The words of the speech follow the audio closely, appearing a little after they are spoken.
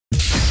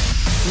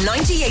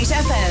98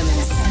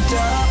 FM's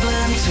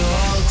Dublin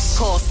Talks.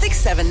 Call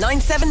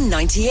 6797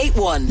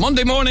 981.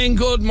 Monday morning,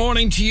 good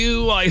morning to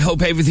you. I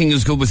hope everything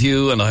is good with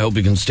you, and I hope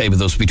you can stay with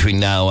us between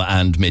now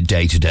and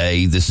midday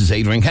today. This is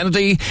Adrian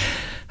Kennedy,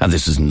 and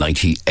this is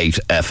 98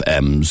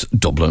 FM's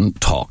Dublin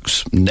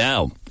Talks.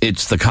 Now,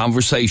 it's the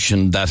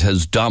conversation that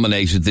has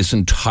dominated this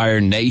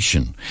entire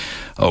nation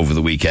over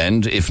the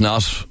weekend, if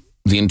not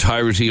the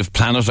entirety of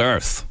planet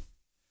Earth.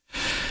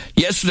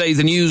 Yesterday,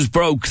 the news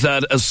broke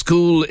that a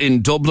school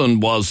in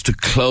Dublin was to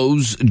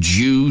close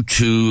due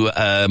to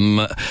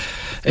a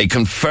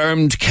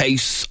confirmed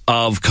case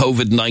of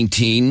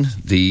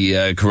COVID-19,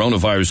 the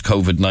coronavirus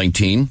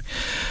COVID-19.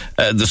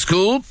 The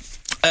school,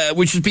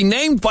 which has been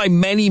named by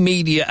many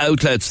media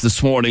outlets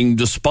this morning,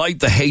 despite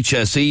the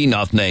HSE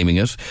not naming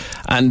it.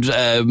 And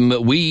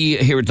we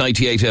here at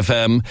 98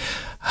 FM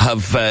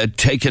have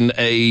taken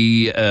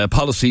a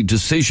policy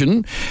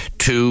decision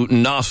to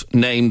not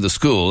name the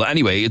school.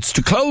 Anyway, it's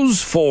to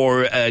close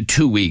for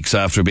 2 weeks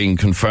after being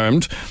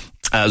confirmed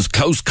as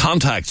close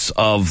contacts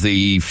of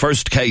the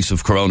first case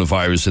of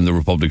coronavirus in the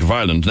Republic of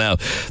Ireland. Now,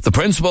 the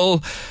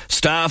principal,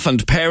 staff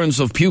and parents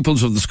of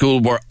pupils of the school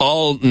were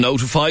all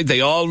notified.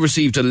 They all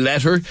received a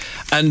letter,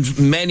 and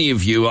many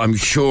of you, I'm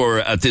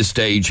sure, at this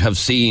stage have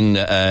seen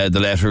the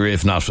letter,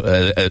 if not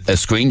a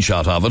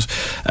screenshot of it.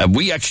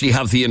 We actually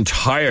have the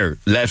entire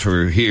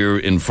letter here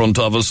in front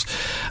of us.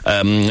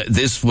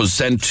 This was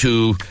sent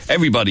to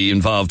everybody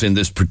involved in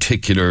this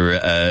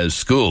particular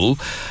school.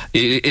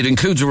 It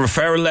includes a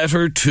referral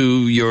letter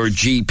to your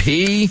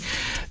GP.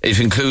 It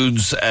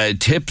includes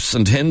tips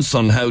and hints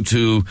on how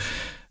to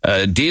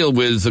deal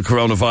with the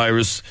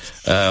coronavirus,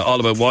 all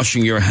about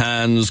washing your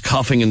hands,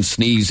 coughing and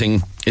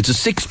sneezing. It's a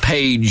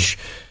 6-page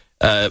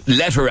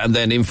letter and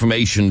then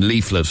information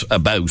leaflet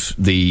about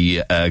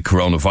the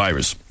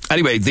coronavirus.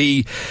 Anyway,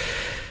 the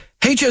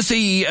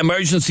HSE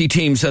emergency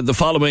team said the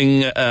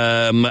following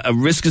a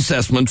risk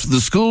assessment.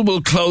 The school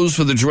will close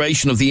for the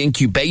duration of the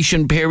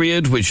incubation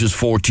period, which is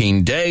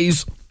 14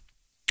 days.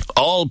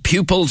 All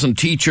pupils and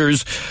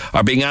teachers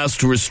are being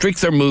asked to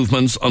restrict their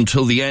movements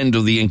until the end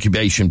of the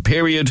incubation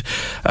period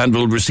and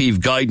will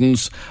receive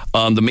guidance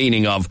on the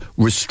meaning of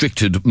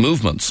restricted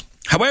movements.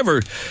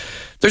 However,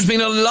 there's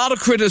been a lot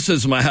of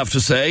criticism, I have to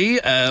say,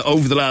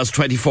 over the last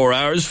 24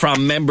 hours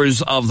from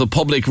members of the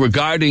public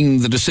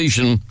regarding the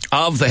decision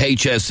of the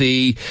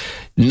HSE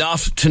not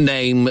to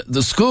name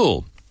the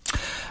school.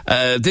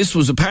 This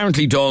was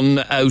apparently done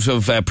out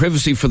of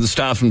privacy for the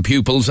staff and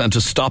pupils and to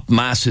stop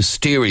mass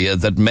hysteria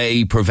that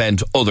may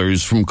prevent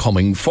others from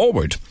coming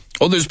forward.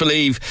 Others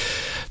believe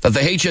that the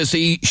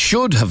HSE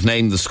should have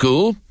named the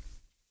school.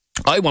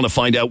 I want to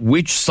find out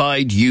which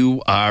side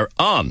you are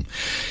on.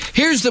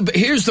 Here's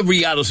the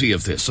reality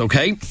of this,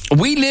 okay?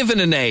 We live in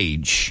an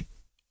age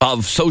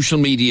of social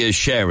media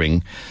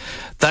sharing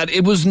that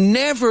it was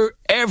never,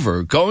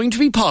 ever going to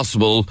be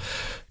possible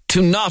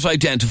to not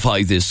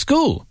identify this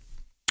school.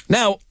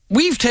 Now,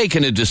 we've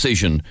taken a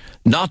decision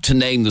not to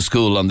name the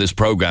school on this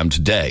programme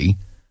today,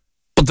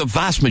 but the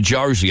vast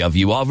majority of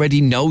you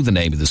already know the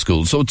name of the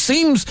school. So it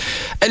seems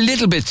a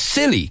little bit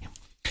silly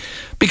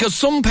because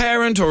some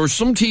parent or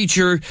some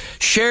teacher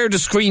shared a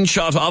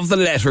screenshot of the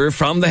letter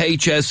from the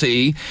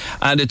HSE,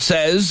 and it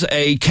says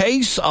a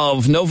case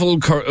of novel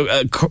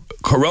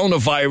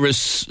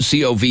coronavirus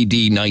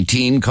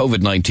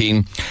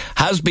COVID-19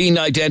 has been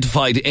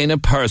identified in a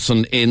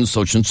person in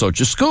such and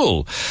such a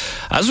school.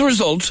 As a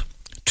result,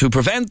 to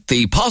prevent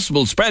the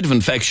possible spread of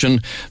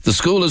infection, the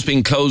school has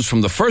been closed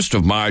from the 1st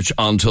of March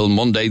until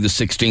Monday the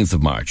 16th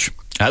of March.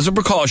 As a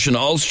precaution,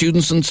 all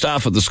students and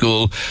staff at the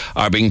school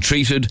are being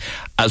treated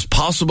as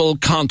possible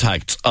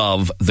contacts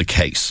of the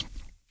case.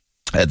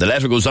 The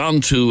letter goes on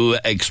to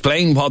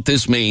explain what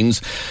this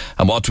means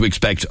and what to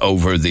expect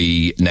over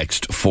the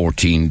next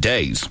 14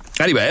 days.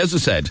 Anyway, as I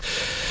said,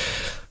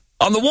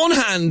 on the one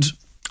hand,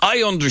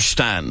 I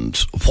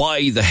understand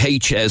why the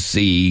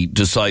HSE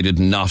decided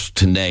not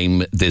to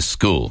name this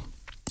school,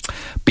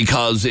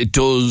 because it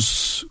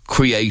does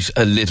create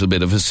a little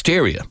bit of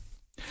hysteria.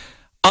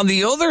 On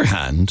the other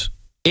hand,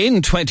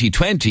 in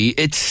 2020,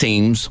 it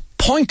seems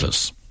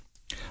pointless.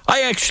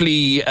 I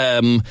actually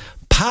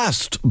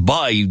passed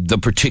by the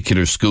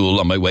particular school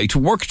on my way to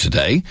work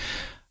today,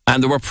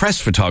 and there were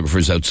press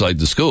photographers outside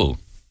the school.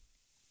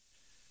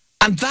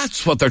 And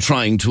that's what they're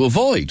trying to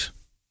avoid.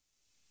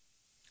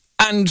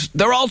 And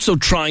they're also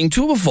trying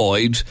to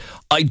avoid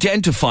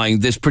identifying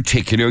this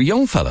particular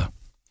young fella.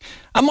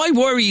 And my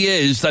worry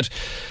is that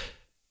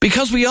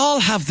because we all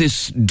have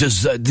this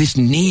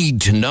need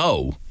to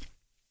know,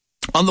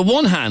 on the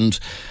one hand,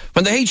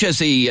 when the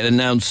HSE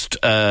announced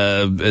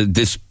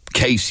this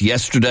case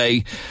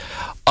yesterday,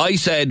 I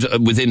said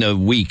within a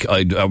week,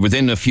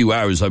 within a few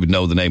hours, I would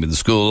know the name of the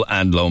school,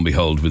 and lo and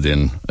behold,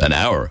 within an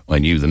hour, I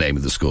knew the name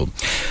of the school.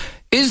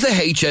 Is the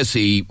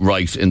HSE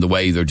right in the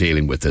way they're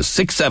dealing with this?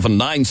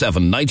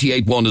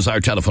 6797981 is our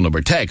telephone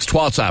number. Text,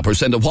 WhatsApp, or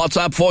send a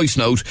WhatsApp voice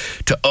note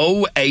to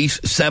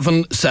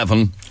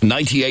 0877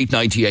 98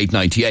 98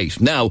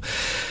 98. Now,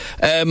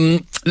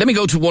 let me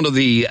go to one of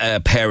the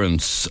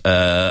parents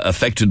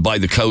affected by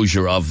the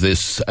closure of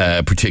this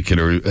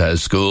particular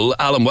school.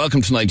 Alan,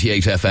 welcome to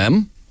 98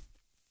 FM.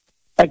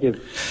 Thank you.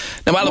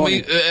 Now, Alan,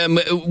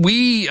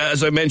 we,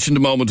 as I mentioned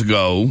a moment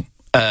ago,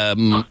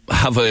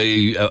 have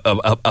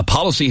a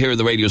policy here at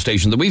the radio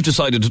station that we've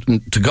decided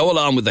to go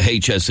along with the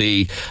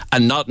HSE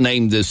and not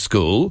name this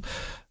school,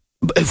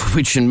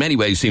 which in many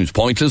ways seems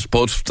pointless,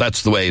 but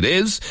that's the way it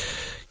is.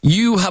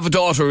 You have a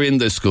daughter in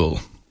this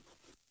school.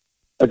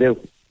 I do,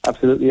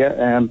 absolutely,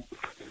 yeah.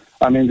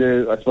 I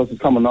suppose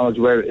it's common knowledge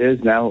where it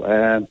is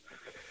now.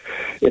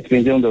 It's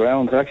been doing the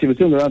rounds. Actually, it was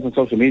doing the rounds on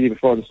social media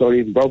before the story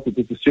even broke,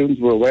 because the students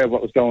were aware of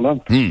what was going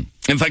on.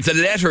 In fact, the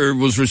letter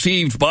was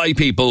received by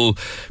people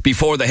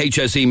before the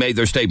HSE made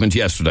their statement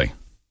yesterday.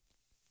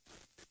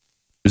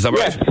 Is that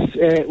right?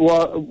 Yes.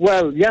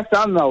 Well, yes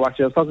and no,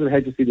 actually. I was talking to the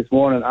HSE this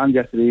morning and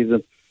yesterday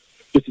evening,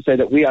 just to say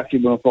that we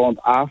actually were informed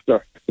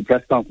after the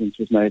press conference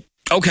was made.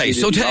 Okay,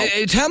 so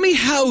tell me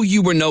how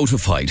you were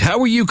notified. How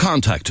were you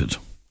contacted?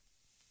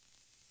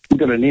 We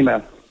got an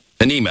email.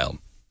 An email?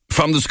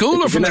 From the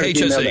school or from the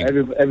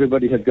HSE?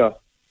 Everybody had got.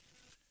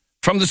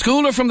 From the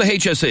school or from the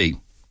HSE?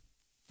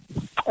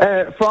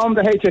 From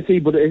the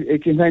HSE, but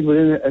it contained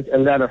within a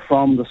letter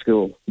from the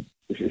school,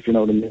 if you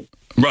know what I mean.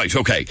 Right,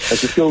 okay.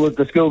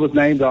 The school was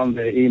named on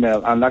the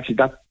email, and actually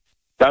that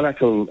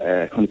actual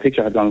kind of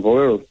picture had gone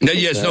viral.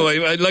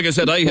 Like I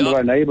said, some of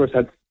our neighbours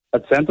had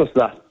sent us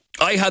that.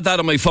 I had that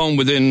on my phone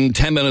within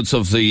 10 minutes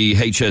of the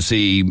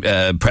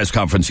HSE press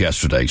conference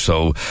yesterday.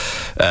 So,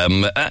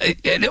 but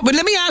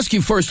let me ask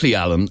you firstly,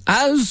 Alan,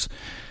 as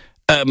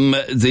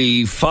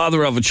the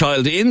father of a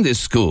child in this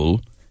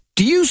school,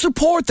 do you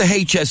support the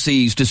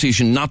HSE's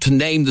decision not to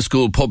name the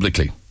school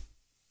publicly?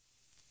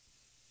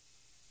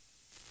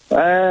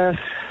 But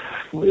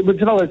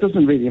it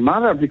doesn't really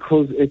matter,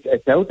 because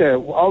it's out there.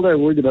 All they're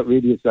worried about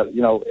really is that,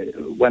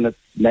 when it's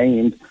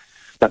named,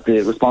 that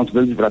the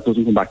responsibility for that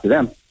doesn't come back to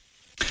them.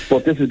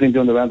 But this has been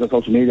doing the rounds on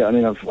social media. I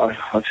mean,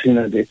 I've seen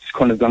it. It's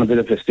kind of gone a bit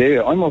of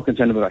hysteria. I'm more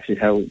concerned about actually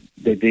how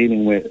they're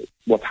dealing with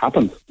what's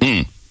happened.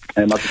 Do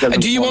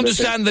you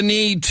understand the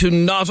need to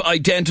not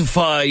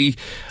identify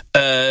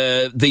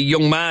the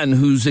young man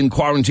who's in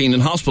quarantine in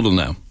hospital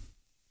now?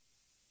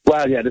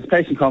 Well, yeah, there's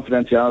patient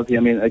confidentiality.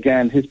 I mean,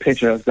 again, his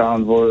picture has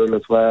gone viral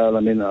as well. I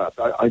mean,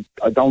 I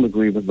don't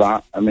agree with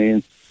that. I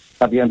mean,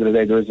 at the end of the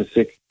day, there is a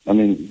sick...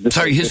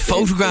 Sorry, his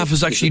photograph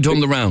has actually done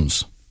the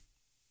rounds.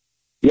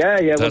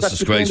 Yeah. That's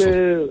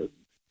disgraceful.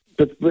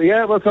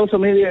 Social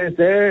media is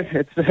there.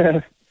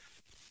 It's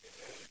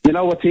you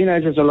know what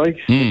teenagers are like.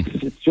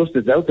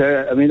 It's out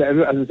there. I mean, as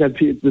I said,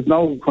 there's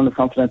no kind of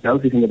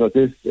confidentiality thing about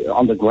this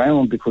on the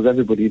ground, because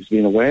everybody's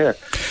been aware.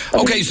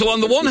 Okay, so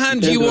on the one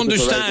hand, you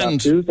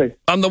understand.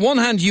 On the one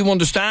hand, you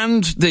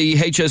understand the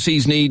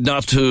HSE's need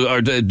not to,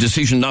 or the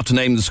decision not to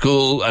name the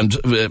school, and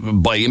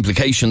by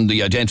implication,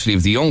 the identity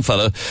of the young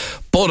fella.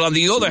 But on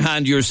the other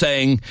hand, you're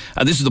saying,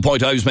 and this is the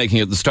point I was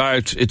making at the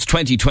start, it's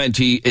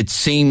 2020. It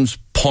seems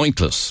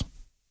pointless.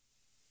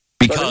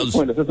 Because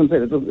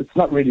it's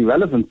not really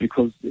relevant,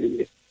 because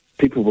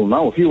people will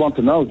know. If you want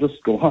to know,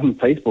 just go on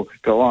Facebook,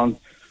 go on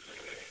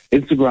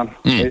Instagram.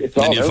 It's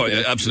all out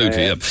there.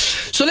 Absolutely, yeah.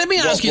 So let me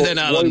ask you then,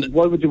 Alan.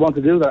 Why would you want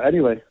to do that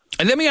anyway?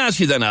 And let me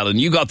ask you then, Alan,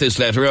 you got this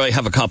letter. I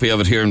have a copy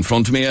of it here in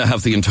front of me. I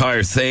have the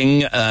entire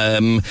thing.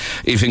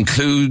 It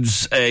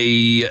includes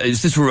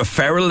is this a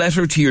referral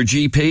letter to your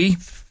GP?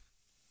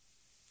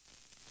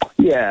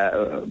 Yeah.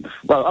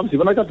 Well, obviously,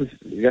 when I got this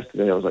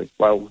yesterday, I was like,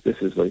 wow, this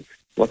is like,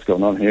 what's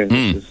going on here?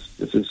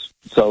 This is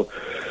so.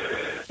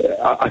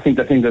 I think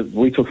the thing that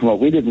we took from it,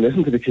 we didn't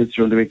listen to the kids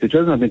during the week. The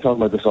children have been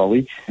talking about this all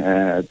week.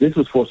 This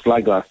was first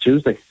flagged last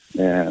Tuesday.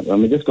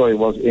 This guy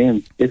was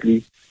in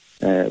Italy,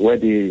 where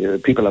the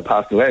people had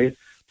passed away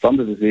from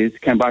the disease,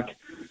 came back,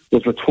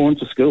 was returned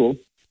to school,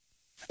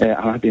 and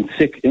had been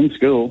sick in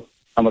school,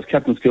 and was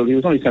kept in school. He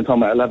was only sent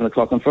home at 11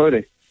 o'clock on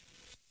Friday.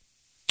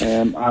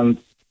 And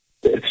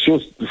it's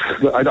just,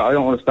 I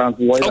don't understand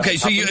why. Okay,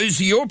 so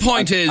your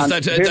point is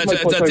that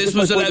this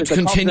was allowed to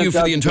continue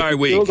for the entire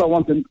week.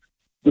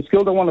 The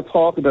school don't want to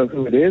talk about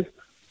who it is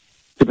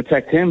to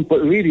protect him, but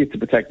really it's to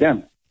protect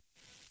them.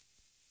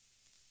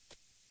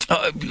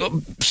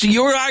 So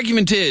your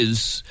argument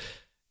is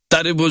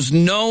that it was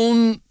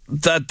known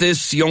that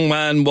this young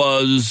man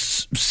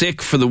was sick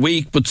for the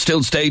week, but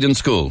still stayed in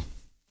school?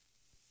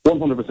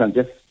 100%,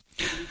 yes.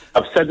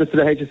 I've said this to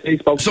the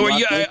HSE. So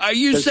are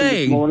you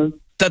saying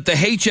that the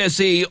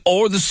HSE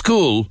or the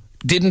school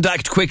didn't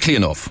act quickly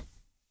enough?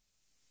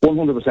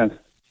 100%.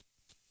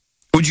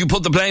 Would you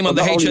put the blame on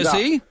the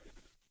HSE?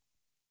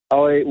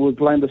 I would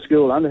blame the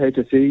school and the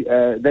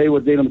HSE. They were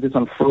dealing with this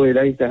on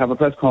Friday. They have a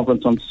press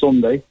conference on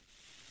Sunday.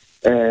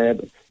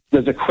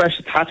 There's a creche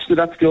attached to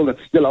that school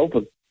that's still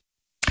open.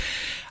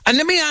 And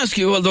let me ask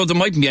you, although there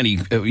mightn't be any,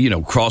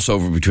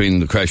 crossover between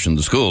the creche and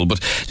the school, but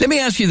let me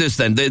ask you this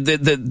then.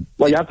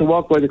 Well, you have to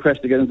walk by the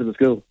creche to get into the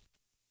school.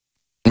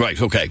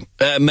 Right, okay.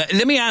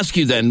 Let me ask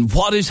you then,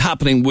 what is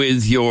happening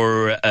with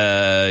your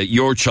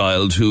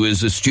child who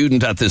is a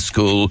student at this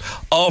school,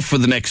 off for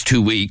the next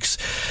 2 weeks?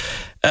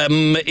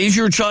 Is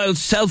your child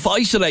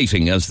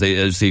self-isolating, as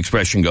the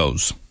expression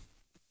goes?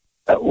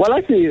 Well,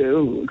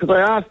 actually, because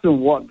I asked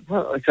them what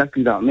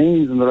exactly that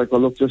means, and they're like,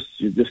 well, look,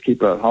 just keep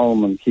her at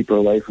home and keep her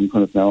away from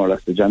kind of more or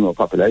less the general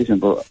population.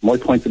 But my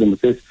point to them was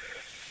this: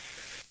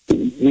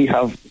 we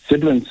have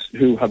siblings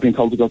who have been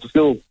told to go to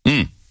school.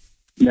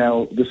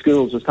 Now, the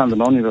schools are standing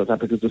on about that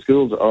because the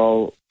schools are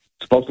all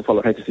supposed to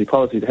follow HSE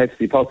policy. The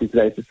HSE policy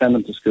today is to send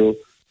them to school,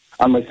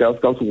 and myself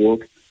go to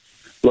work.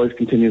 Life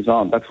continues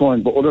on. That's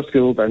fine. But other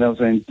schools are now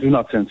saying, do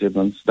not send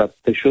siblings, that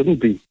they shouldn't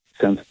be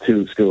sent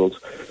to schools,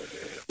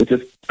 which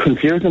is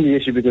confusing the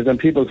issue, because then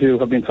people who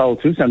have been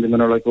told to send them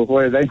in are like, well,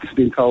 why are they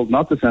being told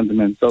not to send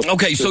them in? So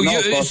okay, so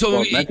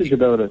message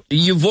about it.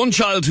 You've one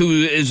child who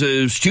is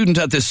a student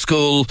at this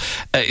school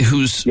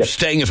who's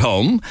staying at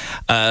home.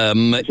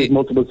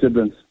 Multiple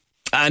siblings.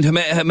 And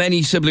how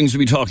many siblings are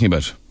we talking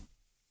about?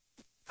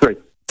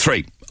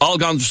 Three. All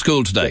gone to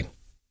school today?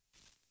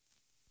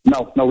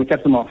 No, we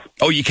kept them off.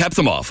 Oh, you kept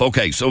them off.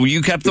 Okay, so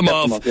you kept them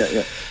off.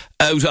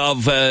 Out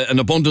of an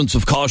abundance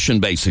of caution,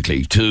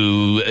 basically,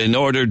 in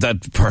order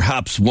that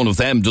perhaps one of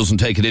them doesn't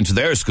take it into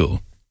their school.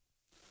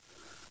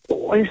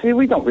 Well, you see,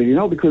 we don't really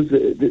know, because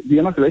the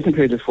inoculation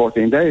period is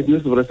 14 days, and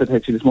this is what I said to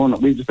HC this morning.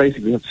 We just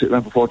basically have to sit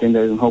around for 14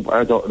 days and hope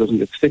our daughter doesn't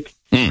get sick,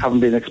 haven't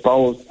been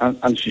exposed,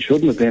 and she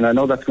shouldn't have been. I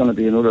know that's going to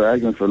be another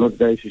argument for another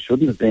day. She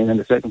shouldn't have been in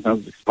the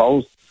circumstances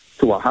exposed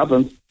to what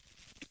happened.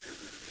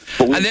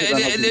 And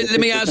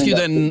let me ask you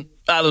then,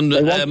 Alan.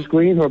 They won't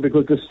screen her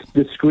because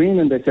the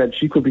screening, they said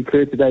she could be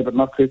cleared today but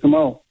not cleared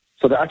tomorrow.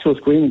 So the actual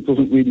screening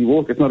doesn't really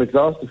work. It's not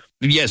exhaustive.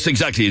 Yes,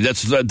 exactly.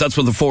 That's what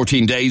the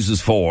 14 days is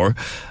for,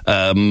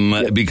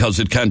 because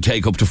it can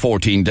take up to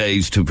 14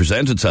 days to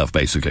present itself,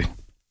 basically.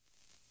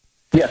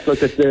 Yes, but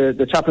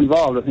the chap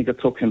involved, I think it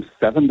took him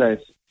 7 days.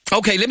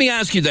 Okay, let me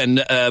ask you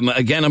then,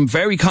 again, I'm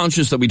very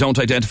conscious that we don't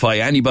identify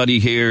anybody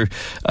here.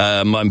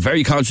 I'm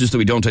very conscious that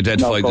we don't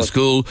identify the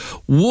school.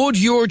 Would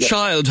your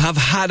child have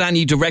had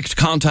any direct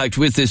contact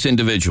with this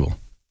individual?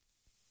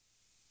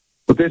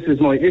 But this is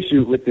my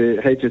issue with the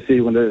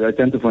HSE when they're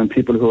identifying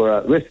people who are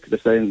at risk. They're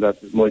saying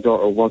that my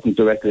daughter wasn't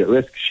directly at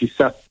risk. She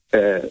sat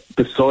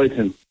beside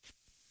him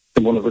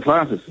in one of the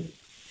classes.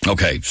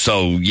 Okay,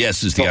 so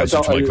yes is the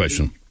answer to my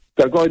question.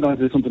 Their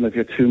guidelines is something if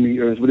you're 2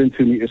 metres, within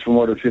 2 metres for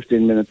more than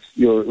 15 minutes,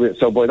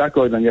 so by that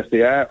guideline, yes,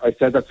 they are. I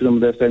said that to them,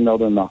 and they're saying, no,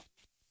 they're not.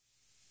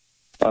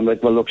 I'm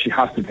like, well, look, she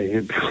has to be.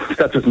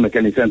 That doesn't make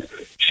any sense.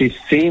 She's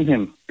seen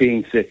him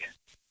being sick.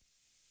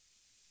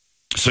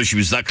 So she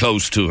was that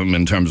close to him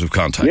in terms of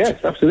contact?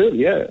 Yes, absolutely,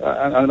 yeah.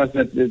 And I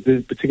said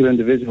the particular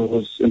individual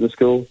was in the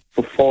school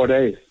for 4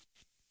 days.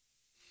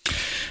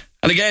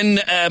 And again,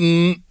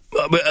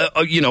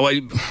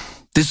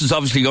 this is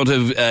obviously going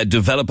to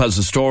develop as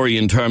a story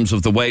in terms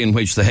of the way in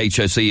which the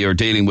HSE are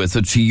dealing with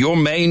it. So your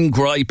main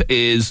gripe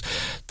is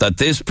that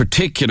this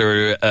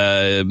particular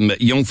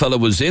young fellow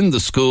was in the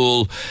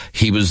school.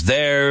 He was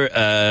there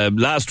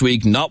last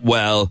week, not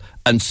well,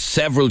 and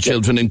several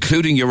children,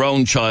 including your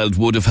own child,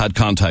 would have had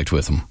contact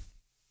with him.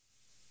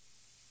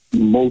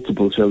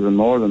 Multiple children,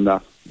 more than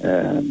that.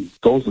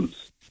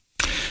 Dozens.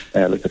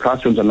 Like the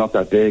classrooms are not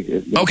that big.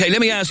 Okay,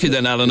 let me ask you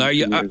then, Alan,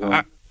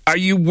 are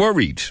you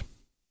worried?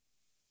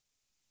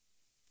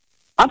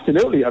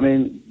 Absolutely. I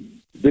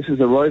mean, this has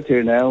arrived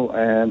here now,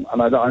 and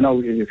I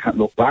know you can't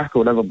look back or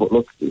whatever, but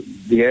look,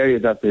 the area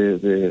that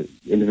the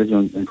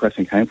individual in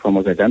question came from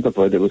was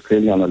identified. It was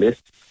clearly on a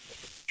list.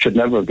 Should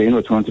never have been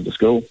returned to the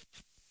school,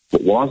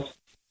 but was.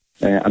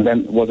 And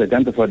then was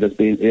identified as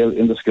being ill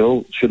in the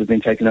school. Should have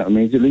been taken out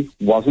immediately.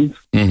 Wasn't.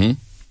 Mm-hmm.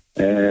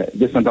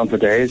 This went on for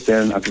days.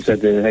 Then, as I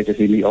said, the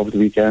HSE meet over the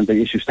weekend. They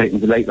issued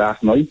statements late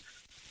last night.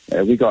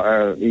 We got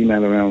our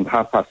email around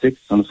 6:30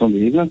 on a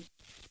Sunday evening.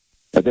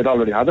 They'd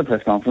already had a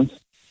press conference.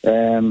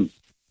 And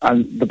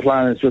the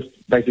plan is just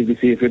basically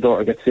see if your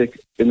daughter gets sick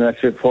in the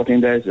next 14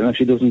 days, and if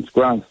she doesn't,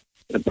 grand.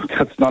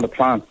 That's not a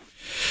plan.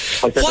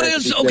 What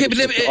else? Okay, but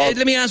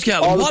let me ask you,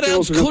 Alan, what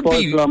else could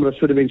be... kilometres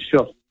should have been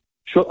shut.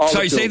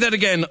 Sorry, say that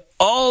again.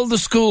 All the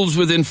schools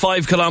within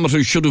 5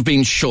 kilometres should have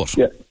been shut?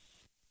 Yeah.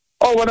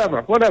 Oh,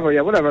 whatever.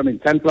 I mean,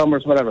 10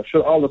 kilometres, whatever.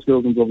 Shut all the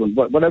schools in Dublin.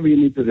 Whatever you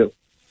need to do.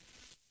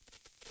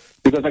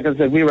 Because, like I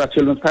said, we were at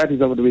children's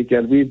parties over the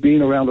weekend. We've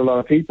been around a lot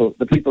of people.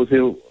 The people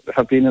who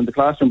have been in the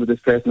classroom with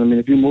this person, I mean,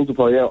 if you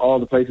multiply out all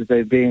the places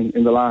they've been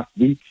in the last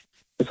week,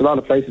 it's a lot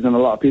of places and a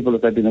lot of people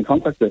that they've been in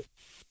contact with.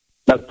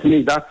 Now, to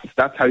me,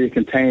 that's how you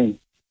contain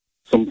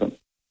something.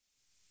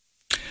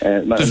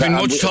 There's been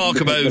much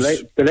talk about...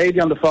 The lady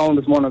on the phone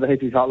this morning on the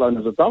HSE hotline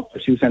was a doctor.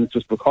 She was saying it's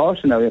just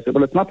precautionary. I said,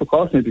 well, it's not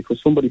precautionary because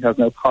somebody has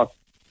now caught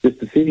this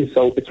disease,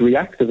 so it's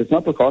reactive. It's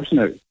not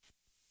precautionary.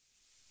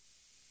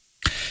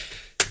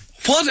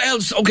 What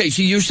else? Okay,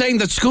 so you're saying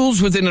that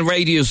schools within a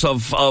radius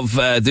of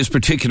this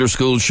particular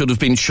school should have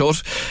been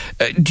shut.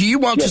 Do you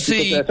want to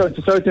see...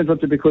 Sorry to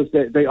interrupt you, because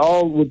they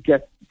all would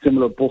get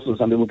similar buses,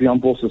 and they would be on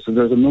buses. So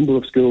there's a number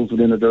of schools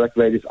within a direct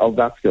radius of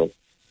that school,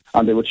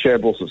 and they would share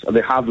buses. And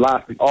they have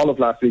all of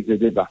last week they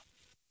did that.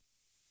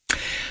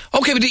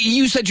 Okay, but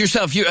you said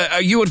yourself,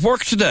 are you at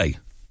work today?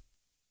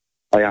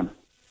 I am.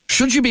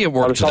 Should you be at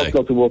work today? I was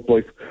told to go to work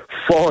by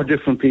 4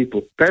 different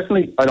people.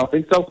 Personally, I don't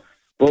think so.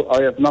 But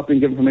I have not been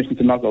given permission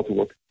to not go to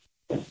work.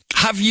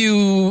 Have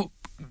you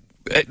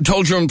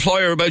told your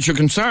employer about your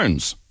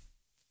concerns?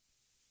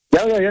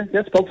 Yeah.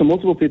 Spoke to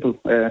multiple people,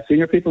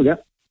 senior people, yeah.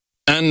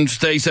 And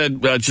they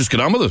said, just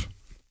get on with it.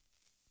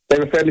 They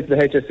referred me to the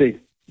HSE.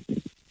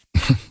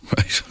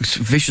 Right. It's a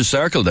vicious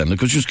circle then,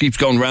 because it just keeps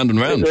going round and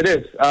round. It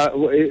is.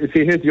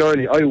 See, here's the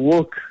irony. I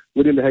work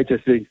within the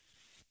HSE.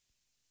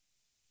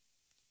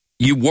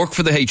 You work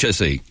for the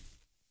HSE?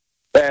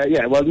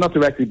 Yeah, well, not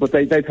directly, but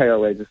they pay our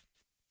wages.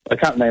 I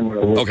can't name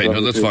where I work. Okay,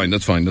 no, that's fine.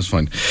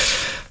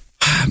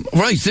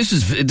 Right,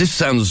 this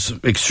sounds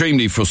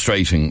extremely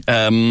frustrating.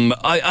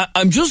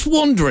 I'm just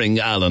wondering,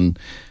 Alan,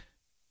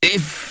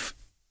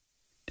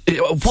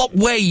 what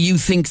way you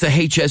think the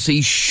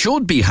HSE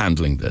should be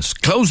handling this?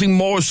 Closing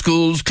more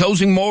schools,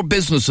 closing more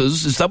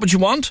businesses, is that what you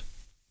want?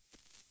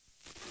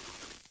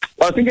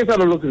 Well, I think you've got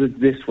to look at it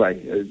this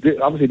way.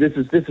 Obviously,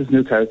 this is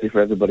new territory for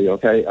everybody,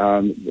 okay?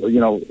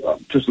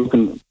 Just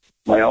looking at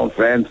my own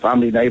friends,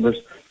 family, neighbours,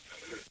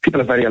 people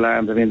are very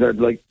alarmed. I mean, they're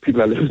like,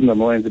 people are losing their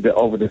minds a bit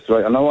over this,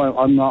 right? I know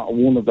I'm not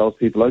one of those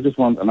people. I just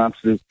want an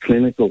absolute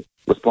clinical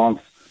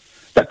response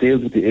that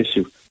deals with the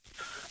issue,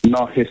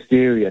 not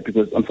hysteria,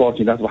 because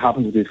unfortunately that's what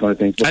happens with these kind of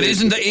things. But and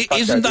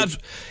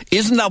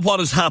isn't that what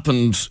has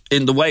happened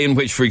in the way in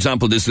which, for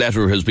example, this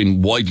letter has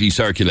been widely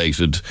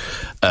circulated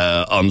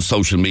on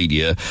social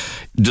media,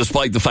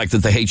 despite the fact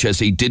that the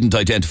HSE didn't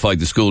identify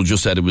the school,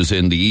 just said it was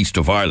in the east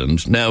of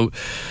Ireland. Now,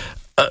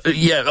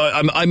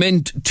 I'm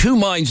in two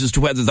minds as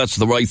to whether that's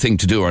the right thing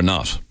to do or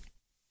not.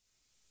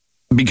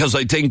 Because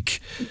I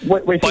think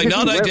by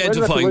not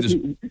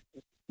identifying...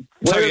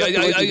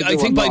 I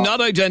think by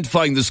not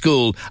identifying the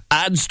school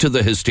adds to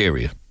the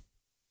hysteria.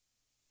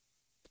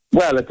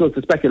 Well, it's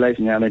a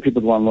speculation, yeah. I mean,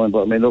 people go online,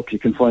 but I mean, look, you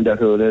can find out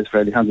who it is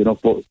fairly handy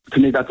enough. But to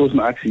me, that doesn't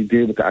actually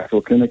deal with the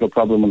actual clinical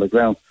problem on the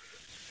ground.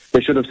 They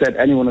should have said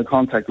anyone in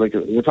contact. Like,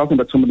 we're talking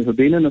about somebody who'd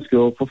been in a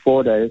school for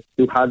 4 days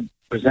who had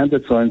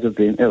presented signs of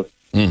being ill.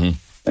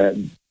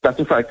 Mm-hmm. That's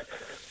a fact.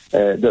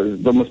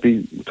 There must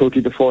be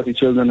 30 to 40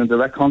 children in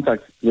direct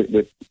contact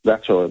with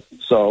that child.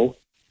 So,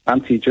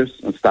 and teachers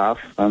and staff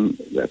and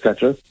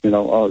etc.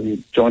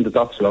 You joined the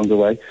dots along the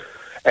way.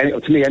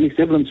 To me, any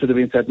siblings should have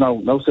been said,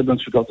 no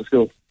siblings should go to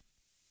school.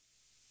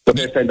 But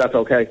they're saying that's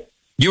okay.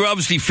 You're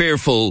obviously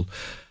fearful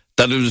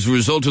that as a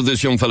result of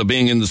this young fellow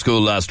being in the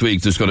school last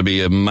week, there's going to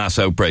be a mass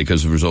outbreak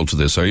as a result of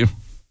this, are you?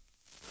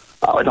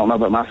 Oh, I don't know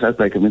about mass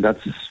outbreak. I mean,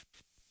 that's...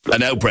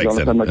 An outbreak,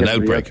 then. An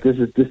outbreak. This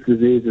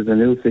disease is a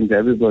new thing to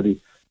everybody.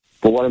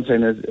 But what I'm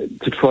saying is,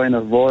 to try and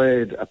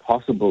avoid a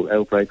possible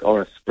outbreak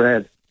or a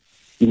spread,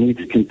 you need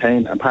to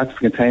contain, and part of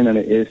containing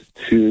it is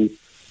to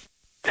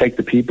take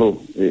the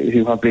people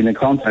who have been in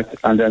contact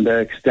and then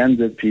their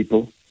extended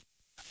people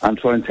and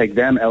try and take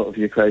them out of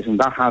the equation.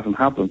 That hasn't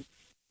happened.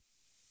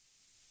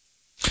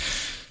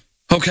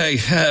 Okay,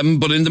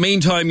 but in the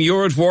meantime,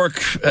 you're at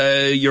work,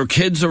 your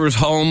kids are at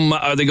home.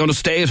 Are they going to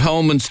stay at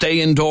home and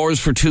stay indoors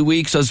for 2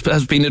 weeks, as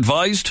has been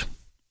advised?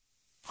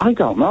 I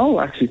don't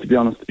know, actually, to be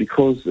honest,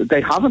 because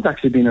they haven't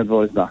actually been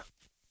advised that.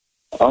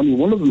 Only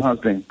one of them has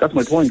been. That's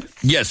my point.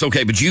 Yes,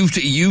 okay, but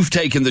you've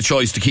taken the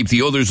choice to keep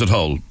the others at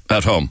home.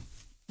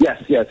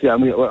 Yes, yeah.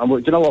 And do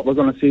you know what we're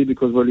going to see,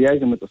 because we're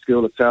liaising with the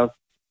school itself.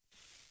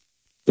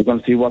 We're going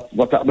to see what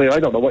that... I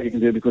don't know what you can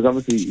do, because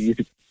obviously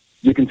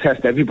you can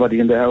test everybody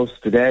in the house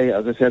today.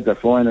 As I said, they're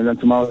fine, and then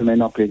tomorrow they may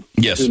not be.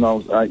 Yes. Who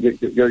knows?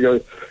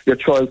 Your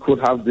child could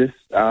have this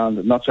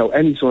and not show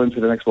any signs for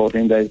the next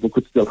 14 days, but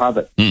could still have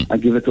it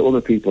and give it to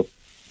other people.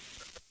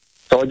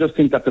 So I just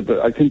think that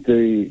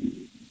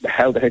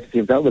how the HSE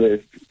have dealt with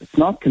it, it's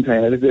not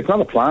contained. It's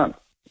not a plan.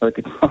 Like,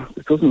 it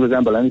doesn't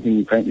resemble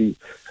anything frankly,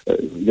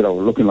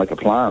 looking like a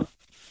plan.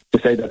 To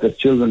say that there's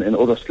children in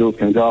other schools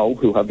can go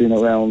who have been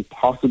around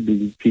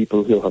possibly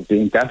people who have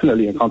been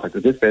definitely in contact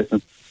with this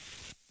person.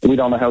 We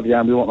don't know how they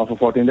are, we won't know for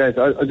 14 days.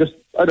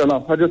 I don't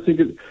know. I just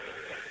think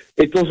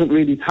it doesn't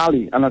really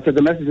tally. And I said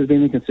the message has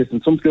been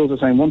inconsistent. Some schools are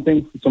saying one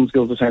thing, some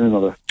schools are saying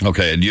another.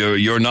 Okay, and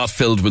you're not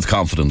filled with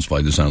confidence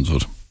by the sounds of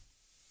it?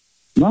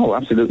 No,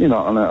 absolutely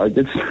not. And I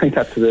did say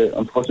that to the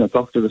unfortunate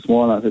doctor this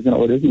morning. I said,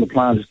 it isn't the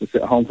plan just to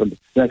sit at home for the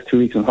next 2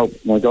 weeks and hope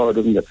my daughter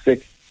doesn't get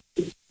sick.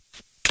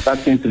 That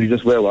seems to be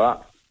just where we're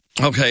at.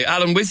 Okay,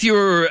 Alan, with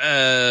your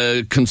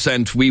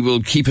consent, we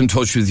will keep in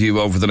touch with you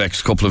over the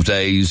next couple of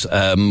days.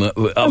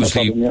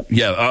 Obviously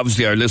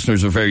our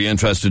listeners are very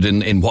interested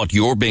in what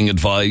you're being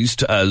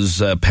advised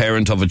as a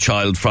parent of a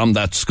child from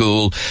that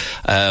school.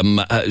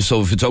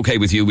 So if it's okay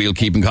with you, we'll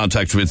keep in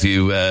contact with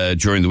you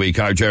during the week.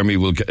 Our Jeremy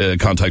will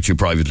contact you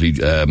privately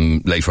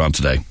later on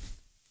today.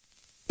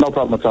 No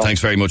problem at all.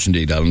 Thanks very much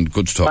indeed, Alan.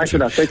 Good to talk to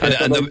you. Take care.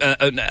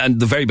 And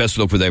the very best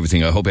of luck with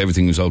everything. I hope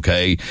everything is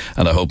okay,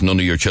 and I hope none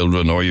of your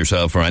children or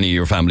yourself or any of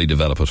your family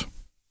develop it.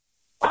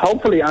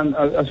 Hopefully, and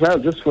as well,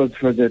 just for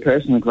the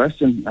person in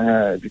question,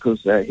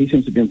 because he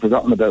seems to be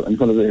forgotten about in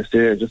front of the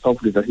hysteria, just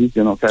hopefully that he's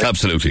doing okay.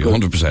 Absolutely,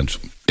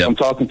 100%. Yep. I'm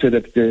talking to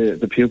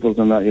the pupils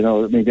and that,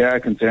 I mean, they are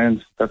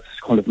concerned.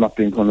 That's kind of not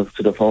being kind of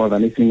to the fore of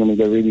anything. I mean,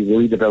 they're really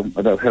worried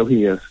about how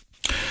he is.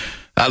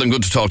 Alan,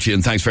 good to talk to you,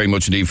 and thanks very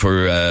much indeed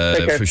for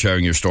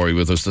sharing your story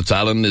with us. That's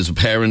Alan, is a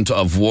parent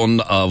of one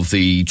of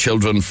the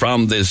children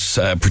from this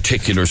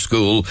particular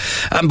school.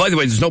 And by the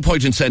way, there's no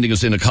point in sending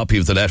us in a copy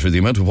of the letter. The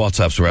amount of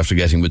WhatsApps we're after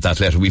getting with that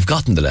letter. We've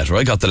gotten the letter.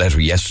 I got the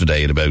letter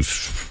yesterday at about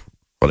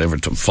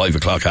 5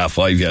 o'clock,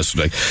 5:30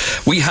 yesterday.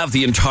 We have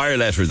the entire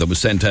letter that was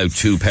sent out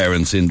to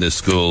parents in this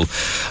school.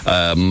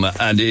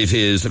 And it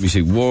is, let me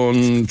see,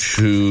 1,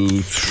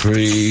 2,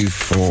 3,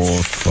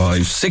 4,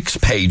 5, 6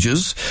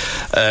 pages.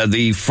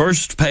 The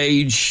first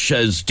page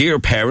says, "Dear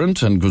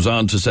parent," and goes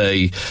on to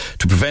say,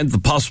 "To prevent the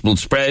possible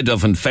spread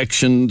of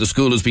infection, the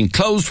school has been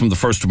closed from the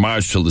 1st of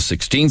March till the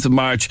 16th of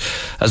March.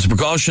 As a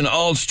precaution,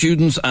 all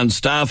students and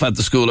staff at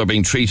the school are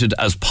being treated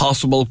as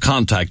possible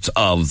contacts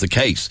of the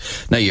case."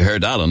 Now, you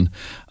heard Alan.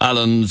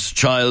 Alan's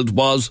child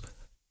was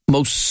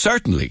most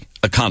certainly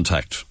a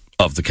contact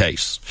of the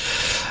case.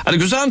 And it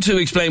goes on to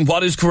explain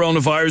what is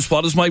coronavirus,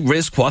 what is my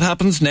risk, what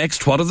happens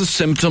next, what are the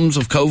symptoms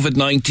of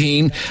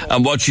COVID-19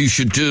 and what you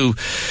should do.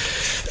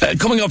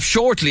 Coming up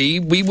shortly,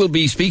 we will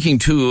be speaking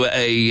to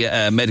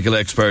a medical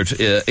expert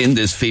in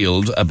this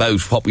field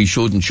about what we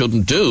should and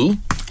shouldn't do.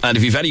 And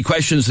if you have any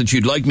questions that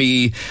you'd like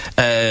me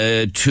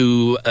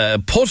to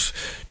put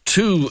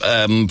to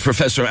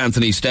Professor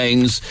Anthony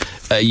Staines,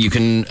 you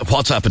can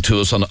WhatsApp it to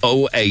us on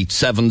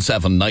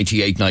 0877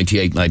 98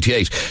 98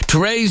 98.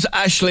 Therese,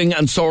 Aisling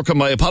and Sorka,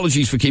 my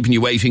apologies for keeping you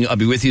waiting. I'll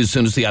be with you as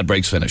soon as the ad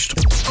break's finished.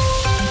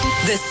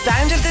 The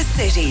sound of the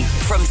city,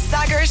 from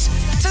Saggart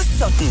to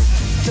Sutton.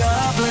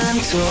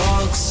 Dublin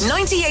Talks.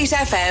 98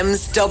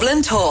 FM's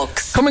Dublin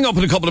Talks. Coming up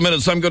in a couple of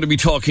minutes, I'm going to be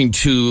talking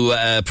to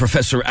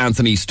Professor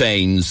Anthony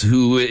Staines,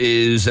 who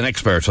is an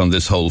expert on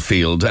this whole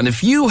field. And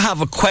if you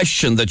have a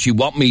question that you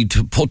want me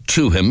to put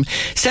to him,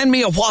 send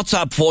me a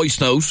WhatsApp voice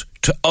note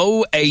to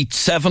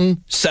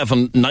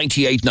 0877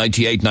 98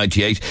 98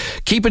 98.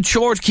 Keep it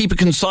short, keep it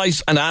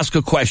concise, and ask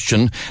a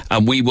question,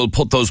 and we will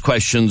put those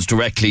questions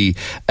directly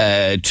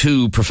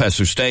to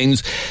Professor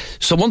Staines.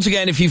 So once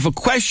again, if you have a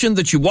question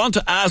that you want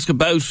to ask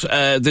about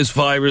this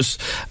virus,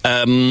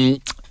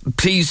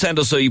 please send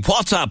us a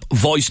WhatsApp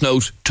voice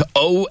note to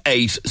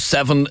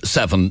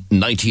 0877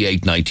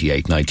 98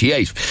 98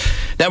 98.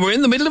 Now, we're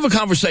in the middle of a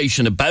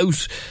conversation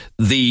about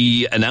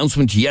the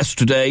announcement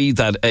yesterday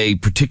that a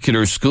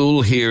particular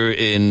school here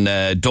in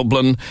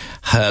Dublin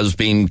has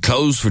been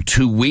closed for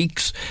 2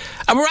 week.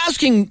 And we're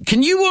asking,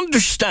 can you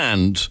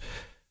understand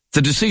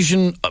the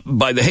decision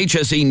by the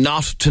HSE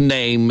not to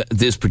name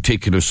this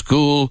particular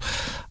school?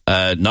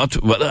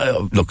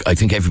 Look, I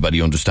think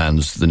everybody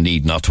understands the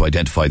need not to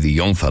identify the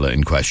young fella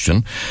in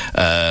question.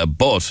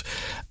 But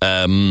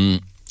do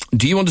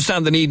you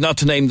understand the need not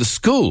to name the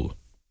school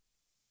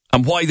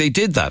and why they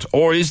did that?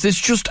 Or is this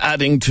just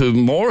adding to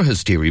more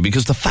hysteria?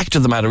 Because the fact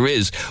of the matter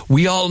is,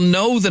 we all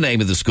know the name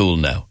of the school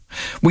now.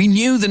 We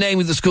knew the name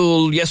of the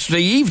school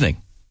yesterday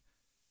evening.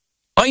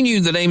 I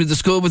knew the name of the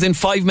school within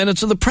 5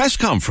 minutes of the press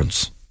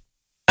conference.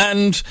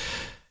 And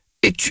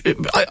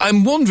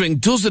I'm wondering,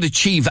 does it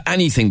achieve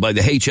anything by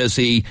the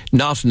HSE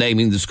not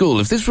naming the school?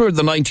 If this were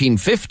the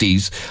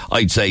 1950s,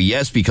 I'd say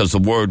yes, because the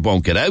word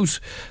won't get out.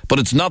 But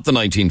it's not the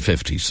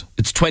 1950s.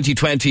 It's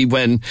 2020,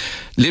 when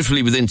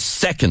literally within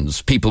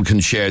seconds people can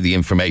share the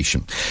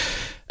information.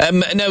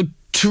 Now,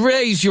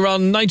 Therese, you're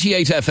on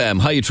 98 FM.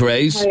 Hiya,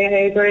 Therese. Hiya,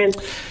 Adrian.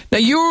 Now,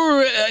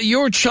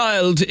 your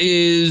child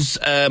is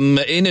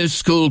in a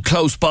school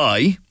close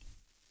by.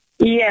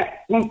 Yeah,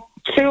 2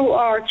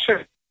 or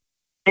 3.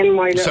 In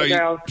my little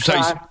girl.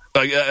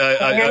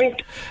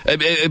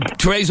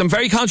 Therese, I'm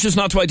very conscious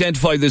not to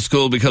identify this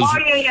school because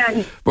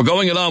we're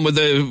going along with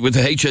the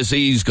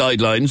HSE's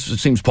guidelines. It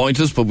seems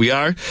pointless, but we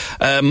are.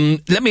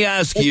 Let me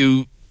ask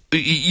you,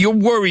 you're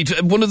worried.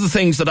 One of the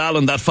things that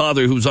Alan, that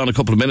father who was on a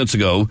couple of minutes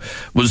ago,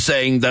 was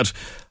saying that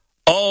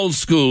all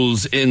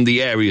schools in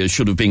the area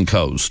should have been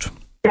closed.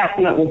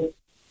 Definitely.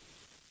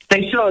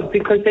 They should,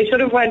 because they should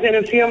have went in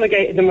and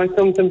fumigated them or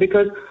something,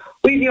 because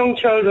we have young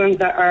children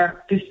that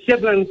are the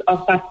siblings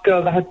of that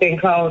school that has been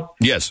closed.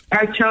 Yes.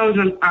 Our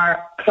children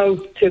are close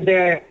to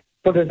their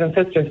brothers and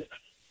sisters.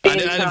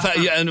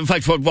 And in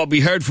fact, what we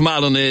heard from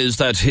Alan is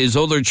that his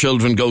other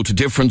children go to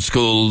different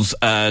schools,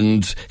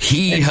 and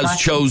he has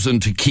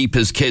chosen to keep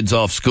his kids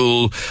off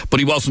school,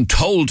 but he wasn't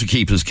told to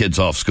keep his kids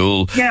off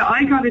school. Yeah,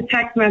 I got a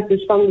text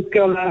message from the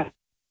school.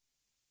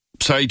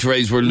 Sorry,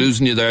 Therese, we're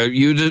losing you there. Can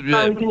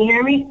you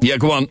hear me? Yeah,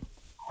 go on.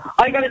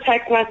 I got a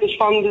text message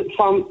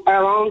from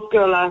our own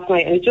school last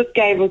night, and it just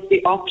gave us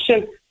the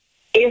option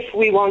if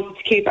we wanted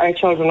to keep our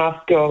children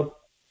off school.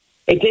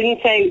 It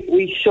didn't say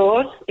we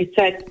should. It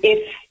said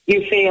if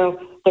you feel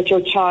that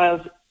your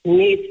child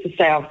needs to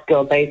stay off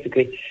school,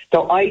 basically.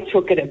 So I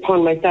took it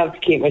upon myself to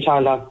keep my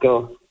child off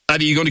school.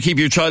 And are you going to keep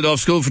your child off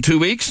school for 2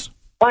 weeks?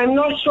 I'm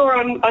not sure.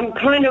 I'm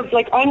kind of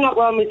like, I'm not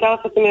well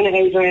myself at the minute,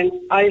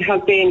 Adrian. I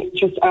have been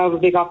just out of a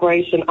big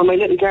operation, and my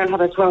little girl had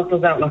her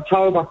tonsils out in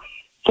October.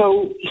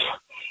 So,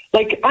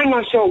 like, I'm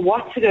not sure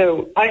what to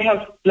do. I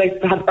have,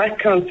 like, had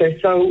breast cancer,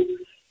 so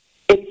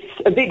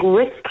it's a big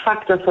risk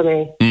factor for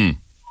me.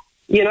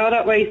 You know,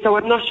 that way. So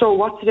I'm not sure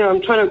what to do.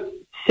 I'm trying to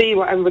see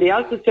what everybody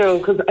else is doing,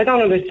 because I don't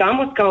understand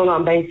what's going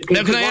on, basically.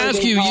 Now, can I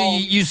ask you,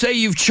 you say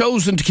you've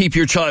chosen to keep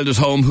your child at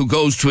home who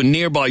goes to a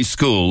nearby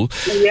school.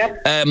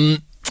 Yep.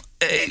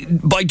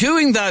 By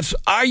doing that,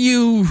 are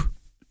you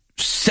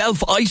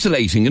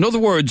self-isolating? In other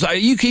words, are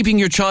you keeping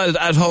your child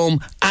at home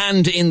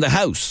and in the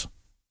house?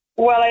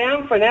 Well, I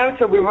am for now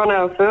till we run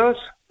out of food.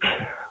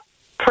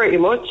 Pretty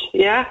much,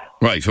 yeah.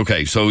 Right,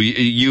 okay. So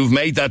you've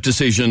made that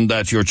decision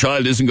that your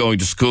child isn't going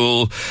to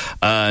school,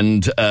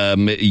 and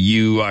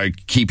you are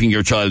keeping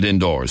your child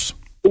indoors.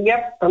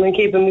 Yep, I'm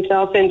keeping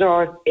myself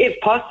indoors, if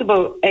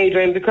possible,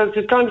 Adrian, because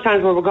there's going to be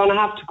times where we're going to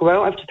have to go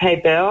out, I have to pay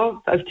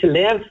bills, I have to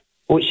live.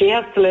 Well, she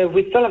has to live,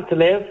 we still have to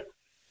live.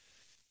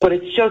 But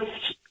it's just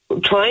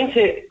trying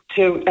to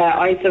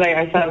isolate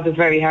ourselves is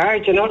very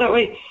hard, you know that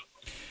way?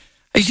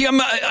 You see,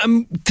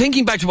 I'm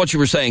thinking back to what you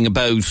were saying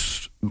about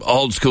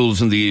all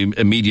schools in the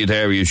immediate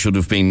area should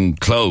have been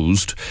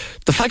closed.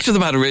 The fact of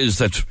the matter is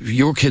that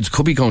your kids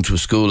could be going to a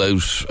school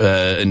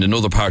out in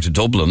another part of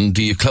Dublin.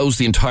 Do you close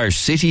the entire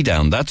city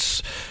down?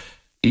 That's...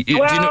 like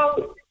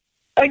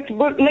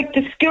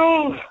the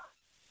school...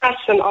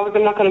 question,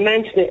 I'm not going to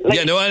mention it. Like,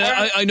 yeah, no,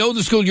 I know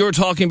the school you're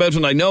talking about,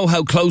 and I know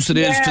how close it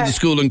is to the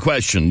school in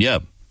question, yeah.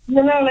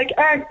 You know, like,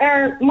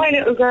 my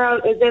little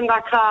girl is in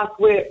that class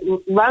with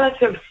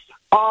relatives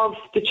of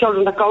the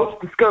children that go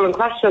to the school in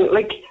question.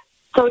 Like,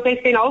 so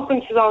they've been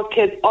open to those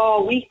kids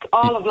all week,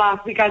 all of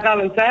last week, as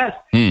Alan said.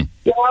 You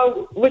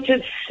know, which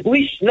is,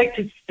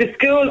 the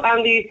school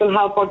and the Youth and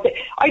Health Board,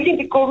 I think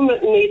the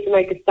government needs to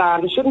make a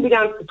stand. It shouldn't be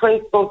down to the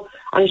principal,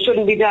 and it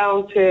shouldn't be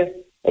down to...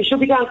 It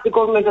should be down to the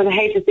government and the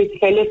HSE to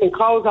say, listen,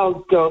 close all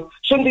the schools.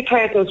 Shouldn't be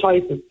personal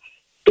choices.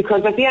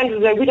 Because at the end of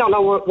the day, we don't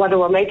know whether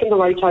we're making the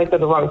right choice or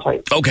the wrong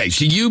choice. Okay,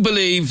 so you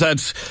believe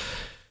that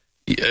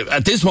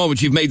at this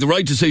moment you've made the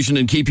right decision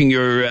in keeping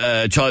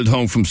your child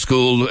home from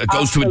school, who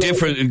goes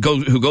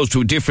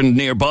to a different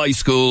nearby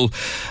school,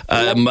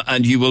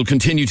 and you will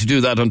continue to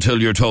do that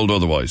until you're told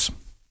otherwise?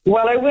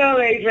 Well, I will,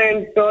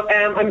 Adrian, but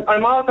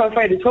I'm also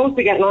afraid the toast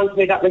are getting on to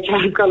me that my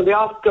child's going to be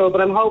off school, but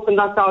I'm hoping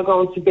that's all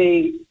going to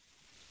be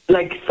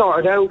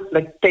sorted out.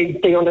 Like,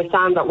 they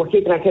understand that we're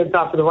keeping our kids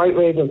off for the right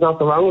reasons, not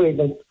the wrong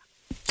reasons.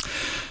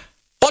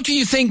 What do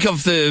you think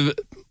of the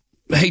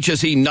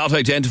HSE not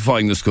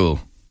identifying the school?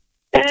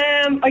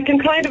 I can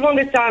kind of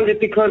understand it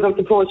because of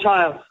the poor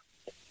child.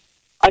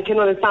 I can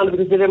understand it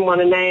because they didn't want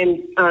to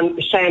name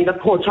and shame that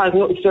poor child,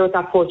 nothing to do with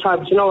that poor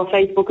child. But you know what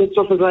Facebook and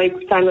stuff is like,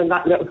 sending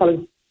that little kind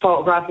of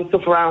photograph and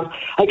stuff around.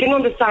 I can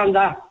understand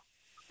that.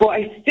 But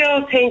I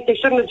still think they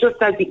shouldn't have just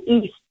said the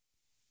East.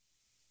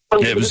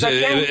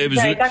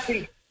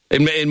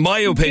 In my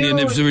opinion,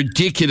 it was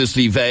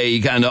ridiculously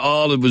vague, and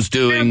all it was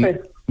doing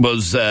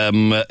was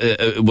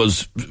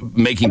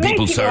making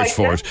people search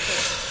for it.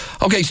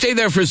 Okay, stay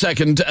there for a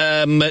second.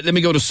 Let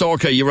me go to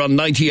Sorka. You're on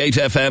 98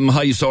 FM.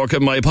 Hi,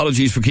 Sorka. My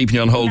apologies for keeping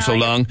you on hold so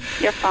long.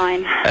 You're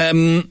fine.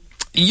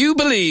 You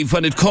believe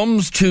when it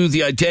comes to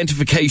the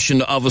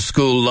identification of a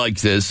school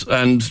like this,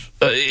 and,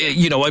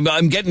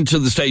 I'm getting to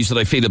the stage that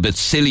I feel a bit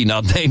silly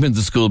not naming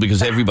the school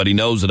because everybody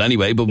knows it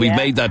anyway, but we've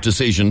made that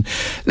decision.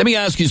 Let me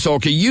ask you,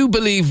 Sorka, you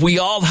believe we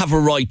all have a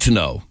right to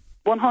know?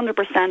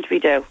 100% we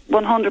do.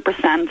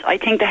 100%. I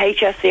think the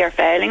HSE are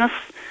failing us.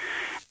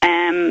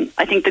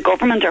 I think the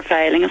government are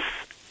failing us.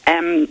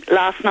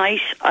 Last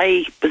night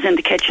I was in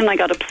the kitchen, I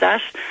got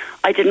upset.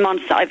 I didn't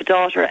want to... I have a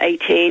daughter,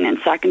 18,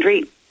 in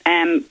secondary.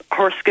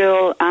 Her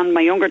school and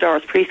my younger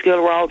daughter's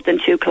preschool were all within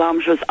 2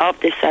 kilometres of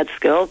this said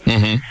school.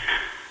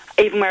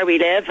 Even where we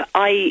live,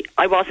 I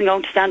wasn't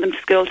going to send them to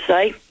school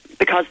today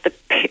because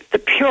the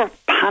pure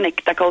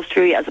panic that goes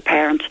through you as a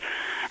parent.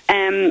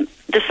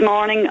 This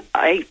morning,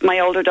 my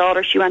older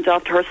daughter, she went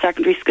off to her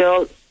secondary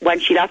school. When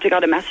she left, I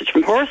got a message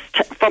from her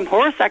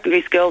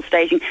secondary school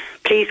stating,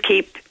 please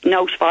keep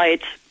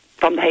notified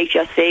from the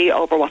HSE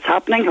over what's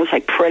happening. I was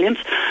like, brilliant.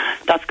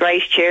 That's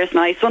great. Cheers.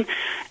 Nice one.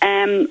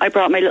 I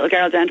brought my little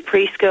girl down to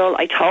preschool.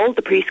 I told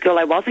the preschool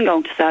I wasn't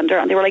going to send her,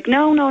 and they were like,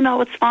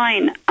 no, it's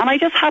fine. And I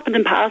just happened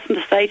in passing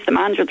to say to the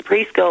manager of the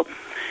preschool,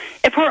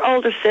 if her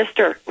older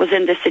sister was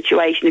in this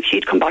situation, if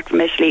she'd come back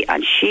from Italy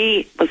and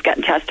she was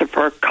getting tested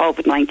for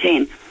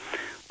COVID-19,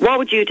 what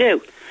would you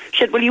do? She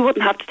said, well, you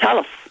wouldn't have to tell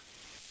us.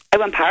 I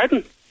went,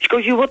 pardon? She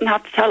goes, you wouldn't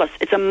have to tell us.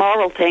 It's a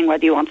moral thing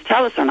whether you want to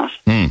tell us or not.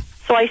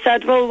 So I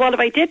said, well, what if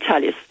I did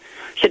tell you?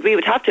 She said, we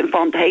would have to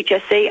inform the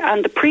HSE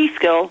and the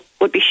preschool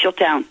would be shut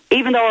down.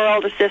 Even though our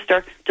older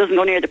sister doesn't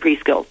go near the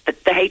preschool, the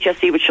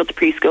HSE would shut the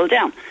preschool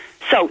down.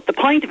 So the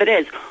point of it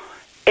is,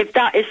 if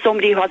that is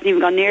somebody who hasn't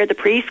even gone near the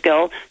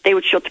preschool, they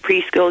would shut the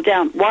preschool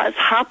down. What is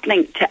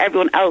happening to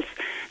everyone else?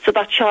 So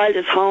that child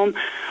is home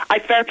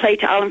fair play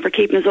to Alan for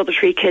keeping his other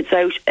 3 kids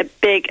out. A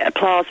big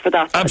applause for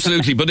that.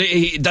 Absolutely, but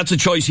that's a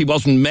choice he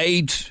wasn't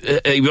made.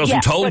 He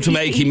wasn't told to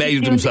make. He made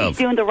it himself.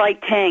 He's doing the right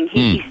thing.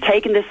 He's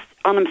taken this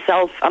on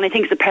himself, and I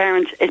think as a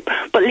parent,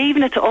 but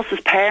leaving it to us as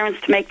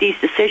parents to make these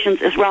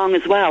decisions is wrong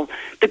as well.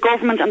 The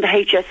government and the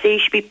HSE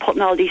should be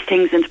putting all these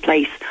things into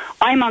place.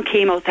 I'm on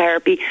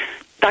chemotherapy.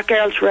 That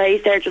girl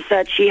Therese there just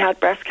said she had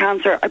breast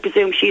cancer. I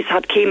presume she's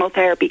had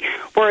chemotherapy.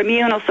 We're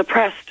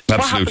immunosuppressed. Absolutely.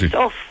 What happens to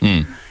us?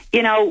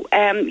 You know,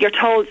 you're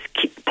told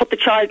put the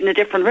child in a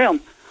different room.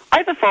 I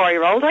have a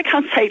 4-year-old. I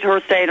can't say to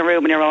her, stay in a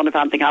room on your own if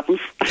anything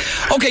happens.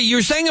 Okay,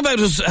 you're saying about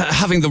us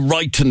having the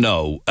right to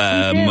know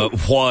where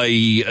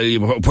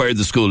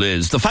the school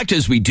is. The fact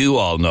is we do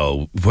all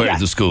know where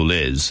the school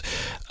is.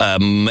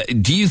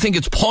 Do you think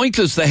it's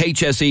pointless, the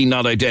HSE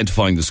not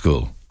identifying the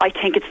school? I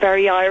think it's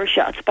very Irish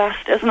at its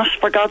best, isn't it?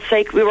 For God's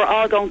sake, we were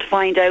all going to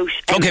find out.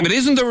 Okay, but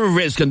isn't there a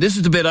risk, and this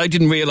is the bit, I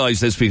didn't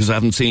realise this because I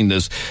haven't seen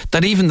this,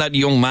 that even that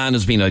young man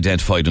has been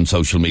identified on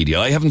social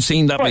media? I haven't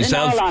seen that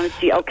myself. In all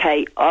honesty,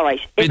 okay, all right.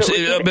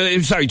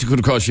 Sorry to cut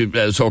across you,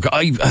 Sorka.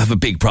 I have a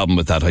big problem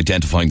with that,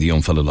 identifying the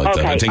young fellow like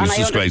that. I think it's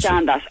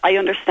disgraceful. I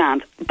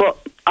understand. But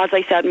as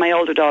I said, my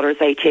older daughter is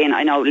 18.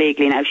 I know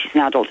legally now she's an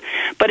adult.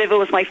 But if it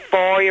was my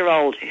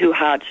 4-year-old who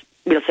had,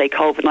 we'll say,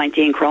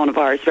 COVID-19,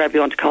 coronavirus, whatever you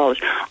want to call it,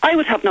 I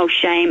would have no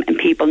shame in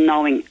people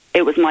knowing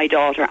it was my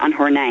daughter and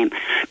her name,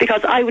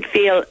 because I would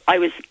feel I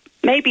was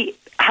maybe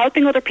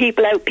helping other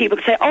people out. People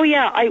could say, oh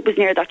yeah, I was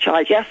near that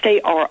child yesterday,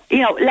 or, you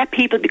know, let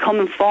people become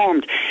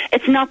informed.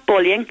 It's not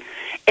bullying,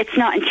 it's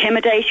not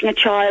intimidating a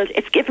child,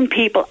 it's giving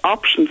people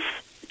options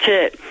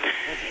to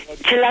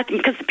let them,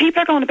 because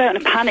people are going about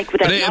in a panic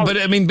without knowledge.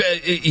 But I mean,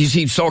 you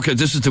see, Sorka,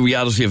 this is the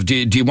reality of, do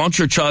you want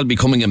your child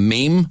becoming a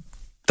meme?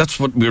 That's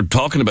what we're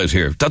talking about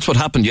here. That's what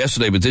happened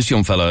yesterday with this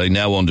young fella, I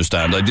now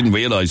understand. I didn't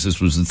realise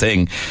this was the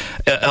thing.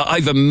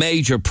 I've a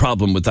major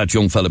problem with that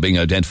young fella being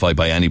identified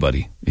by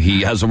anybody.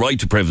 He has a right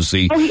to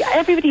privacy.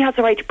 Everybody has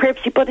a right to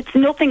privacy, but it's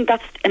nothing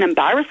that's an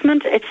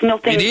embarrassment. It's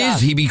nothing. It is.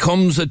 He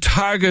becomes a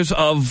target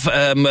of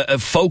a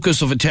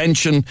focus of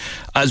attention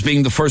as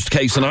being the first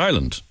case in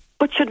Ireland.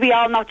 But should we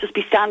all not just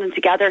be standing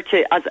together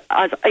as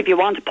if you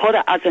want to put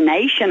it, as a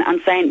nation, and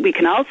saying we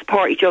can all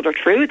support each other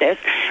through this?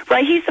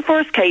 Right, he's the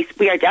first case.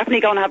 We are definitely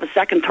going to have a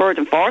second, third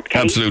and fourth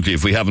case. Absolutely,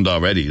 if we haven't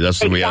already. That's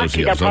the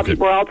reality of it.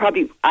 We're all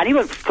probably,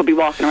 anyone could be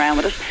walking around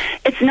with it.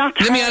 It's not...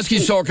 Let me ask you,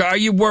 Sorka, are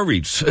you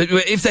worried?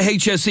 If the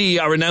HSE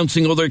are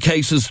announcing other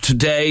cases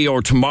today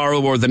or tomorrow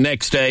or the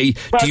next day,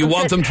 do you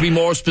want them to be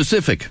more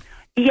specific?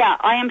 Yeah,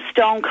 I am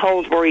stone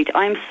cold worried.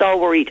 I'm so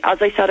worried.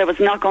 As I said, I was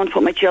not going to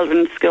put my children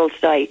in school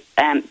today.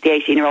 The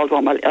 18-year-old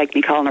won't like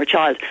me calling her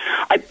child,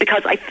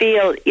 because I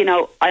feel, you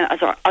know,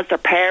 as their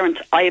parent,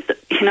 I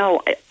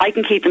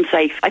can keep them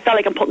safe. I felt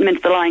like I'm putting them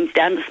into the lion's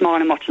den this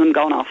morning, watching them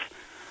going off,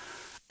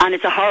 and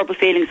it's a horrible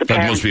feeling as a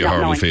parent. That must be a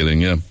horrible feeling,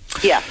 yeah.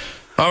 Yeah.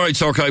 All right,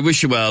 Sorka, I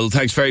wish you well.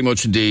 Thanks very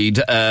much indeed.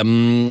 Where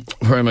am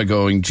I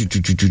going?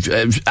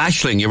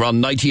 Aisling, you're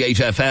on 98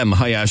 FM.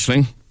 Hi,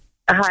 Aisling.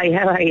 Hi,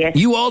 how are you?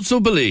 You also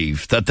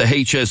believe that the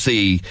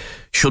HSE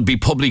should be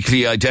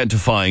publicly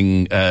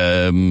identifying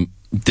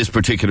this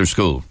particular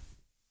school?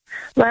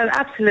 Well,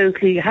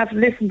 absolutely. I have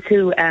listened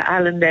to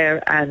Alan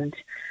there and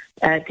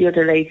the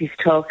other ladies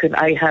talking.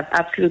 I have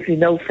absolutely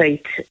no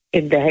faith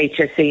in the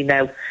HSE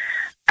now.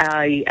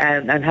 I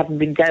and haven't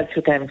been dealt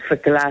with them for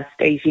the last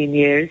 18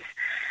 years.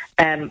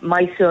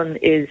 My son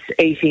is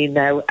 18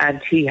 now,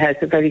 and he has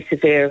a very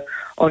severe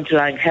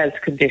underlying health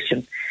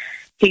condition.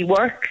 He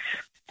works.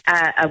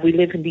 And we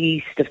live in the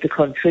east of the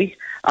country,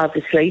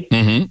 obviously,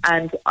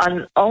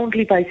 and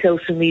only by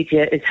social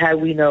media is how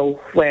we know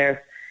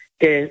where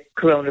the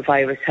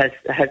coronavirus has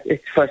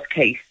its first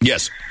case.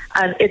 Yes.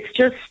 And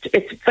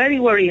it's very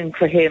worrying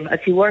for him, as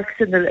he works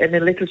in a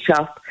little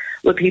shop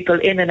with people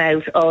in and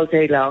out all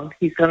day long.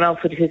 He's gone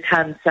off with his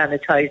hand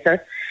sanitizer.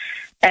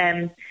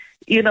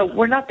 You know,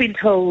 we're not being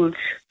told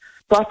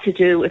what to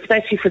do,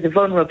 especially for the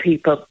vulnerable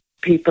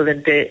people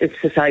in the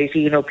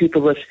society, you know,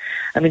 people with,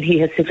 I mean, he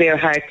has severe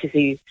heart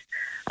disease.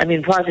 I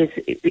mean,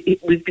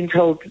 we've been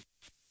told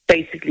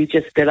basically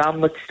just get on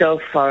with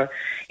stuff, or,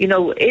 you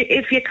know,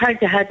 if you kind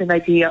of had an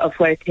idea of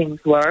where things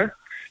were,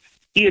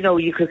 you know,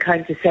 you could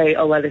kind of say,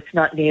 oh, well, it's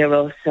not near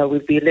us, so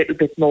we'd be a little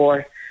bit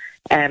more...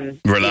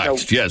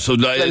 relaxed, yeah. So,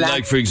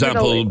 like for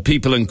example, you know,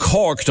 people in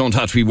Cork don't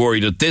have to be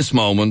worried at this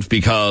moment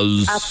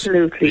because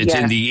it's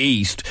in the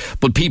east.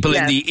 But people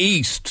in the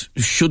east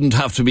shouldn't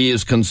have to be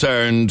as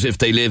concerned if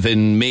they live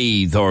in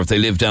Meath or if they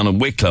live down in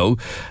Wicklow,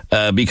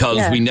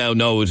 because we now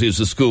know it is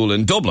a school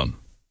in Dublin.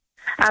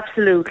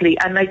 Absolutely,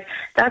 and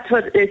that's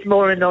what is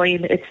more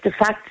annoying. It's the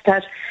fact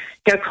that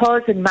they're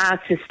causing mass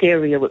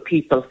hysteria with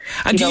people.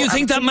 And do you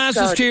think that mass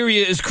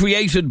hysteria is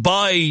created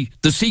by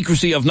the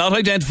secrecy of not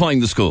identifying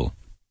the school?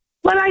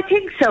 Well, I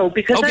think so,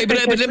 because... Okay,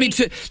 but let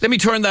me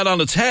turn that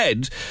on its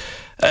head.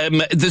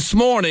 This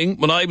morning,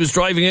 when I was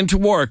driving into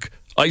work,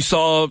 I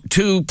saw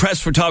 2 press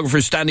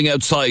photographers standing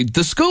outside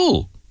the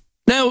school.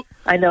 Now...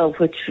 I know,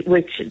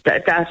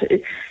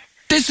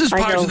 this is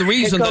part of the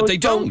reason that they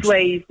don't. Both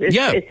ways.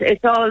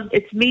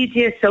 It's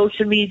media,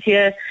 social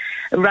media,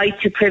 a right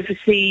to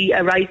privacy,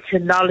 a right to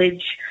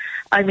knowledge.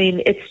 I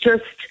mean, it's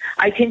just,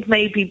 I think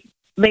maybe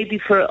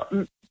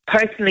for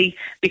personally,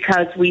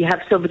 because we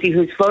have somebody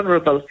who's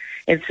vulnerable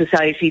in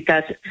society,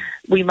 that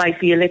we might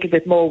be a little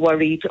bit more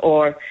worried,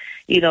 or,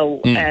 you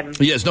know.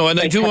 Yes, no, and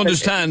I do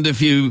understand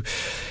if you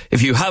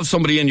have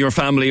somebody in your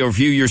family, or if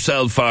you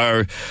yourself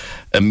are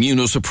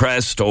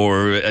immunosuppressed,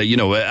 or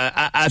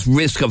at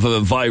risk of a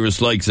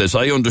virus like this,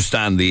 I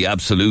understand the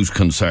absolute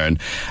concern.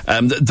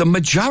 The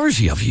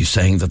majority of you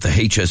saying that the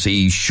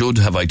HSE should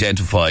have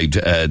identified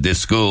this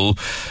school.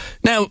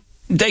 Now,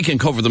 they can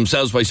cover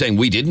themselves by saying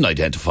we didn't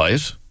identify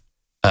it.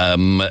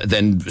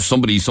 Then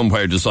somebody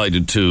somewhere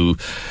decided to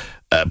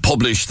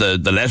publish the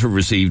letter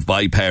received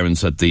by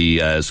parents at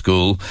the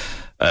school.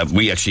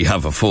 We actually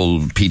have a full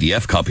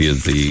PDF copy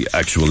of the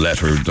actual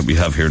letter that we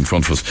have here in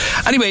front of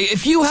us. Anyway,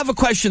 if you have a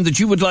question that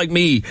you would like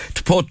me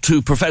to put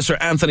to Professor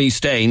Anthony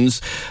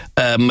Staines,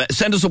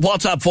 send us a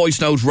WhatsApp voice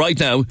note right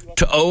now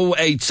to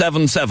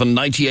 0877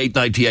 98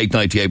 98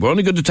 98. We're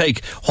only going to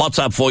take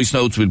WhatsApp voice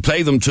notes. We'll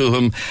play them to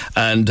him,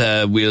 and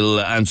we'll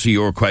answer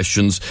your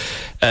questions.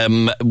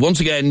 Once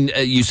again,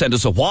 you send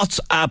us a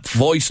WhatsApp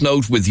voice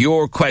note with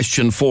your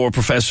question for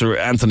Professor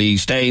Anthony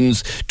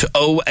Staines to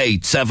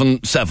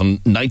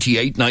 0877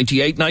 98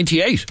 98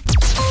 98.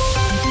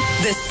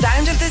 The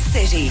sound of the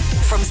city,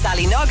 from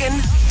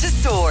Sallynoggin to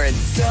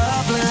Swords.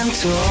 Dublin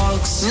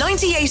Talks.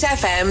 98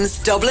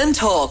 FM's Dublin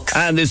Talks.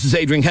 And this is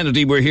Adrian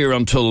Kennedy. We're here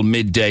until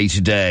midday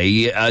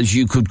today. As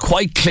you could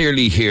quite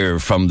clearly hear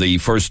from the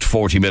first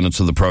 40 minutes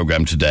of the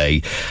programme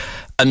today,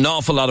 an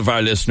awful lot of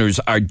our listeners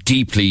are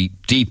deeply,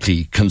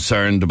 deeply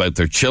concerned about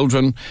their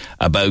children,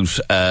 about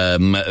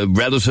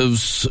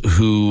relatives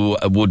who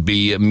would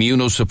be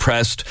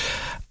immunosuppressed,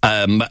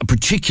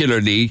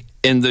 particularly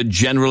in the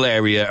general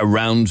area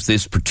around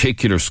this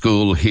particular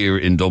school here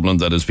in Dublin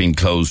that has been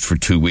closed for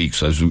 2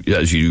 weeks. As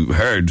you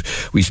heard,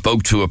 we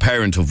spoke to a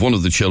parent of one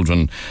of the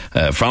children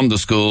from the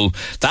school.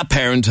 That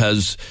parent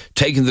has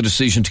taken the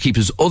decision to keep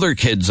his other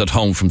kids at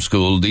home from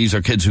school. These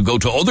are kids who go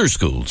to other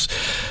schools.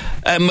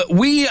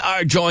 We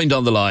are joined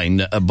on the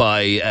line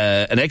by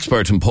an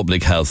expert in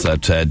public health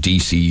at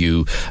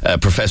DCU,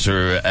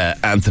 Professor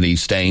Anthony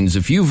Staines.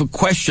 If you have a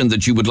question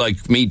that you would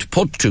like me to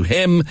put to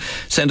him,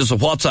 send us a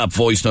WhatsApp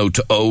voice note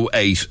to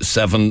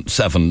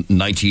 0877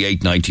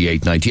 98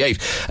 98 98.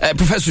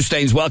 Professor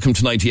Staines, welcome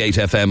to 98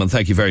 FM, and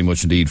thank you very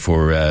much indeed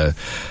for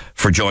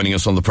joining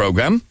us on the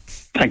programme.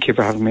 Thank you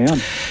for having me on.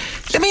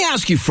 Let me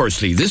ask you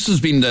firstly, this has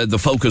been the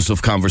focus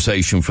of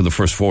conversation for the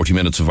first 40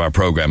 minutes of our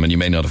programme, and you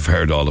may not have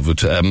heard all of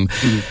it.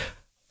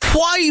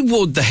 Why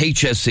would the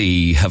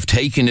HSE have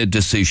taken a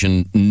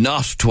decision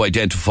not to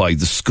identify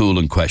the school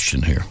in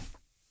question here?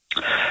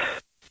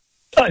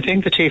 I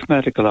think the Chief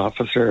Medical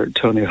Officer,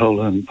 Tony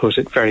Holohan, put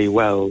it very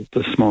well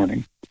this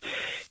morning.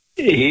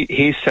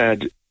 He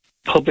said,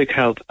 public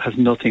health has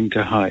nothing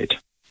to hide,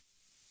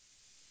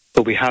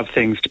 but we have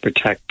things to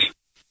protect.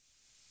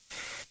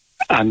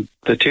 And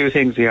the two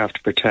things you have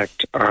to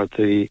protect are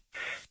the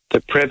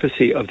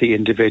privacy of the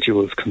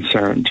individuals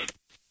concerned.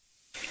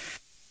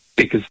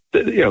 Because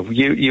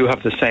you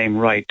have the same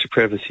right to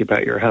privacy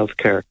about your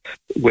healthcare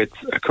with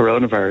a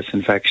coronavirus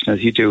infection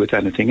as you do with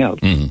anything else.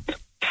 Mm-hmm.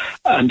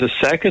 And the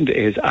second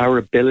is our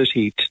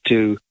ability to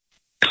do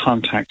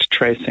contact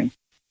tracing.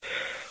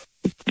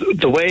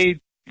 The way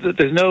that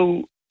there's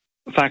no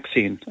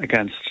vaccine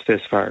against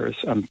this virus,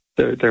 and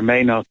there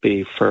may not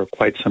be for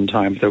quite some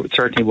time. There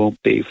certainly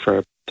won't be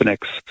for the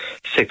next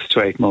 6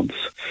 to 8 months.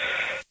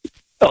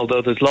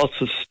 Although there's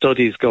lots of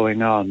studies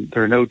going on,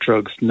 there are no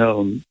drugs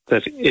known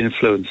that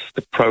influence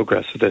the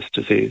progress of this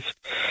disease.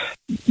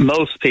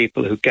 Most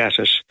people who get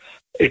it,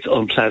 it's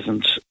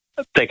unpleasant,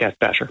 they get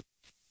better.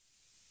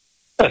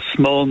 A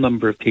small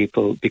number of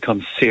people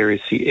become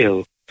seriously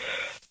ill.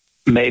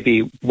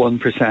 Maybe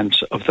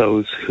 1% of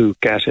those who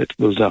get it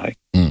will die.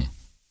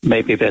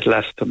 Maybe a bit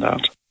less than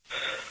that.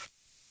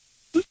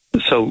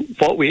 So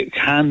what we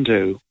can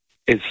do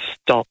is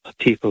stop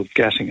people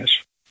getting it.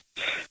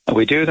 And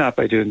we do that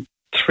by doing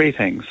 3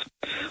 things.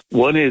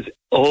 One is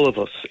all of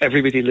us,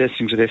 everybody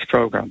listening to this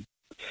program,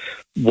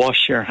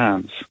 wash your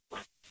hands,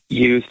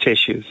 use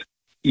tissues,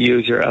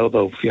 use your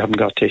elbow if you haven't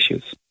got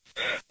tissues.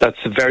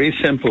 That's very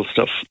simple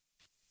stuff.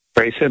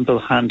 Very simple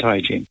hand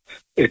hygiene.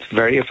 It's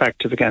very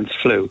effective against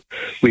flu.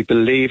 We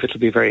believe it'll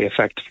be very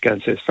effective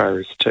against this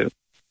virus too.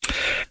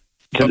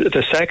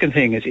 The second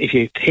thing is, if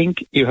you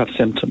think you have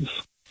symptoms,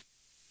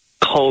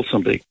 call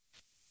somebody.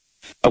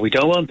 And we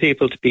don't want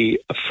people to be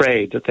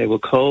afraid that they will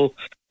call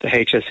the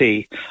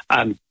HSE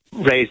and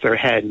raise their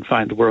head and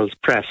find the world's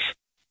press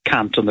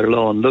camped on their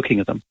lawn looking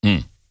at them.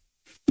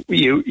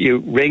 You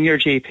ring your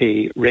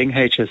GP, ring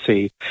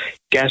HSE,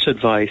 get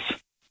advice,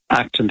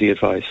 act on the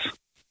advice.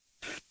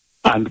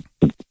 And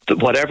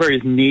whatever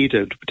is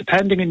needed,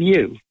 depending on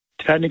you,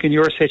 depending on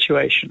your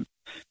situation,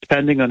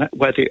 depending on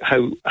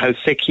how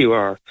sick you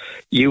are,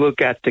 you will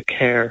get the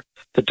care,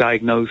 the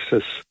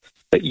diagnosis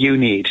that you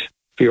need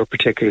your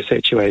particular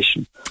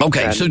situation.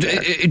 Okay, so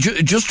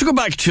just to go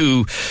back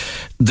to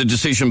the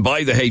decision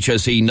by the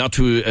HSE not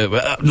to...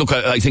 look,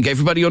 I think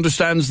everybody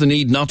understands the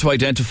need not to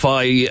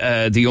identify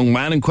the young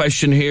man in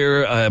question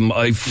here.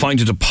 I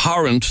find it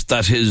abhorrent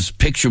that his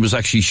picture was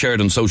actually shared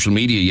on social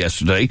media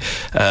yesterday.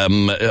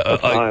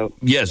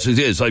 Yes, it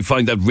is. I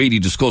find that really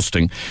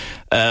disgusting.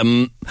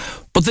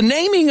 But the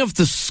naming of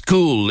the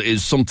school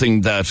is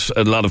something that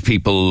a lot of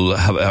people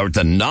have, or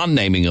the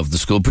non-naming of the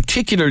school,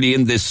 particularly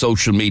in this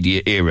social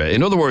media era.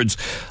 In other words,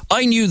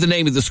 I knew the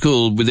name of the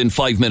school within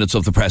 5 minutes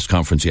of the press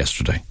conference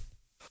yesterday.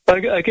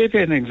 I gave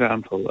you an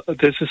example.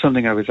 This is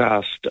something I was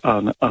asked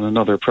on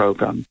another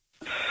programme.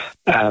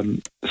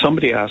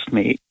 Somebody asked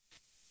me,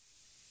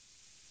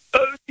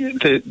 what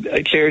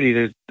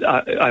the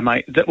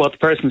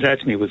person said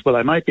to me was, well,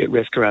 I might be at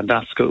risk around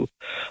that school,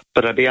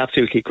 but I'd be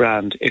absolutely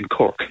grand in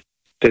Cork.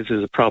 This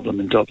is a problem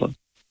in Dublin.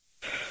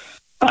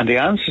 And the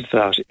answer to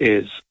that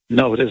is,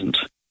 no, it isn't.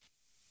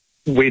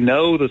 We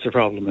know there's a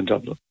problem in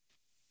Dublin.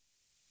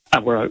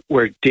 And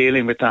we're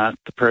dealing with that.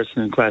 The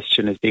person in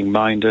question is being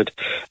minded.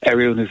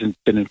 Everyone who's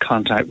been in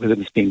contact with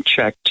him is being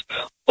checked.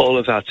 All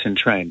of that's in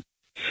train.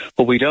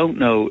 What we don't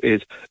know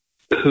is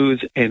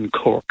who's in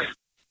Cork,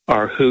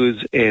 or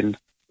who's in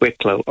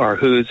Wicklow, or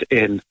who's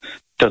in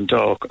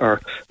Dundalk,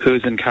 or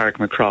who's in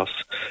Carrickmacross,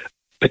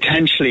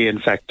 potentially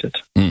infected.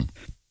 Mm.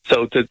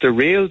 So the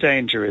real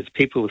danger is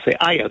people will say,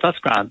 yeah, that's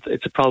grand,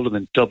 it's a problem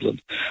in Dublin.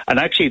 And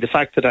actually the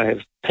fact that I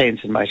have pains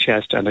in my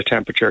chest and a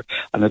temperature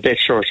and a bit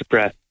short of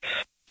breath,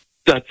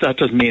 that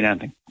doesn't mean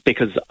anything,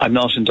 because I'm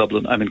not in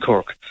Dublin, I'm in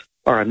Cork.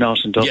 Or I'm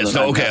not in Dublin. Yes,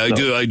 okay,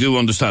 I do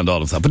understand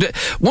all of that. But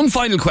one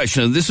final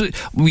question.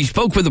 We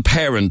spoke with a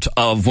parent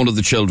of one of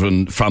the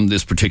children from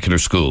this particular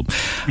school,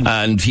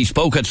 and he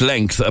spoke at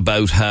length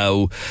about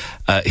how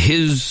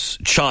his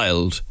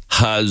child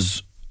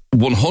has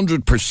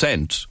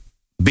 100%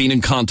 been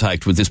in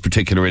contact with this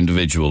particular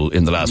individual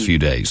in the last few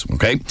days,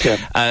 okay? Yeah.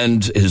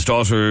 And his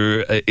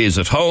daughter is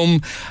at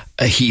home.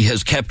 He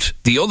has kept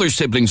the other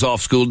siblings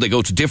off school. They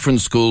go to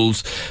different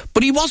schools,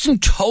 but he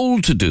wasn't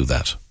told to do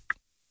that.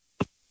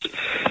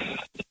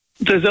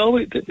 There's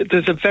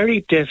a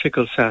very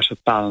difficult set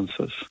of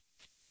balances.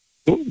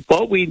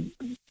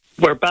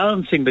 We're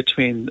balancing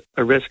between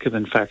a risk of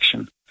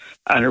infection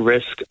and a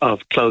risk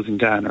of closing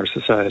down our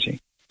society.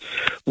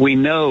 We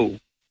know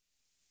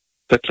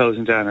that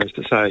closing down our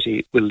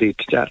society will lead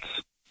to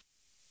deaths.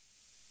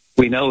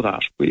 We know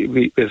that.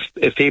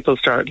 If people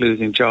start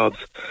losing jobs,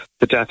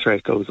 the death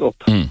rate goes up.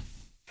 Mm.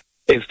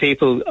 If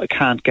people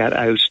can't get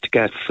out to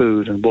get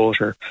food and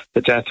water, the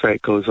death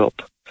rate goes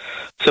up.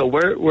 So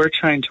we're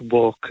trying to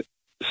walk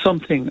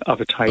something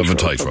of a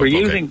tightrope. We're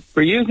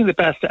using the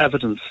best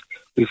evidence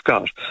we've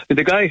got.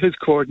 The guy who's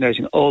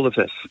coordinating all of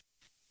this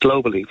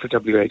globally for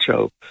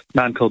WHO, a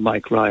man called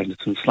Mike Ryan, is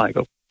in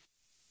Sligo.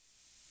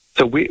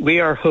 So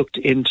we are hooked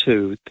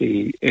into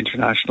the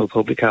international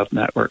public health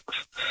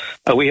networks.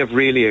 We have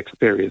really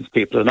experienced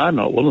people, and I'm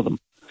not one of them.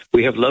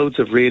 We have loads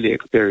of really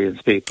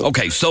experienced people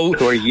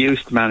who are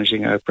used to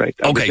managing outbreaks.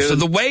 Okay, so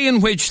the way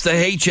in which the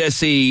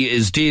HSE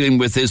is dealing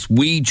with this,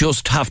 we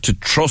just have to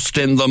trust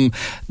in them,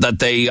 that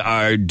they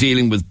are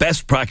dealing with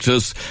best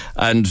practice,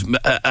 and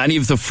any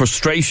of the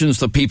frustrations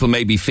that people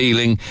may be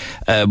feeling,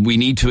 we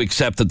need to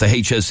accept that the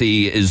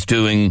HSE is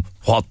doing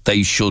what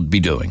they should be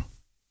doing.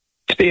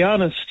 To be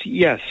honest,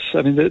 yes.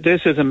 I mean,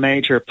 this is a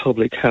major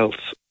public health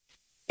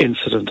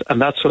incident,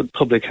 and that's what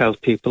public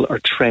health people are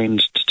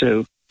trained to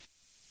do.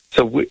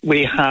 So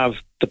we have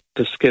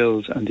the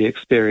skills and the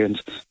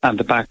experience and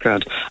the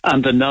background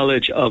and the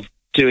knowledge of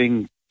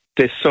doing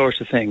this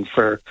sort of thing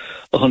for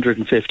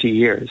 150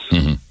 years.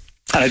 Mm-hmm.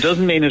 And it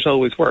doesn't mean it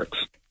always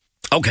works.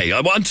 Okay,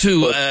 I want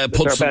to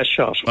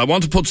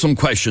put some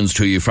questions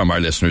to you from our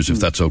listeners, if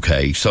that's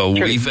okay. So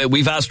sure.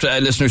 We've asked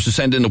listeners to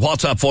send in a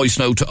WhatsApp voice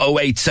note to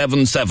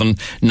 0877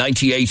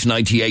 98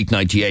 98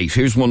 98.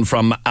 Here's one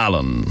from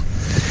Alan.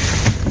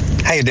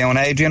 How you doing,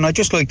 Adrian? I'd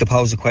just like to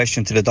pose a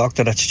question to the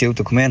doctor that's due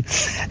to come in.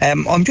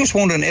 I'm just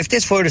wondering if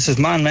this virus is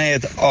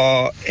man-made,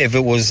 or if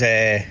it was,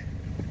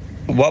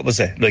 what was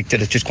it? Like,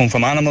 did it just come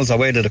from animals, or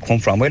where did it come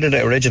from? Where did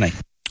it originate?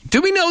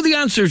 Do we know the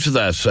answer to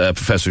that,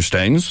 Professor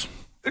Staines?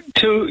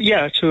 To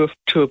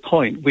a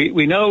point.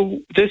 We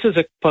know this is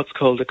what's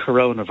called a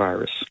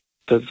coronavirus,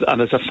 and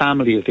there's a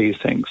family of these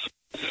things.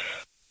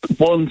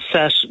 One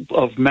set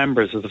of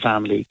members of the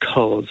family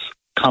cause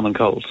common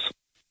colds.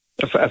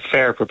 A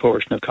fair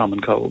proportion of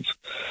common colds.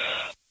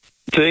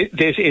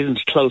 This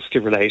isn't closely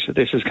related.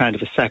 This is kind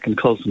of a second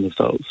cousin of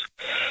those.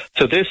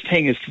 So this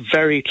thing is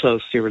very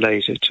closely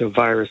related to a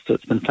virus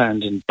that's been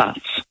found in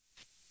bats.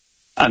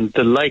 And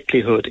the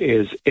likelihood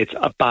is it's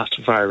a bat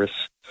virus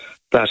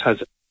that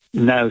has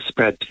now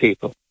spread to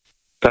people.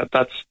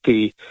 That's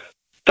the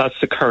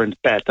current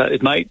bet. That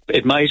it might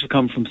have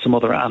come from some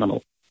other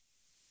animal,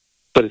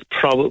 but it's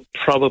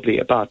probably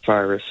a bat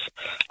virus.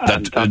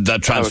 That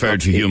transferred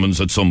to humans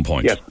at some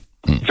point. Yes.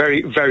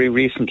 Very, very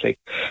recently,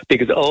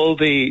 because all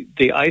the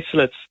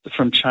isolates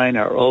from China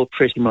are all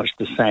pretty much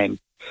the same.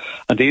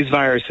 And these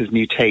viruses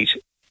mutate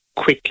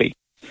quickly.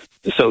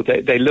 So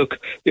they look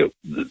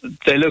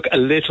they look a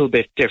little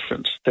bit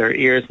different. Their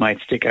ears might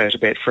stick out a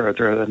bit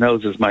further, their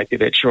noses might be a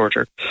bit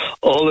shorter.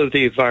 All of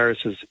the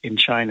viruses in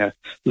China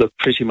look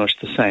pretty much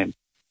the same.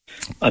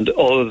 And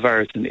all of the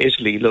viruses in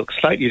Italy look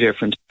slightly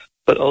different,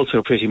 but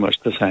also pretty much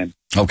the same.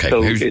 Okay.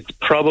 So it's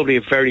probably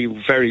a very,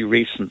 very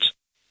recent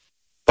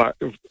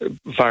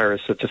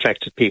virus that's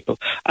affected people,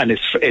 and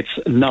it's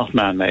not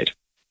man-made.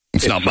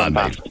 It's not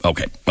man-made.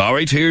 Okay. All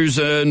right, here's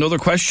another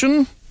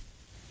question.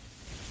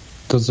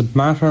 Does it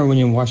matter when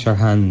you wash your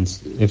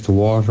hands if the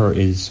water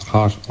is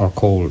hot or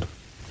cold?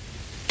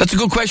 That's a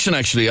good question,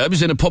 actually. I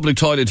was in a public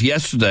toilet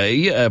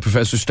yesterday,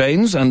 Professor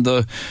Staines, and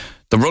the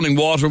running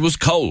water was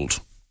cold.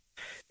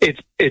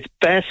 It's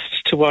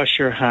best to wash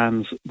your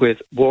hands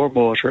with warm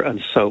water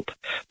and soap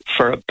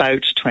for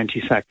about 20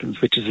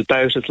 seconds, which is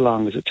about as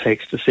long as it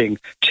takes to sing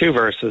 2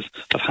 verses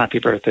of Happy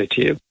Birthday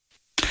to You.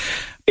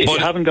 If you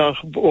haven't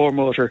got warm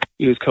water,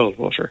 use cold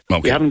water. Okay.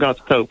 If you haven't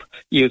got soap,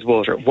 use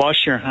water.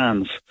 Wash your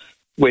hands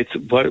with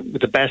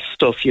the best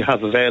stuff you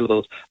have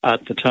available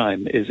at the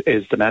time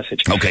is the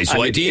message. Okay,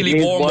 so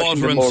ideally warm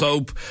water and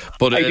soap.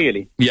 But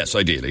ideally. Yes,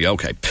 ideally,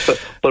 okay.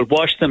 But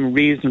wash them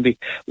reasonably.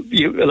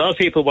 A lot of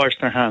people wash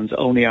their hands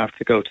only after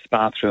they go to the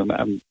bathroom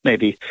and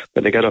maybe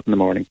when they get up in the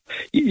morning.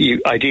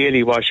 You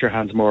ideally wash your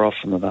hands more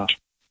often than that.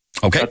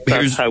 Okay.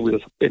 That's how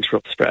we'll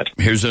interrupt spread.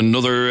 Here's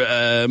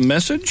another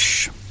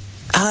message.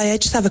 Hi, I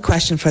just have a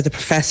question for the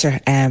professor.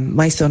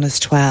 My son is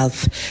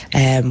 12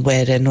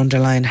 with an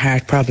underlying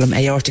heart problem,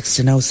 aortic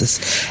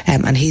stenosis,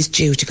 and he's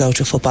due to go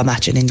to a football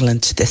match in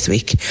England this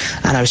week.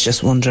 And I was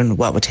just wondering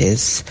what would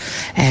his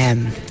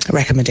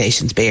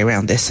recommendations be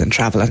around this and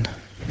travelling?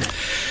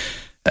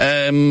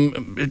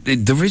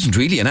 There isn't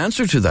really an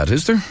answer to that,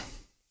 is there?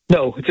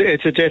 No,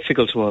 it's a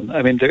difficult one.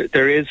 I mean,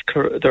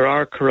 there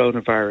are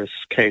coronavirus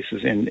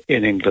cases in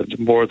England,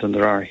 more than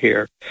there are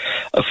here.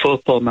 A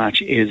football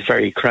match is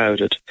very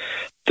crowded.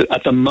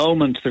 At the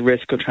moment, the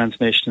risk of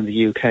transmission in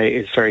the UK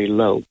is very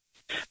low.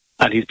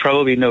 And he's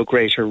probably no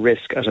greater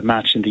risk at a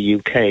match in the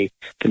UK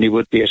than he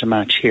would be at a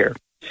match here.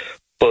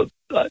 But,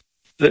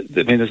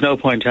 there's no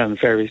point telling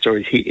fairy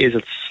stories. He is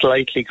at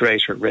slightly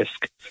greater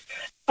risk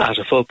at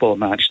a football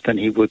match than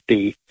he would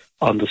be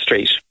on the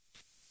street.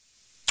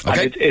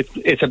 Okay. And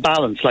it's a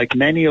balance. Like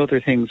many other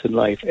things in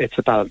life, it's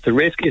a balance. The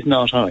risk is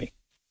not high,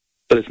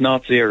 but it's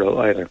not zero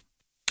either.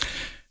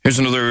 Here's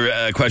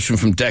another question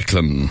from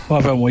Declan.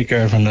 What about my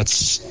girlfriend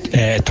that's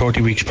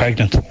 30 weeks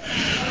pregnant?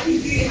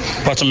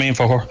 What's it mean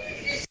for her?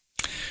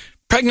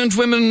 Pregnant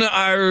women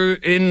are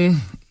in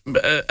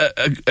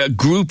a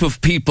group of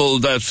people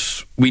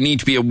that we need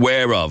to be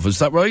aware of. Is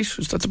that right?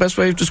 Is that the best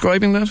way of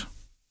describing that?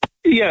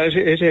 Yeah,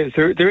 it is.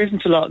 There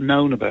isn't a lot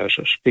known about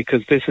it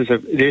because this is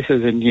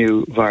a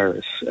new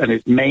virus, and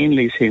it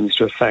mainly seems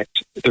to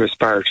affect the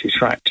respiratory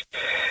tract.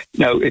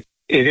 Now, it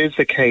is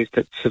the case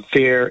that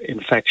severe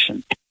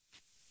infection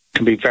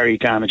can be very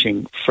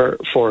damaging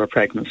for a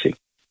pregnancy.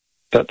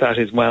 That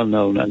is well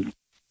known, and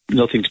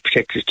nothing to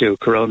particularly do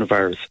with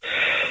coronavirus.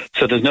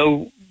 So there's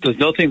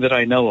nothing that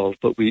I know of,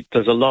 but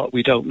there's a lot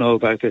we don't know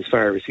about this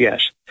virus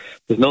yet.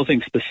 There's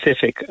nothing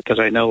specific that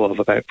I know of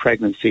about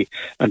pregnancy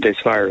and this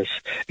virus,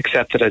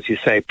 except that, as you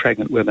say,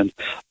 pregnant women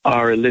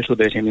are a little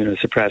bit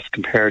immunosuppressed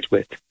compared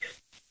with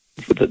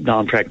the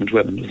non-pregnant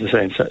women of the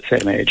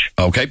same age.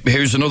 Okay,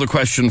 here's another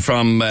question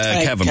from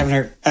Kevin. Kevin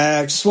here.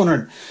 Just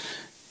wondering,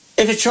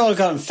 if a child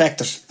got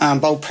infected and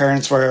both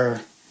parents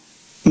were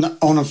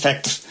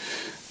uninfected,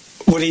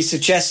 would he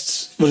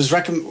suggest, I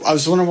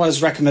was wondering what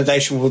his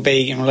recommendation would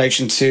be in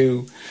relation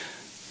to,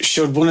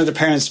 should one of the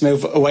parents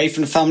move away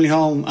from the family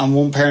home and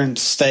one parent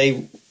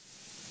stay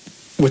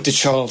with the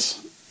child?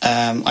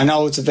 I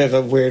know it's a bit of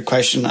a weird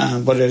question,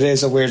 but it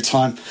is a weird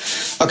time.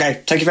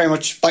 Okay, thank you very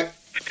much. Bye.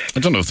 I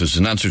don't know if there's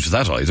an answer to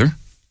that either.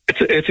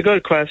 It's a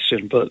good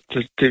question, but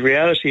the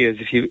reality is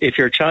if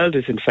your child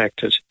is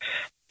infected,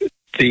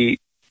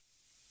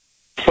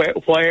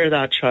 where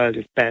that child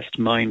is best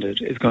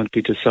minded is going to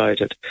be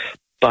decided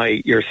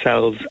by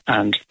yourselves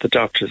and the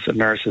doctors and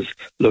nurses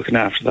looking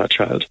after that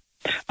child.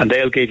 And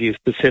they'll give you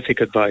specific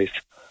advice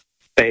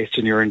based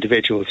on your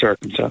individual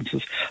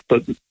circumstances.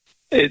 But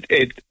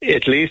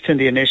at least in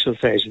the initial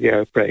stage of the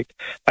outbreak,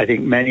 I think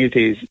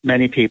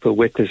many people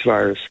with this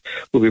virus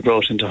will be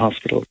brought into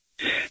hospital.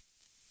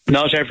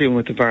 Not everyone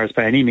with the virus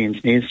by any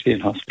means needs to be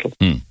in hospital.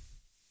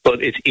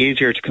 But it's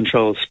easier to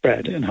control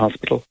spread in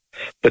hospital.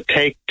 But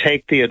take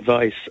the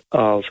advice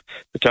of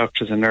the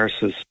doctors and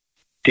nurses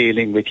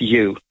dealing with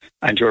you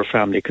and your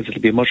family, because it'll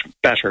be much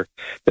better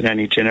than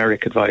any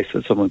generic advice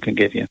that someone can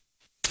give you.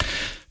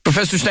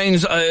 Professor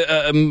Staines,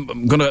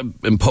 I'm going to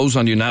impose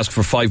on you and ask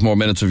for 5 more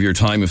minutes of your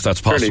time, if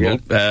that's possible.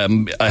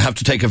 Really, yeah. I have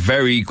to take a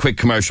very quick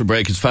commercial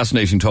break. It's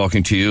fascinating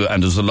talking to you,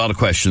 and there's a lot of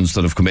questions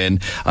that have come in.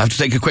 I have to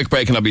take a quick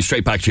break, and I'll be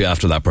straight back to you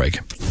after that break.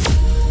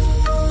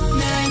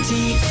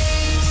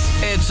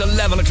 It's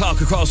 11 o'clock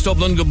across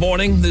Dublin. Good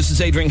morning. This is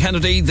Adrian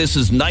Kennedy. This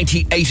is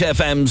 98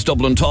 FM's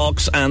Dublin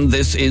Talks, and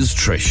this is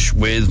Trish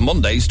with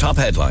Monday's top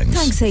headlines.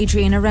 Thanks,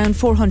 Adrian. Around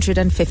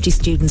 450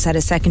 students at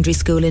a secondary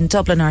school in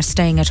Dublin are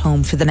staying at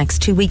home for the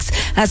next 2 weeks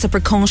as a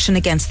precaution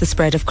against the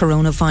spread of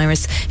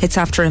coronavirus. It's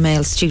after a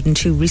male student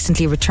who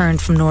recently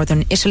returned from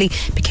northern Italy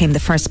became the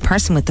first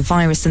person with the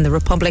virus in the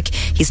Republic.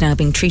 He's now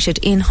being treated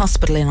in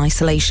hospital in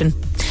isolation.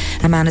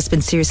 A man has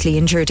been seriously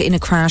injured in a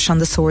crash on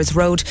the Swords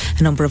Road.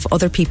 A number of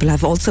other people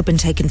have also been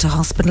taken to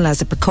hospital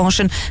as a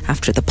precaution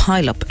after the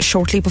pile-up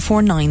shortly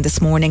before 9 this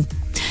morning.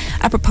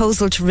 A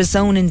proposal to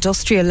rezone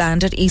industrial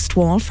land at East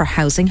Wall for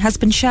housing has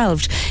been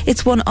shelved.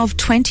 It's one of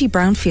 20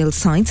 brownfield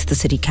sites the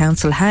City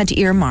Council had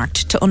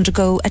earmarked to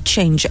undergo a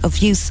change of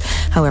use.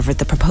 However,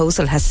 the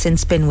proposal has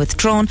since been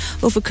withdrawn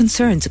over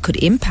concerns it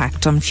could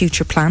impact on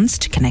future plans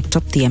to connect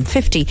up the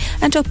M50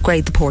 and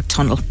upgrade the Port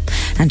Tunnel.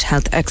 And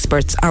health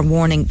experts are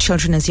warning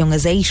children as young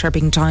as 8 are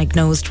being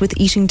diagnosed with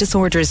eating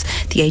disorders.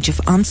 The age of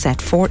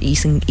onset for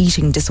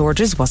eating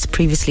disorders was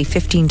previously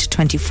 15 to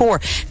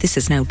 24. This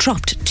has now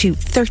dropped to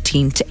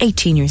 13 to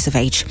 18 years of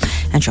age.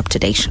 And you're up to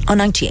date on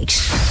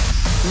 98.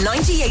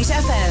 98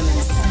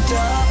 FM's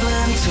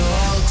Dublin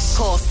Talks.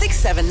 Call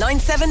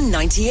 6797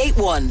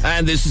 981.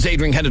 And this is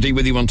Adrian Kennedy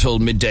with you until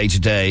midday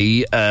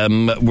today.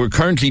 We're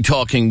currently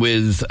talking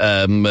with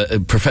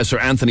Professor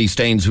Anthony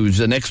Staines, who's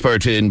an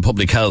expert in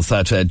public health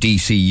at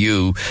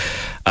DCU.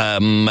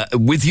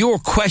 With your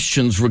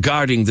questions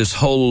regarding this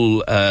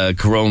whole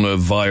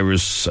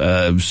coronavirus,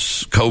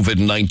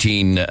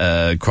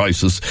 COVID-19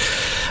 crisis.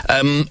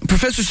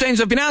 Professor Staines,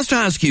 I've been asked to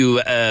ask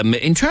you,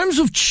 in terms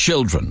of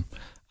children,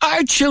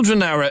 are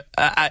children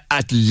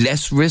at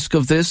less risk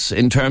of this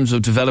in terms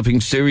of developing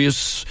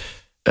serious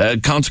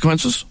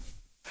consequences?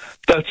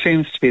 That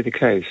seems to be the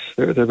case.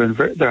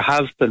 There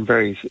has been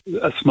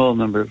a small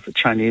number of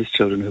Chinese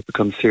children who've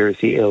become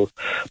seriously ill,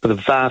 but the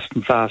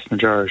vast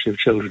majority of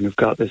children who've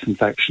got this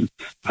infection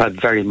have had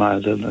very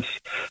mild illness.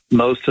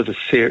 Most of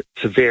the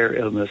severe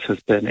illness has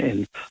been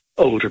in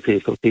older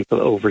people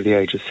over the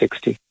age of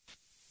 60.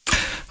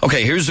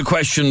 Okay, here's a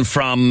question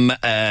from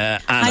Anna.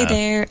 Hi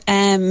there.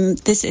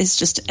 This is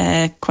just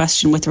a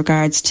question with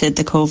regards to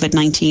the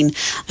COVID-19.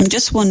 I'm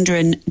just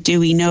wondering,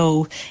 do we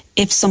know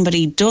if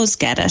somebody does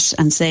get it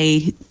and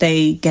say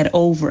they get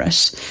over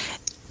it,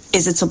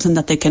 is it something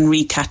that they can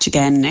recatch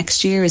again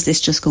next year? Is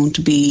this just going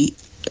to be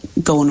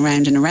going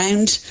round and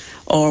around?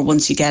 Or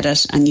once you get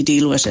it and you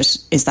deal with it,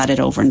 is that it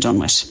over and done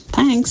with?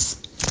 Thanks.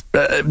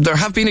 There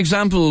have been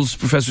examples,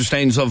 Professor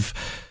Staines, of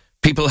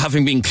people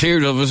having been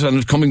cleared of it and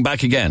it coming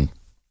back again.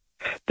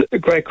 A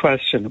great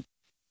question.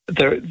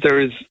 There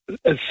is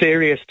a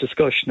serious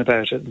discussion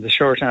about it, and the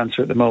short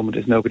answer at the moment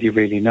is nobody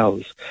really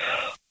knows.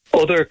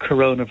 Other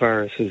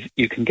coronaviruses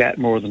you can get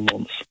more than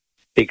once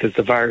because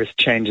the virus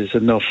changes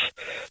enough.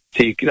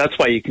 So that's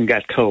why you can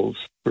get colds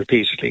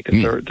repeatedly,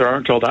 because there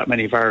aren't all that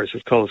many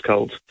viruses cause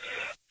colds,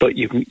 but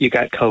you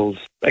get colds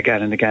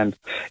again and again.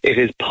 It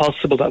is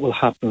possible that will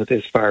happen with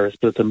this virus,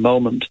 but at the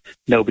moment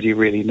nobody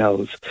really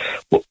knows.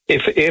 Well,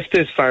 if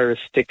this virus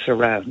sticks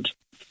around,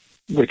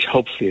 which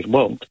hopefully it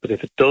won't, but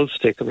if it does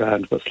stick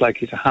around, what's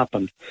likely to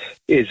happen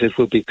is it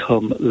will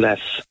become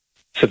less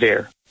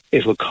severe.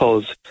 It will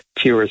cause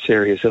fewer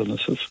serious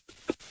illnesses.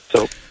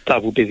 So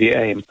that would be the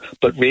aim.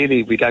 But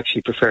really, we'd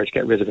actually prefer to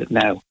get rid of it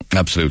now.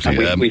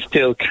 Absolutely. And we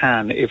still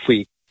can if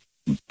we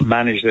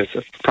manage this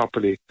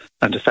properly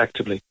and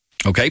effectively.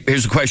 Okay,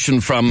 here's a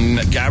question from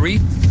Gary.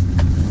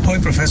 Hi,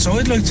 Professor.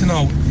 I'd like to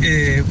know,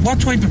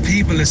 what type of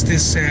people is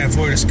this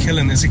virus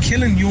killing? Is it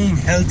killing young,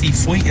 healthy,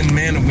 fighting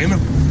men and women?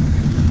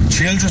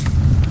 Children,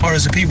 or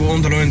is it people with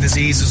underlying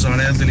diseases or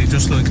elderly,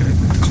 just like a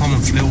common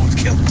flu would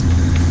kill?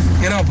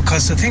 You know,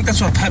 because I think that's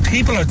what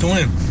people are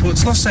doing, but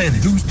it's not saying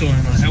who's doing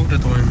or how they're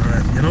doing,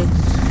 you know,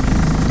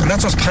 and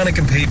that's what's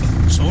panicking people.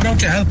 So why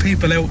don't you help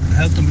people out and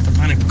help them with the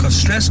panic, because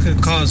stress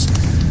can cause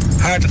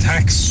heart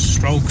attacks,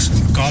 strokes,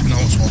 and God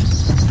knows what.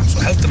 So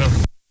help them out.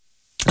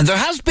 And there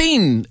has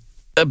been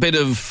a bit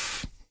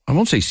of, I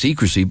won't say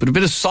secrecy, but a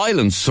bit of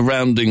silence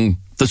surrounding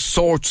the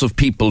sorts of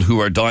people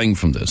who are dying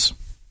from this.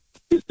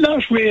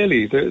 Not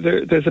really.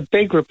 There's a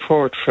big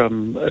report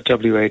from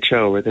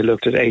WHO where they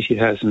looked at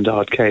 80,000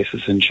 odd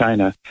cases in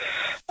China.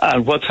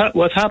 And what's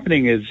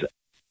happening is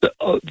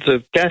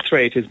the death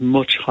rate is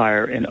much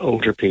higher in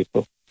older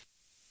people.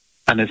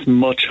 And it's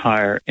much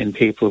higher in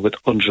people with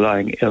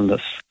underlying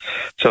illness.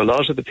 So a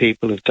lot of the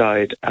people who've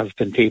died have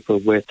been people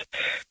with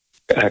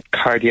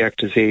cardiac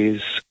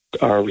disease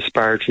or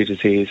respiratory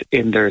disease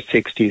in their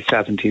 60s,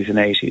 70s and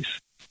 80s.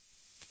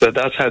 So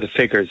that's how the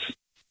figures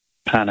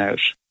pan out.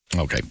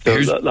 Okay.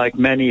 So like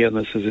many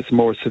illnesses, it's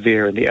more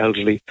severe in the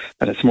elderly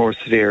and it's more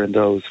severe in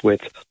those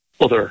with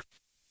other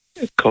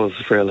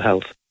causes for ill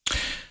health.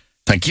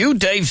 Thank you.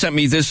 Dave sent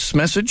me this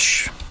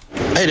message.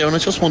 Hey, Dylan, I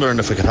was just wondering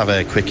if we could have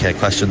a quick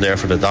question there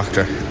for the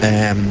doctor.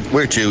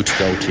 We're due to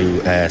go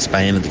to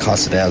Spain at the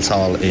Costa del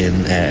Sol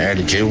in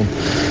early June,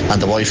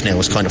 and the wife now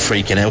is kind of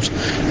freaking out.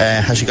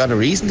 Has she got a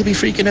reason to be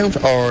freaking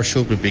out, or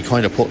should we be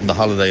kind of putting the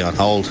holiday on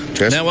hold?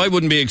 Cheers. Now, I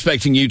wouldn't be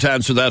expecting you to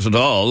answer that at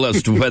all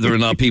as to whether or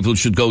not people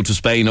should go to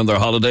Spain on their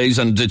holidays,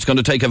 and it's going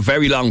to take a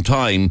very long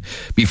time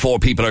before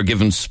people are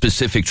given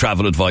specific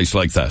travel advice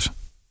like that.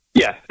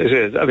 Yeah, it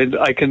is. I mean,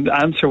 I can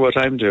answer what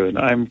I'm doing.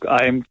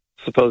 I'm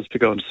supposed to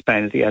go into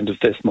Spain at the end of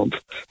this month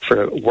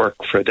for work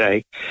for a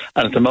day,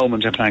 and at the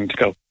moment I'm planning to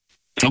go.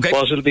 Okay.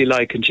 What it'll be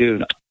like in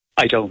June,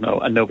 I don't know,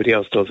 and nobody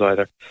else does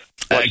either.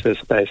 Watch this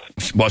space.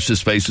 Watch this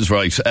space is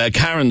right.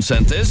 Karen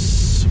sent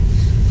this.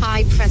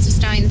 Hi, Professor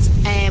Steins.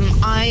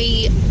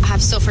 I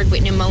have suffered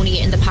with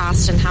pneumonia in the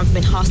past and have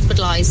been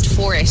hospitalised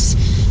for it.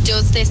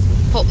 Does this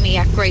put me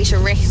at greater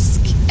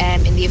risk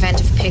in the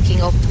event of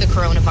picking up the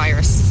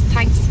coronavirus?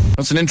 Thanks.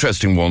 That's an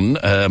interesting one.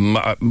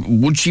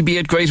 Would she be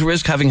at greater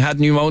risk having had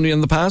pneumonia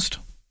in the past?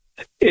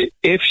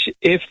 If she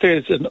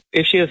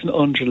has an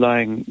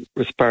underlying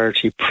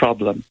respiratory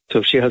problem, so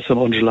if she has some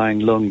underlying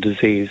lung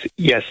disease,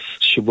 yes,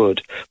 she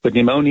would. But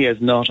pneumonia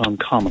is not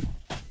uncommon,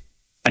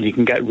 and you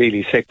can get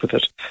really sick with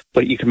it.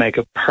 But you can make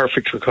a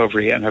perfect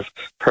recovery and have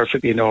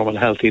perfectly normal,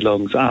 healthy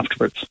lungs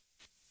afterwards.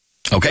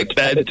 Okay.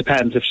 It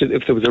depends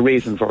if there was a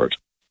reason for it.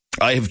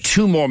 I have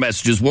two more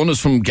messages. One is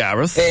from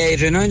Gareth. Hey,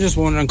 Adrian, I'm just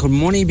wondering, could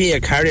money be a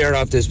carrier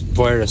of this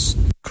virus?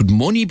 Could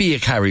money be a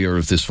carrier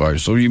of this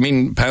virus? So you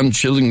mean pounds,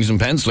 shillings and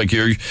pence, like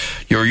your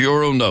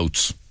euro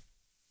notes?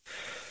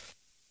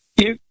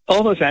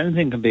 Almost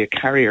anything can be a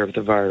carrier of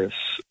the virus,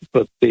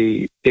 but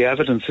the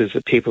evidence is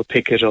that people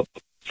pick it up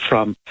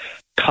from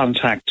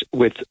contact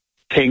with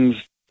things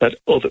that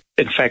other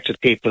infected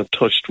people have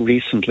touched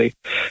recently,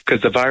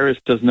 because the virus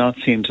does not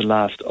seem to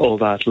last all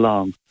that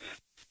long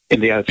in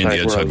the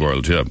outside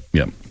world.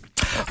 Yeah.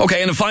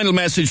 Okay, and a final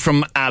message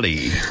from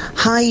Ali.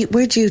 Hi,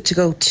 we're due to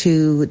go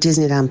to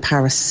Disneyland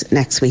Paris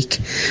next week,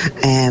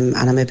 and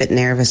I'm a bit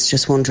nervous.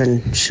 Just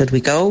wondering, should we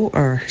go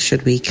or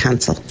should we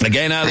cancel?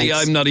 Again, Ali,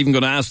 thanks. I'm not even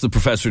going to ask the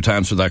professor to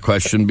answer that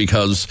question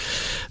because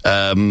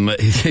I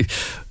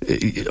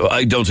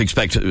don't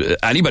expect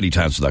anybody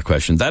to answer that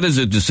question. That is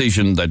a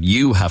decision that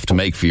you have to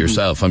make for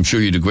yourself. I'm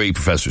sure you'd agree,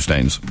 Professor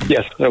Staines.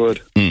 Yes, I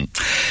would.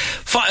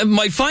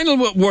 My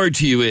final word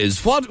to you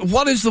is,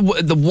 what is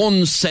the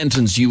one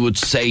sentence you would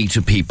say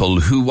to people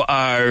who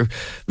are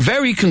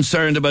very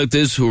concerned about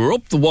this, who are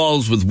up the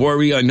walls with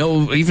worry? I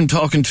know, even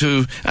talking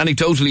to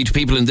anecdotally to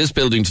people in this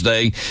building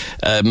today,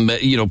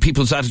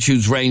 people's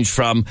attitudes range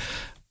from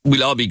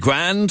 "we'll all be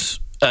grand"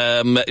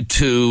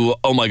 to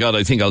 "oh my God,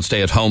 I think I'll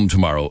stay at home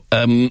tomorrow."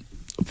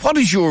 What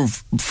is your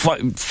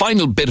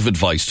final bit of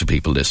advice to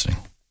people listening?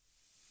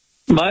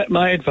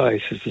 My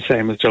advice is the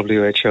same as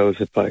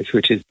WHO's advice,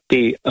 which is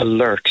be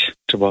alert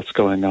to what's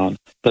going on,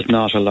 but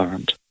not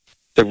alarmed.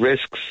 The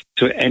risks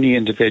to any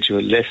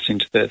individual listening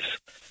to this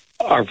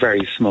are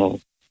very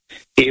small.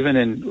 Even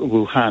in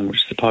Wuhan,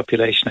 which is a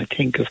population, I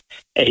think, of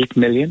 8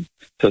 million,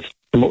 so it's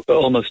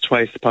almost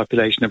twice the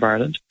population of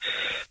Ireland,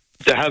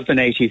 there have been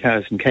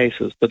 80,000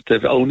 cases, but there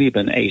have only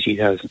been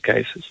 80,000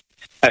 cases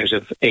out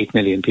of 8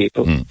 million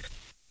people.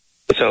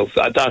 So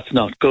that's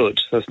not good.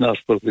 That's not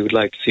what we would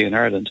like to see in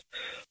Ireland.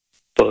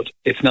 But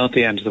it's not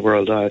the end of the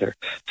world either.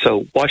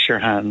 So wash your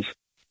hands,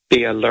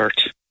 be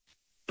alert,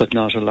 but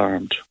not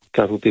alarmed.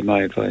 That would be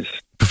my advice.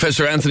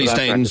 Professor Anthony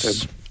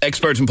Staines,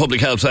 expert in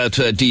public health at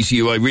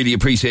DCU, I really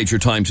appreciate your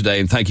time today,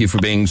 and thank you for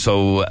being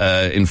so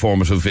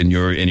informative in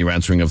your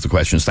answering of the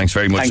questions. Thanks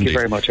very much. Thank indeed. you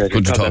very much, Adrian.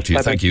 Good to talk to you.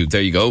 Bye-bye. Thank you.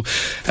 There you go.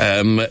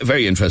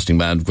 Very interesting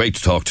man. Great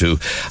to talk to.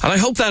 And I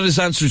hope that has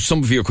answered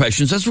some of your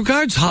questions. As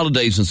regards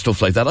holidays and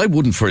stuff like that, I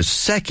wouldn't for a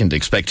second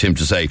expect him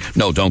to say,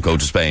 no, don't go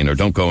to Spain or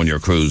don't go on your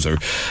cruise.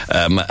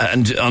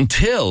 And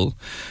until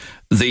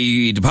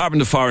the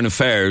Department of Foreign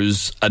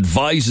Affairs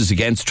advises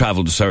against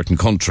travel to certain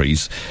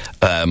countries,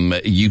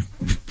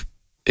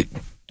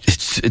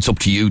 it's up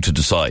to you to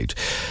decide.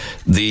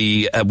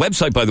 The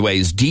website, by the way,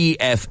 is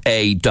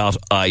dfa.ie,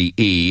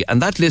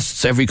 and that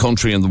lists every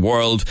country in the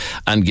world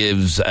and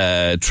gives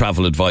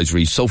travel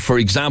advisories. So, for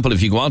example,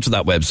 if you go onto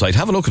that website,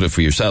 have a look at it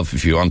for yourself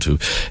if you want to.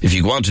 If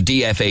you go onto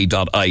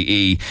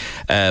dfa.ie,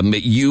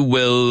 you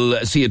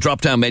will see a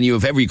drop-down menu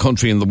of every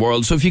country in the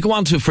world. So if you go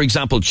on to, for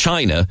example,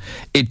 China,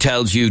 it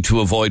tells you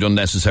to avoid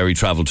unnecessary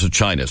travel to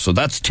China. So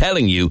that's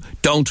telling you,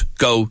 don't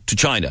go to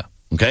China.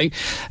 Okay?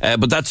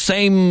 But that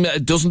same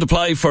doesn't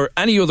apply for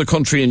any other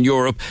country in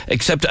Europe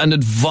except an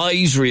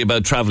advisory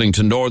about travelling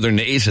to northern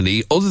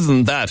Italy. Other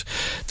than that,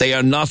 they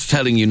are not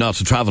telling you not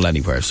to travel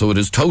anywhere. So it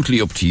is totally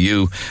up to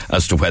you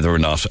as to whether or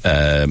not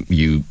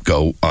you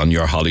go on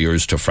your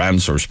holidays to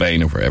France or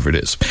Spain or wherever it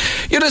is.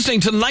 You're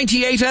listening to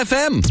 98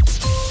 FM.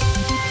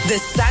 The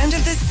sound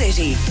of the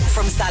city,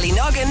 from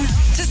Sallynoggin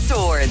to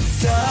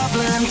Swords.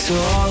 Dublin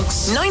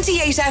Talks.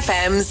 98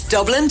 FM's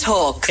Dublin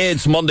Talks.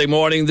 It's Monday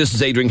morning. This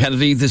is Adrian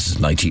Kennedy. This is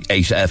 98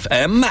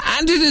 FM.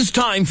 And it is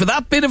time for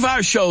that bit of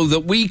our show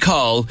that we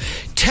call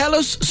Tell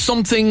us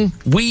something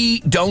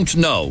we don't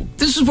know.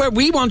 This is where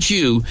we want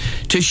you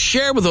to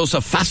share with us a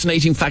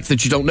fascinating fact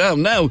that you don't know.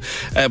 Now,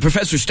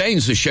 Professor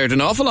Staines has shared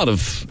an awful lot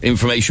of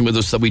information with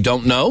us that we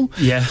don't know.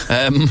 Yeah.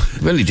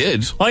 Well, he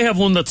did. I have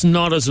one that's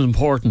not as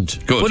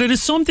important. Good. But it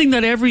is something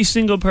that every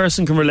single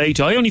person can relate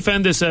to. I only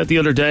found this out the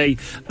other day,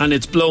 and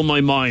it's blown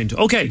my mind.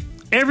 Okay,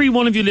 every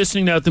one of you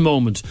listening now at the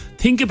moment,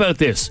 think about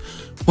this.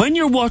 When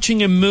you're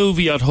watching a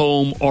movie at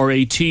home or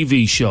a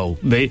TV show,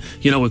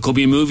 you know, it could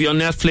be a movie on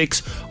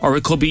Netflix or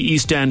it could be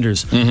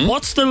EastEnders. Mm-hmm.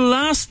 What's the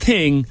last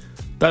thing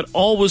that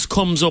always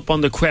comes up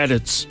on the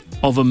credits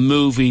of a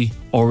movie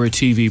or a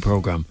TV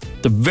programme?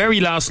 The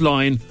very last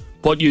line,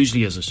 what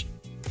usually is it?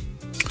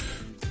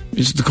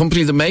 Is it the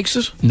company that makes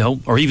it? No,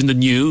 or even the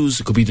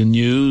news. It could be the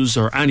news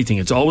or anything.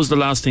 It's always the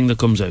last thing that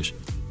comes out.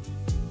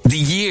 The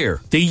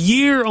year. The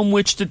year on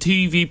which the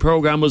TV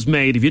programme was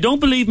made. If you don't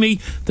believe me,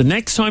 the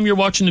next time you're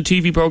watching a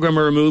TV programme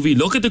or a movie,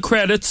 look at the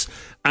credits,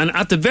 and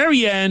at the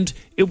very end,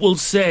 it will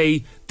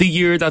say the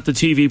year that the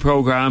TV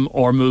programme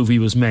or movie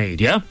was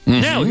made, yeah?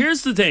 Mm-hmm. Now,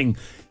 here's the thing.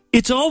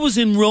 It's always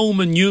in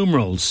Roman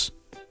numerals,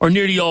 or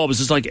nearly always.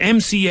 It's like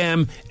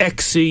MCM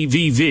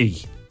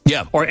XCVV.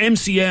 Yeah. Or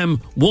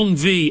MCM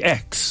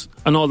 1VX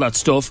and all that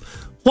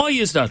stuff. Why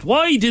is that?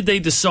 Why did they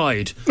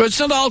decide? Well, it's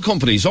not all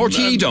companies.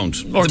 RTE don't.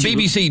 Or the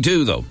BBC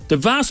do, though. The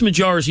vast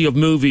majority of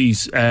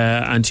movies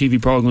and TV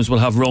programmes will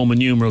have Roman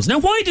numerals. Now,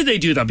 why did they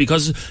do that?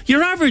 Because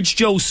your average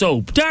Joe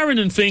Soap,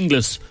 Darren and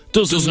Finglas,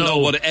 doesn't know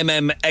what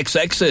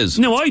MMXX is.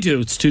 No, I do.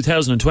 It's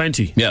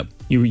 2020. Yeah.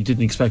 You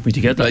didn't expect me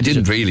to get that. I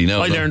didn't really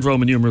know. I learned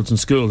Roman numerals in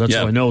school. That's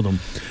how I know them.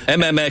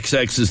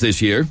 MMXX is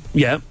this year.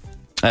 Yeah.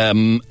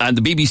 And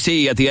the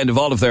BBC at the end of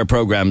all of their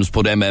programmes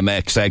put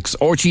MMXX.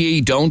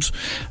 RTE don't.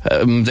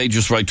 They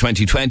just write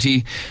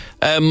 2020.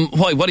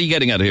 Why? What are you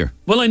getting at here?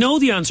 Well, I know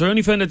the answer. I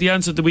only found out the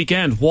answer at the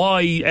weekend.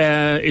 Why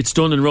it's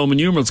done in Roman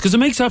numerals? Because it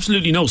makes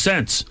absolutely no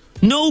sense.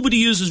 Nobody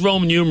uses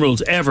Roman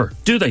numerals ever,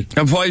 do they?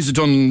 And why is it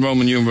done in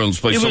Roman numerals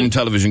by some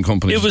television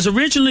companies? It was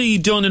originally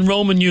done in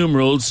Roman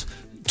numerals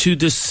to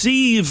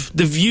deceive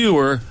the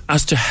viewer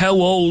as to how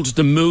old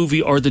the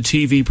movie or the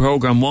TV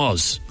programme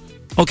was.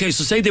 Okay,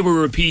 so say they were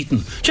repeating.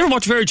 Do you ever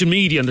watch Virgin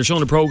Media and they're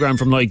showing a programme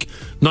from like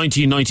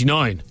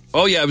 1999?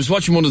 Oh yeah, I was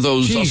watching one of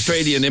those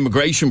Australian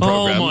immigration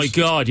programmes. Oh my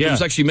God, yeah. It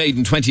was actually made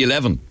in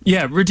 2011.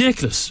 Yeah,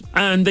 ridiculous.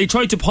 And they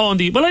tried to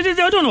pawn I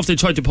don't know if they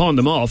tried to pawn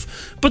them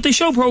off, but they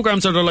show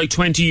programmes that are like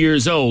 20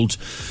 years old.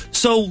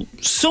 So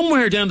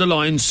somewhere down the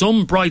line,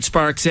 some bright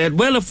spark said,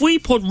 well, if we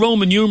put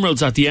Roman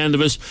numerals at the end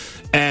of it,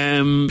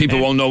 people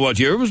won't know what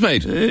year it was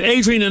made.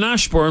 Adrian and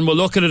Ashburn will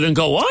look at it and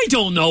go, I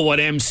don't know what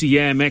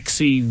MCM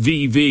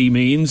XCVV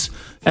means.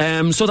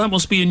 So that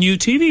must be a new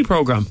TV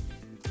programme.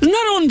 Isn't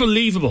that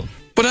unbelievable?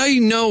 But I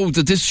know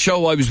that this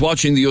show I was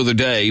watching the other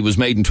day was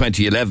made in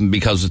 2011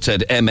 because it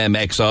said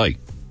MMXI.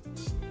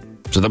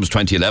 So that was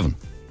 2011.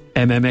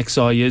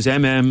 MMXI is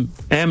MM.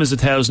 M is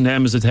 1,000,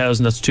 M is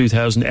 1,000, that's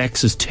 2,000.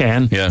 X is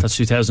 10, that's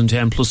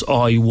 2010 plus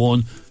I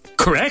 1.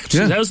 Correct,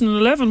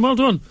 2011, well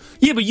done.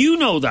 Yeah, but you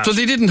know that. So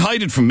they didn't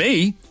hide it from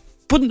me.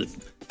 But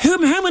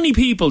how many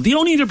people? The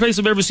only other place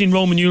I've ever seen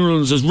Roman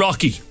numerals is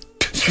Rocky.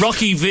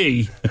 Rocky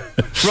V.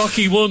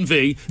 Rocky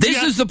 1V.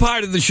 This is the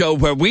part of the show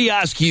where we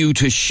ask you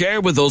to share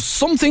with us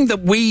something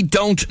that we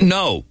don't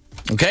know.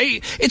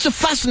 Okay? It's a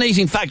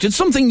fascinating fact. It's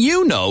something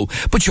you know,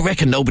 but you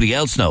reckon nobody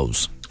else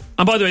knows.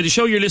 And by the way, the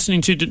show you're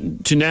listening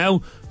to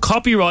now,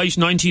 copyright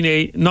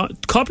 98...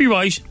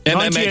 copyright...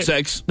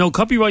 MMXX. No,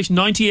 copyright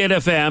 98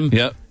 FM.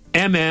 Yeah.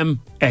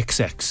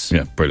 MMXX.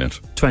 Yeah, brilliant.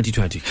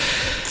 2020.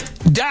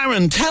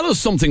 Darren, tell us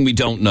something we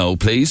don't know,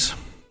 please.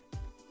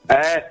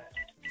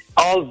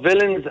 All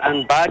villains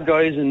and bad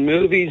guys in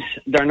movies,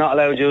 they're not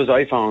allowed to use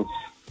iPhones.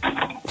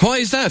 Why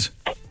is that?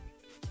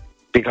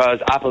 Because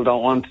Apple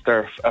don't want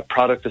their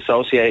product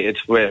associated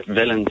with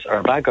villains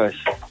or bad guys.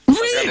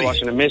 Really? If you're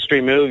watching a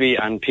mystery movie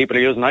and people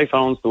are using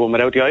iPhones, the one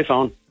without the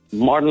iPhone,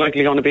 more than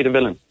likely going to be the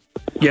villain.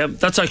 Yeah,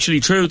 that's actually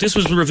true. This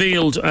was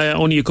revealed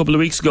only a couple of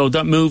weeks ago,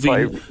 that movie.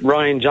 By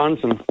Ryan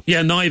Johnson.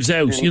 Yeah, Knives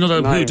Out. You know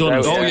that Who Done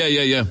It? Oh,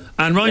 yeah.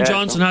 And Ryan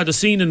Johnson had a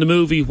scene in the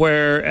movie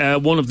where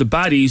one of the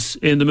baddies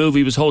in the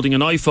movie was holding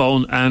an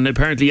iPhone, and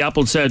apparently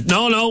Apple said,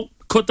 no,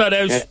 cut that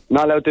out. Yeah,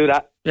 not allowed to do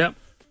that. Yeah.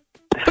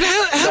 But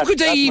how could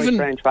they even...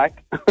 strange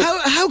fact.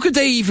 how could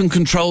they even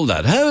control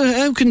that?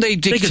 How can they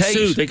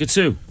dictate? They could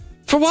sue.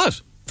 For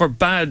what? For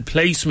bad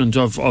placement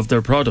of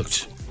their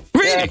product.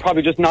 Really? Yeah,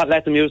 probably just not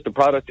let them use the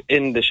product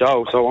in the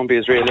show, so it won't be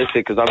as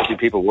realistic, because obviously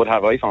people would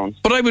have iPhones.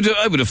 But I would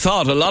have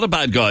thought a lot of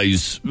bad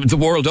guys the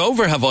world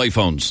over have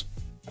iPhones.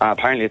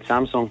 Apparently it's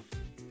Samsung.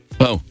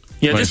 Oh.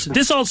 Yeah, right.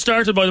 this all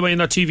started, by the way, in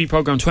that TV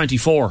programme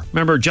 24.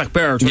 Remember Jack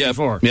Bear,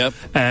 24? Yep.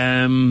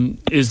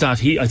 Is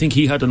that I think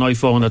he had an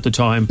iPhone at the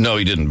time. No,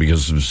 he didn't,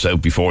 because it was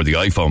out before the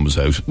iPhone was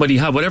out. But he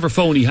had whatever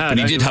phone he had. But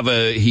he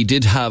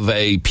did have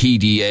a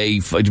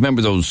PDA. I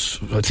remember those.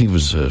 I think it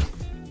was.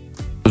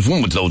 There's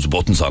one with loads of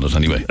buttons on it,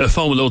 anyway. A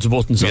phone with loads of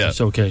buttons on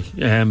it, okay.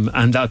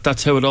 And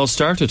that's how it all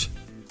started.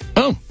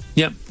 Oh.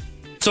 Yeah.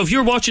 So if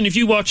you watch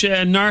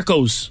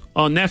Narcos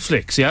on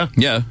Netflix,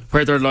 yeah,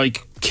 where they're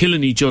like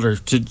killing each other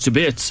to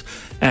bits,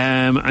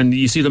 and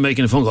you see them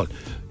making a phone call.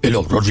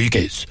 Hello,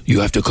 Rodriguez, you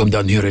have to come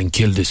down here and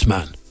kill this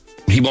man.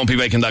 He won't be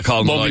making that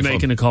call on the iPhone. Won't be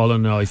making a call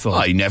on the iPhone.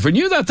 I never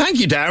knew that.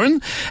 Thank you,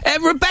 Darren.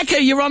 Rebecca,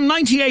 you're on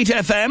 98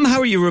 FM. How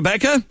are you,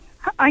 Rebecca?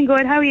 I'm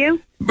good. How are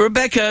you?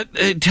 Rebecca,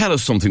 tell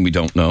us something we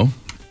don't know.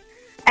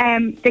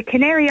 The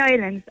Canary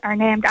Islands are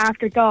named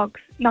after dogs,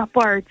 not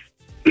birds.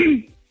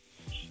 Hang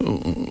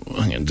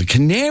on. The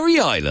Canary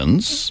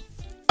Islands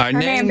are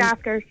named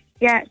after,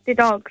 the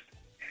dogs.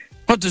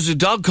 What, there's a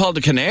dog called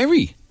a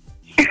canary?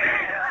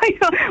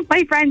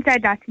 My friend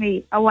said that to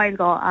me a while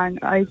ago, and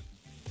I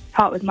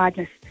thought it was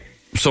madness.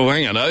 So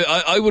hang on,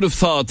 I would have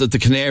thought that the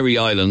Canary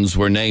Islands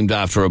were named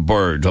after a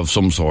bird of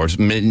some sort,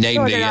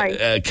 namely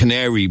a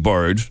canary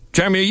bird.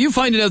 Jeremy, are you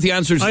finding out the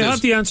answers to I this?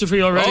 have the answer for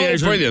you already,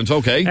 Adrian. Brilliant,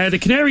 okay. The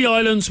Canary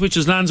Islands, which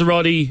is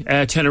Lanzarote,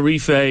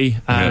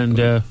 Tenerife, and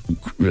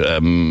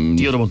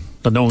the other one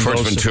that no one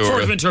goes to.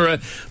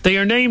 Fuerteventura. They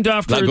are named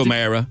after... La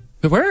Gomera.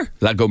 Where?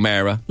 La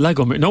Gomera.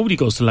 Nobody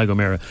goes to La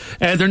Gomera.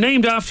 They're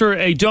named after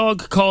a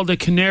dog called a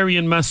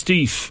Canarian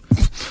Mastiff.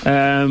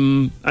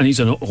 And he's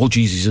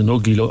an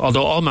ugly look.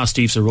 Although all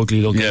Mastiffs are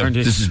ugly looking, aren't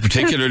they? This is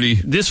particularly...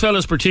 This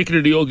fella's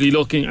particularly ugly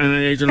looking,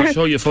 and I'll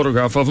show you a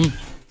photograph of him.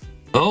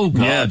 Oh,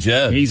 God,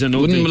 yeah. He's an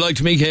ugly... Wouldn't like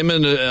to meet him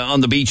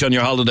on the beach on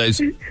your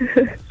holidays.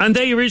 And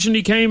they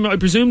originally came, I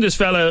presume this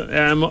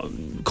fella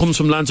comes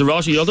from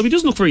Lanzarote, although he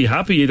doesn't look very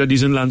happy that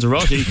he's in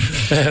Lanzarote.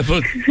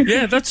 But,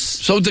 yeah, that's...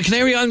 So the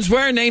Canary Islands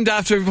were named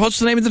after... What's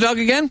the name of the dog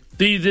again?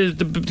 The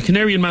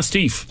Canarian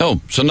Mastiff. Oh,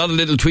 so not a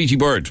little Tweety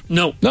bird?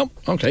 No. No,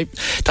 okay.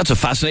 That's a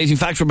fascinating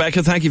fact,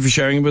 Rebecca. Thank you for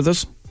sharing it with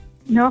us.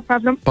 No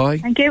problem. Bye.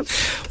 Thank you.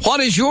 What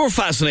is your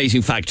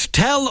fascinating fact?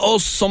 Tell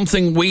us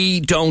something we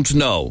don't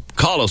know.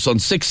 Call us on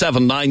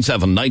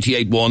 6797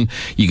 981.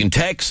 You can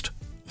text,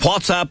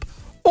 WhatsApp,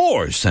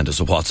 or send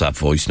us a WhatsApp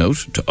voice note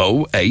to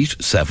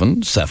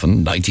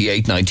 0877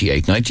 98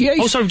 98 98.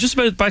 Oh, sorry, just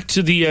about back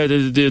to the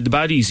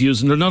baddies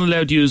using. They're not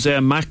allowed to use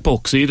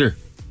MacBooks either.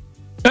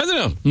 I don't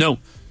know. No.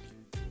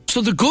 So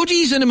the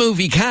goodies in a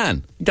movie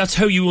can. That's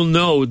how you will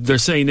know, they're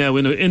saying now.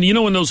 In you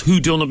know, in those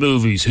whodunit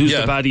movies, who's the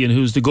baddie and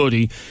who's the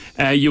goodie,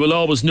 you will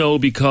always know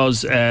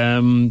because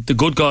the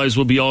good guys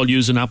will be all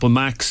using Apple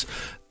Macs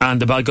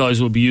and the bad guys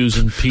will be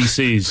using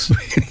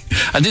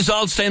PCs. And this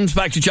all stems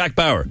back to Jack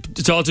Bauer.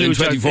 It's all to do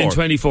with in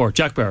 24.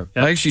 Jack Bauer.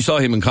 Yeah. I actually saw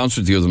him in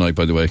concert the other night,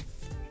 by the way.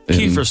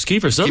 Kiefer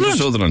Sutherland. Kiefer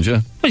Sutherland,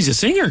 yeah. Oh, he's a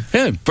singer.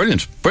 Yeah,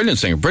 brilliant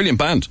singer, brilliant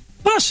band.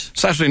 What?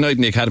 Saturday night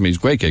in the Academy is a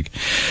great gig.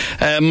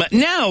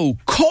 Now,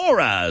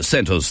 Cora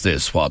sent us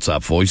this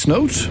WhatsApp voice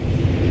note.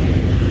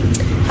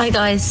 Hi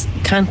guys,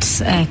 can't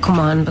come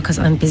on because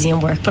I'm busy on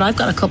work, but I've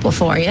got a couple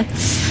for you.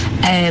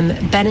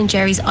 Ben &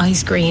 Jerry's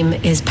ice cream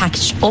is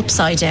packaged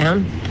upside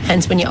down,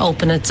 hence when you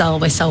open it's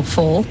always so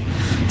full.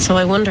 So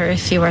I wonder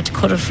if you were to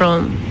cut it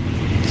from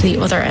the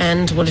other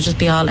end, would it just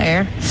be all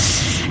air?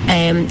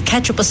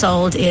 Ketchup was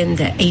sold in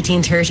the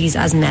 1830s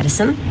as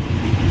medicine.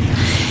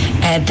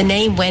 The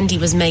name Wendy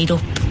was made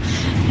up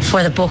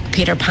for the book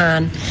Peter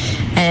Pan,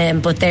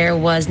 but there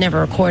was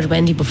never recorded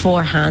Wendy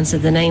beforehand, so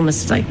the name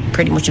was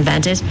pretty much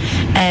invented.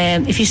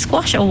 If you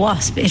squash a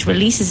wasp, it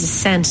releases a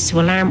scent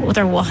to alarm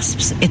other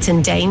wasps it's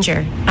in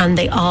danger, and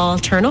they all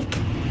turn up.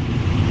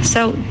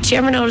 So do you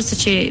ever notice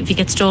that if you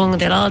get stung,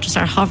 they'll all just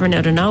start hovering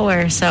out of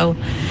nowhere? So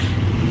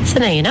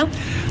now you know.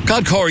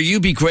 God, Corey,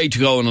 you'd be great to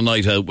go on a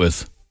night out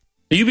with.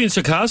 Are you being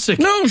sarcastic?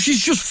 No,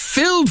 she's just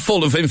filled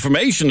full of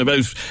information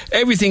about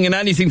everything and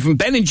anything from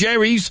Ben &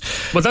 Jerry's.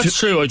 But that's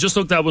true. I just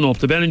looked that one up.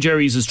 The Ben &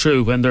 Jerry's is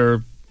true. When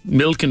they're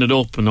milking it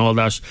up and all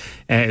that,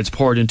 it's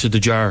poured into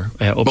the jar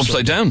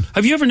upside down.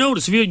 Have you ever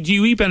noticed? Do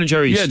you eat Ben &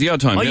 Jerry's? Yeah, the odd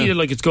time. I eat it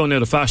like it's going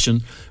out of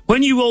fashion.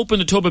 When you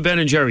open a tub of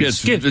Ben &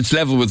 Jerry's, it's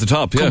level with the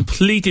top. Yeah,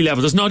 completely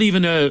level. There's not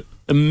even a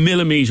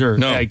millimetre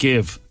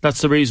give.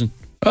 That's the reason.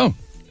 Oh.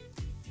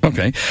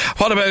 Okay.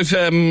 What about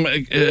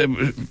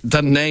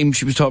that name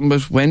she was talking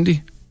about,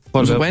 Wendy?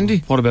 Was it Wendy?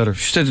 What about her?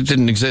 She said it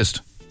didn't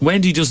exist.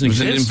 Wendy doesn't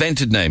exist? It was an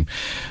invented name.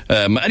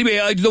 Anyway,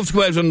 I'd love to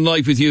go out on a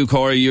night with you,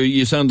 Corey.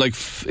 You sound like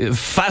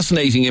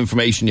fascinating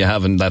information you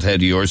have in that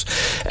head of yours.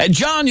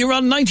 John, you're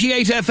on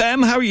 98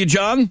 FM. How are you,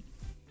 John?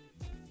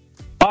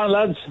 Hi,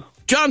 lads.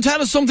 John,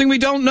 tell us something we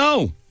don't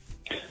know.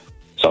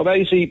 So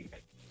basically,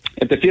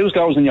 if the fuse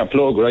goes in your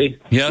plug, right?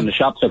 Yeah. And the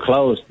shops are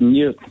closed, and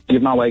you've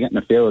no way of getting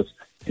the fuse.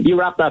 If you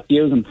wrap that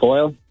fuse in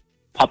foil,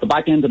 pop it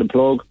back into the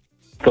plug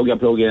your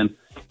plug in,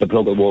 the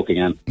plug will work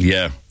again.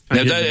 Yeah.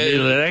 Now,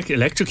 you'll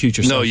electrocute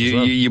yourself. No,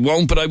 you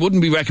won't, but I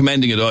wouldn't be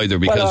recommending it either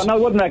because... Well, no, I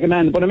wouldn't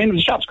recommend it, but I mean, if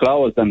the shop's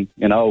closed, then,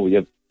 you know,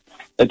 you've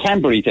a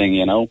temporary thing,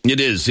 you know. It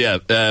is, yeah.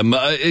 I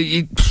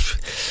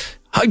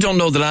don't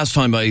know the last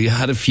time I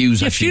had a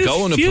fuse actually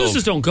go in a plug.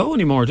 Fuses don't go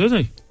anymore, do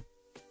they?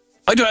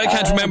 I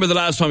can't remember the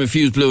last time a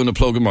fuse blew in a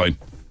plug of mine,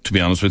 to be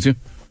honest with you.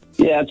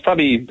 Yeah,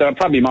 they're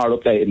probably more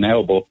updated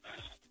now, but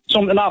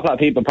an awful lot of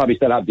people probably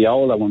still have the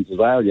older ones as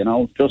well, you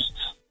know, just...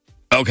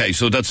 Okay,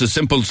 so that's a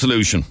simple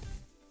solution.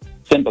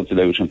 Simple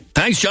solution.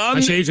 Thanks, John.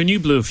 Actually, Adrian, you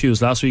blew a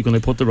fuse last week when I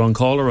put the wrong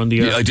caller on the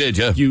air. Yeah, I did,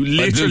 yeah. You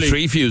literally... I blew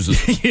 3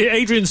 fuses.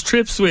 Adrian's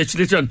trip switch,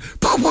 literally...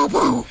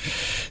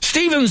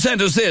 Stephen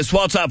sent us this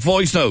WhatsApp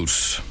voice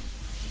note.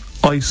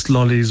 Ice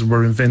lollies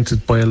were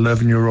invented by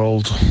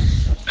 11-year-old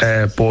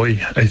boy,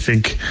 I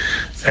think.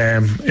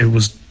 It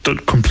was done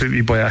completely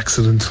by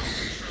accident.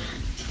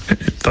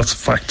 That's a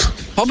fact.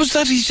 What was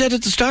that he said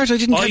at the start? I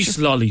didn't catch Ice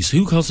it. lollies.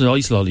 Who calls it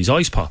ice lollies?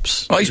 Ice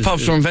pops. Ice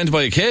pops were invented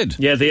by a kid.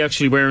 Yeah, they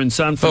actually were in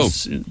San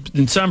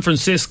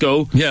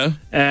Francisco. Yeah.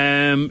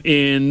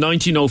 In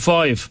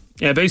 1905.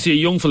 Yeah, basically a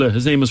young fella.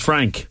 His name was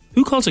Frank.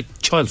 Who calls a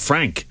child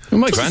Frank?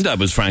 Well, my granddad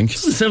was Frank.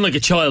 Doesn't sound like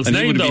a child's and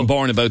name, he would have been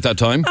born about that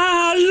time.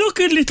 Look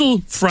at little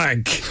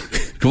Frank.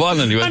 Go on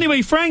anyway.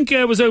 Anyway, Frank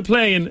was out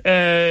playing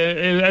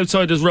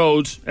outside his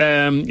road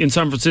in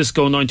San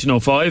Francisco in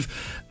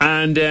 1905,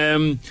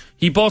 and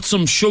he bought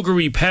some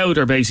sugary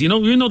powder,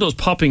 basically. You know those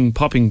popping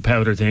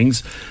powder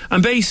things,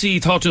 and basically he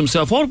thought to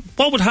himself,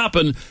 what would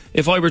happen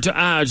if I were to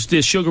add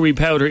this sugary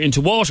powder into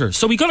water?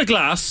 So he got a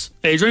glass,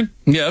 Adrian.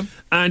 Yeah.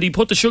 And he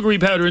put the sugary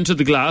powder into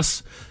the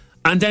glass,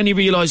 and then he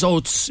realised,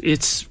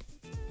 it's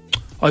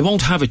I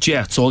won't have it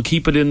yet, so I'll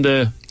keep it in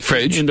the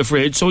fridge.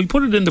 So he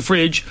put it in the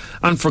fridge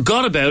and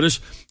forgot about it.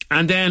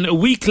 And then a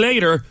week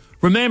later,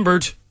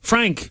 remembered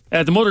Frank.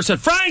 The mother said,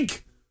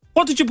 "Frank,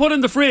 what did you put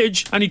in the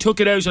fridge?" And he took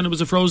it out, and it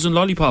was a frozen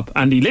lollipop.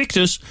 And he licked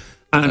it,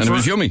 and it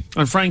was yummy.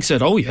 And Frank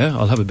said, "Oh yeah,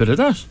 I'll have a bit of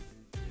that."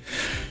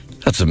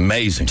 That's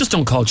amazing. Just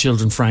don't call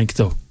children Frank,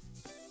 though.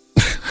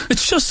 It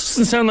just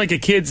doesn't sound like a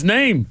kid's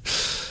name.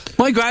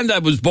 My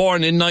granddad was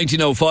born in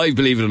 1905,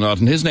 believe it or not,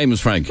 and his name was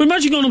Frank. Well,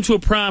 imagine going up to a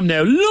pram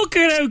now. Look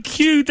at how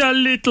cute that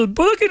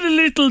look at the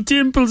little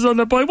dimples on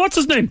the boy. What's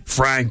his name?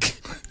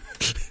 Frank.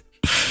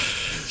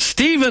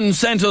 Stephen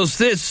sent us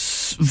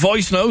this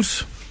voice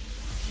note.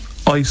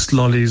 Ice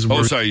lollies were...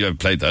 Oh, sorry, I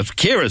played that.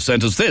 Kira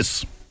sent us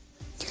this.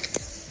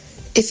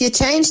 If you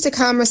change the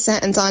camera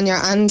settings on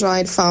your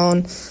Android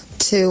phone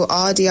to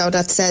audio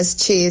that says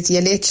cheese,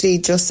 you literally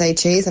just say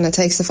cheese and it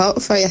takes a photo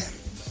for you.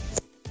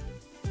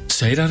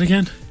 Say that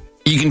again?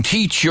 You can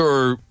teach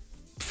your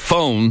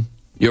phone,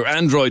 your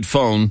Android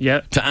phone,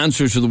 to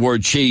answer to the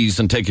word cheese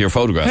and take your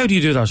photograph. How do you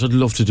do that? I'd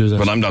love to do that.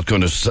 But I'm not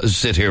going to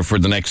sit here for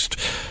the next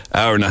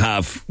hour and a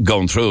half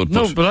going through it.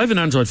 No, but I have an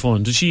Android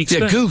phone. Did she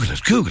explain? Yeah,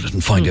 Google it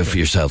and find out for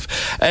yourself.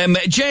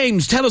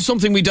 James, tell us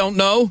something we don't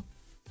know.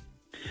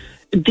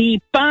 The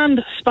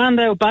band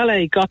Spandau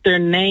Ballet got their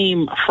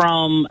name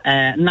from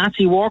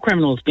Nazi war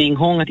criminals being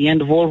hung at the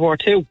end of World War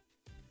II.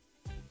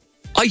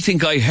 I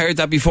think I heard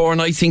that before, and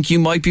I think you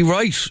might be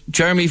right.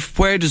 Jeremy,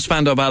 where does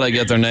Spandau Ballet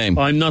get their name?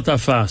 I'm not that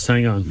fast.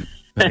 Hang on.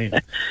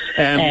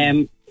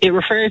 It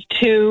refers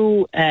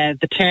to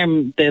the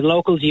term the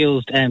locals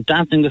used,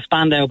 dancing the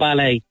Spandau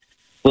Ballet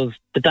was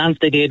the dance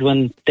they did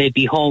when they'd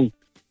be hung.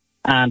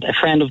 And a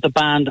friend of the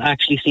band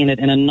actually seen it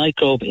in a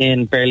nightclub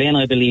in Berlin,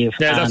 I believe.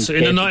 Yeah, that's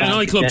in a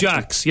nightclub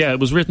Jack's. Yeah, it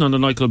was written on the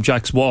nightclub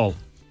Jack's wall.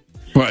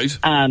 Right.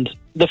 And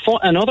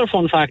another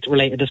fun fact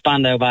related to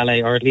Spandau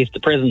Ballet, or at least the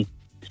prison,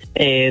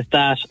 is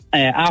that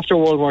after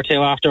World War II,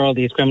 after all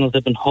these criminals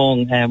had been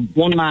hung,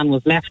 one man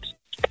was left.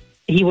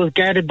 He was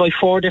guarded by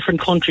 4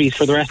 different countries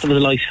for the rest of his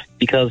life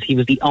because he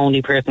was the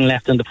only person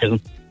left in the prison.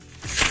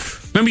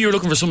 Remember, you were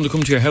looking for someone to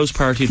come to your house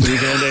party at the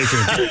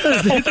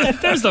weekend,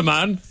 Adrian. There's the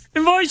man.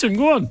 Invite him,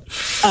 go on.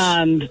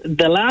 And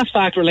the last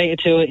fact related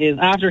to it is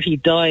after he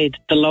died,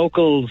 the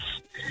locals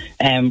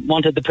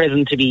wanted the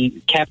prison to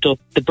be kept up.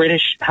 The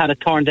British had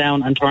it torn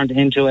down and turned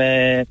into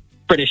a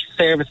British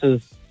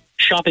services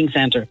shopping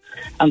centre,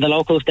 and the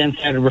locals then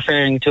started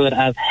referring to it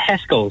as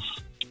Hesco's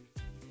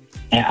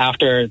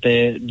after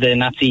the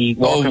Nazi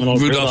war criminal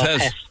Rudolf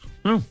Hess.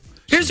 Oh.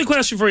 Here's a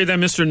question for you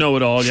then, Mr.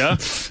 Know-It-All, yeah?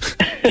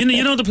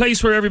 you know the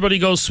place where everybody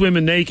goes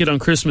swimming naked on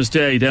Christmas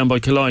Day down by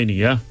Killiney,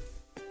 yeah?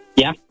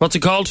 Yeah. What's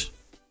it called?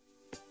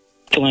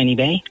 Killiney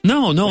Bay?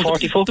 No. The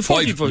 40 foot? The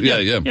 40 foot, yeah.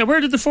 Yeah,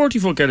 where did the 40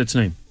 foot get its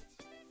name?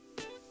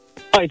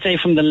 I'd say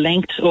from the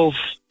length of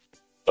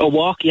a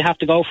walk you have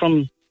to go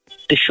from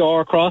the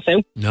shore across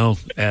out. No.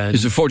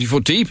 Is it 40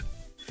 foot deep?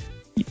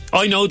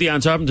 I know the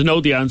answer. I happen to know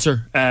the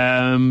answer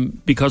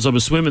because I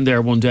was swimming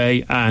there one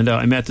day and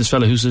I met this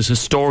fella who's a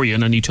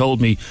historian and he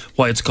told me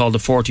why it's called the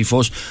 40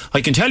 foot.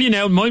 I can tell you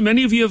now,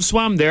 many of you have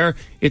swam there.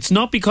 It's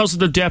not because of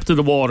the depth of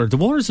the water. The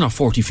water's not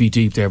 40 feet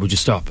deep there, would you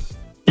stop?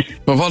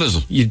 Well, what is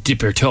it? You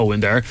dip your toe in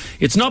there.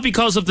 It's not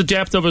because of the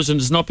depth of it and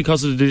it's not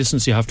because of the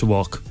distance you have to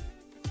walk.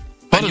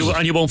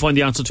 And you won't find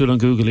the answer to it on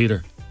Google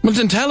either. Well,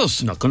 then tell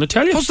us. I'm not going to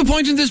tell you. What's the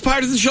point in this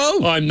part of the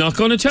show? I'm not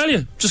going to tell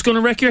you. Just going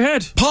to wreck your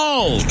head.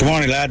 Paul! Good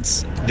morning,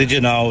 lads. Did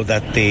you know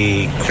that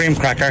the cream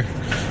cracker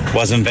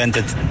was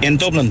invented in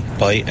Dublin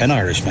by an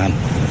Irishman?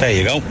 There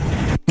you go.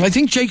 I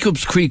think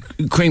Jacob's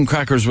cream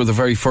crackers were the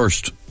very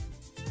first.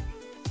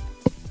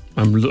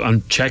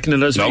 I'm checking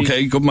it as well.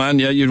 Okay, good man.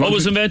 Yeah, it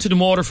was invented in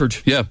Waterford.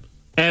 Yeah.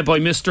 By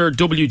Mr.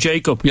 W.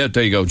 Jacob. Yeah,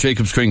 there you go.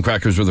 Jacob's cream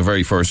crackers were the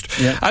very first.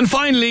 Yeah. And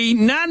finally,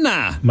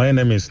 Nana. My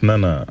name is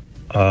Nana.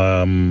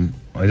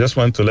 I just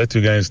want to let you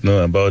guys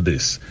know about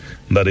this,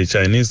 that the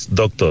Chinese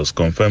doctors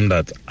confirmed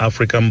that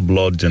African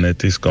blood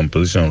genetics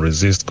composition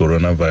resists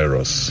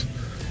coronavirus.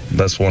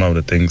 That's one of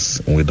the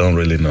things we don't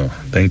really know.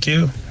 Thank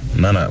you.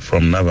 Nana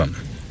from Navan.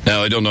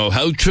 Now, I don't know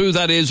how true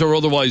that is or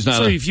otherwise, Nana.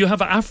 Sorry, if you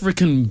have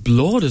African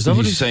blood, is that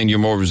what he's saying? You're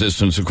more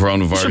resistant to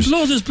coronavirus. So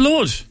blood is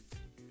blood,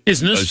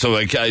 isn't it? So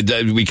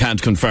we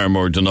can't confirm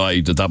or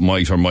deny that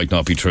might or might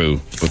not be true.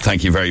 But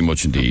thank you very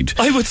much indeed.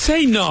 I would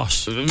say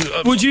not.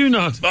 Would you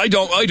not? I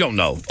don't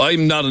know.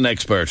 I'm not an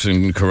expert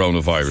in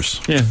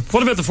coronavirus. Yeah.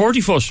 What about the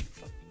 40-foot?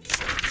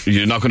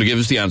 You're not going to give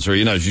us the answer,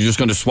 You're just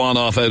going to swan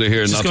off out of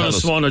here and not tell us.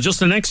 Just going to swan. Just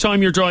the next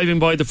time you're driving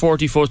by the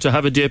 40-foot to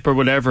have a dip or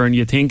whatever, and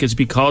you think it's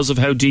because of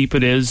how deep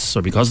it is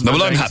or because of the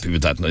I'm happy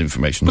with that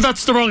information. But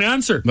that's the wrong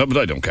answer. No, but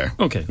I don't care.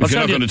 Okay. If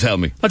you're not going to tell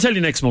me. I'll tell you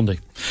next Monday.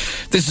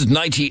 This is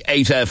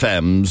 98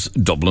 FM's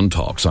Dublin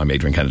Talks. I'm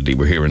Adrian Kennedy.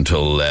 We're here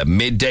until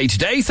midday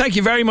today. Thank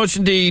you very much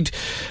indeed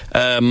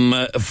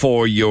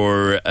for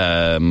your...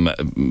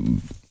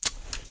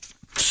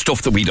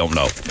 stuff that we don't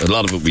know. A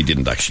lot of it we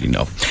didn't actually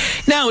know.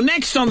 Now,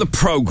 next on the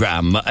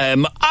programme,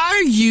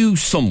 are you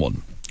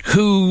someone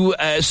who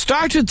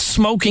started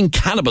smoking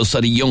cannabis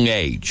at a young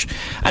age?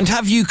 And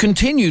have you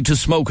continued to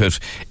smoke it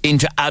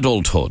into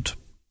adulthood?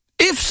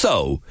 If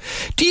so,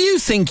 do you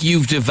think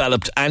you've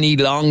developed any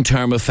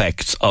long-term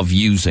effects of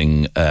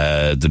using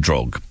the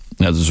drug?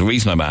 Now, there's a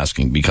reason I'm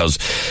asking, because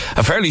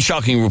a fairly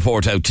shocking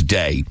report out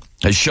today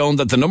has shown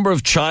that the number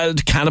of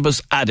child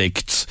cannabis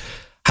addicts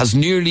has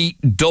nearly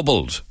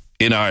doubled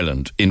in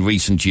Ireland in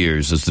recent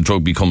years as the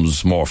drug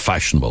becomes more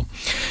fashionable.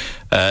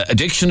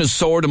 Addiction has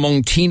soared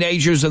among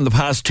teenagers in the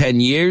past 10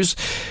 years.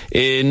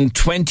 In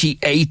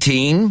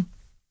 2018,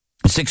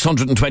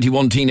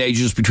 621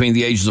 teenagers between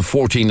the ages of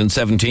 14 and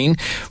 17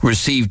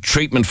 received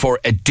treatment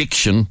for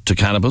addiction to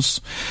cannabis.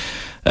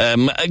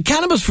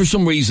 Cannabis, for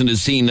some reason,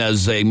 is seen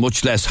as a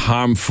much less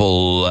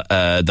harmful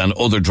than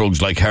other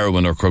drugs like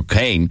heroin or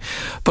cocaine.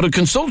 But a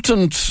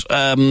consultant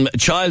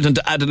child and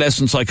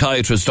adolescent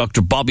psychiatrist,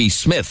 Dr. Bobby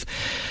Smith,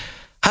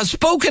 has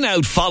spoken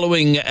out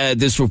following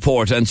this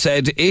report and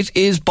said it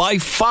is by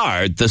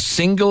far the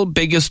single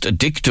biggest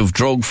addictive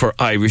drug for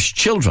Irish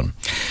children.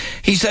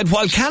 He said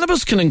while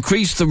cannabis can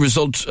increase the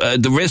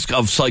risk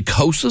of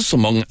psychosis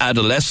among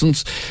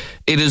adolescents,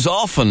 it is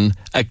often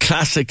a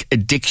classic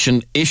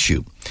addiction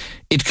issue.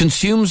 It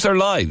consumes their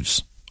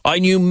lives. I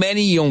knew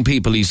many young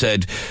people, he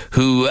said,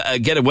 who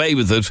get away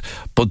with it,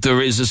 but there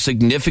is a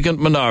significant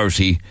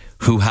minority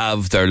who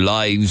have their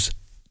lives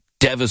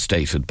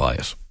devastated by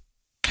it.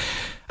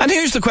 And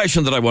here's the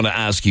question that I want to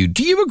ask you.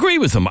 Do you agree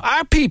with him?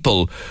 Are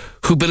people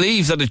who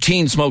believe that a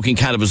teen smoking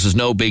cannabis is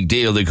no big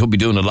deal, they could be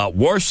doing a lot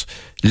worse,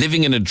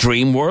 living in a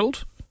dream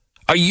world?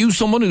 Are you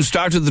someone who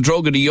started the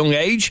drug at a young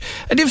age?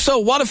 And if so,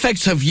 what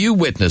effects have you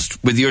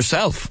witnessed with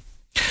yourself?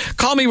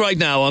 Call me right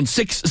now on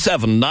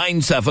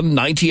 6797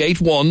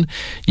 981.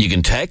 You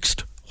can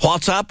text,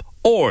 WhatsApp,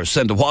 or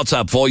send a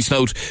WhatsApp voice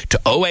note to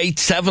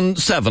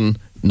 0877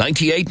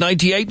 98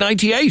 98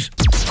 98.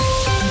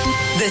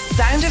 The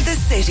sound of the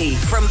city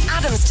from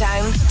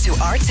Adamstown to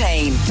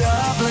Artane.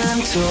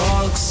 Dublin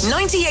Talks.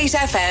 98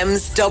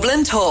 FM's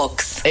Dublin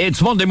Talks.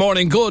 It's Monday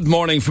morning. Good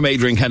morning from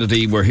Adrian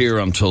Kennedy. We're here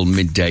until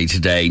midday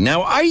today.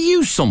 Now, are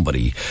you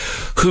somebody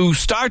who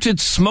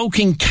started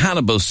smoking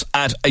cannabis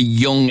at a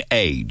young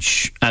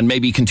age and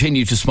maybe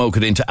continue to smoke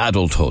it into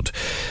adulthood?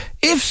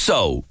 If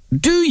so,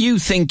 do you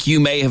think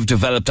you may have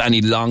developed any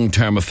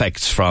long-term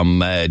effects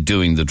from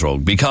doing the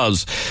drug?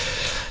 Because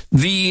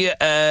the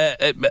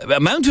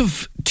amount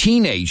of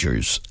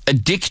teenagers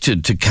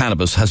addicted to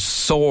cannabis has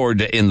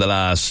soared in the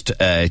last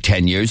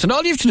 10 years. And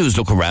all you have to do is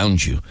look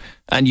around you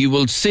and you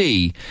will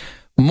see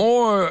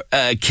more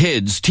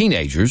kids,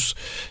 teenagers,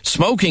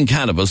 smoking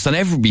cannabis than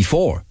ever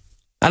before.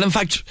 And in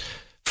fact,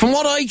 from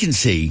what I can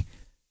see,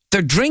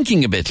 they're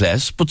drinking a bit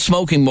less but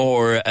smoking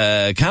more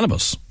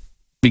cannabis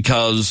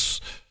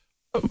because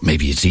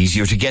maybe it's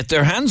easier to get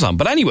their hands on.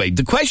 But anyway,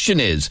 the question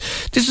is,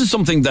 this is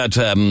something that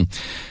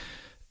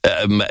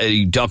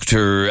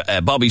Dr.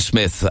 Bobby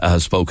Smith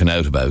has spoken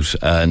out about,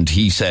 and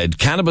he said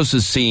cannabis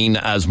is seen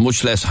as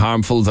much less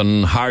harmful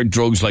than hard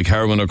drugs like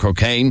heroin or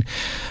cocaine.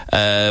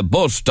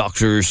 But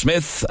Dr.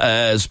 Smith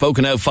has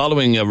spoken out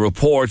following a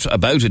report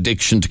about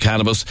addiction to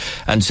cannabis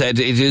and said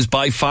it is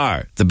by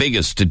far the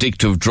biggest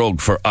addictive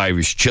drug for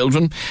Irish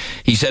children.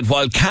 He said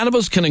while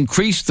cannabis can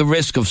increase the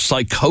risk of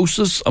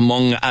psychosis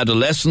among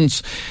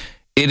adolescents,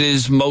 it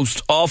is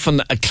most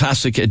often a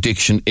classic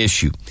addiction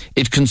issue.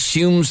 It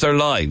consumes their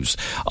lives.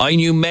 I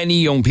knew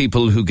many young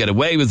people who get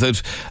away with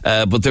it,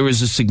 but there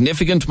is a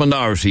significant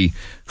minority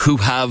who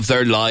have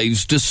their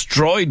lives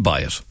destroyed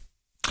by it.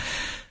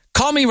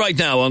 Call me right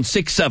now on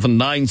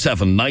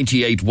 6797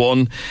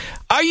 981.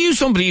 Are you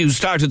somebody who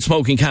started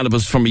smoking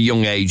cannabis from a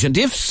young age? And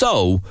if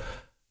so,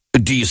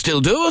 do you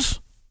still do it?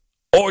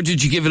 Or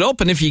did you give it up?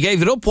 And if you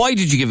gave it up, why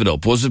did you give it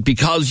up? Was it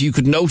because you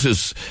could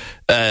notice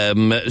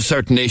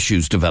certain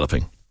issues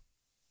developing?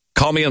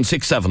 Call me on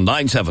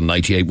 6797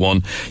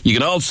 981. You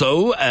can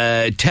also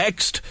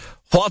text,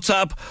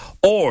 WhatsApp,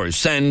 or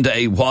send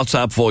a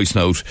WhatsApp voice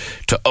note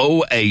to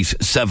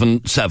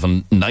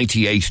 0877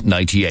 98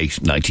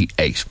 98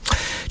 98.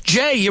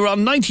 Jay, you're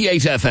on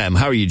 98 FM.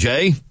 How are you,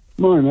 Jay?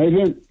 Morning,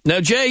 Adrian.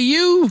 Now, Jay,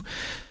 you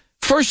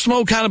first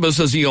smoked cannabis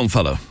as a young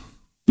fellow.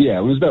 Yeah,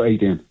 I was about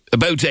 18.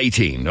 About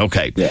 18,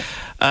 okay. Yeah.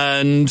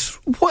 And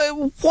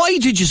why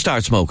did you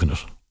start smoking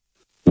it?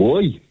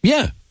 Why?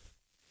 Yeah.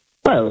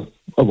 Well,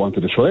 I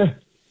wanted to try it.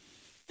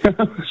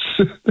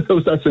 It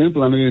was that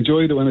simple, and I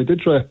enjoyed it when I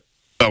did try it.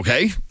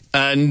 Okay.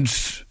 And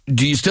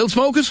do you still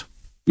smoke it?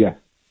 Yeah.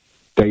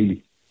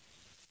 Daily.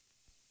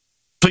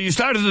 So you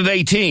started at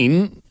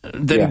 18,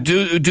 then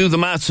do the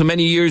maths, how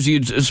many years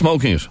you'd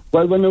smoking it?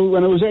 Well, when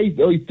I was 8,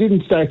 I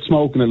didn't start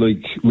smoking it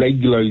like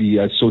regularly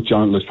as such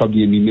on. It was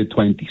probably in my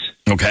mid-20s.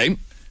 Okay.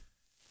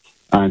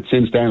 And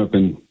since then I've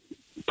been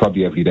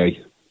probably every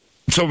day.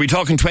 So are we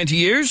talking 20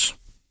 years?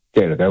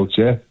 Thereabouts,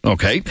 yeah.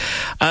 Okay.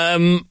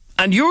 And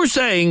you're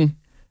saying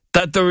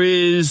that there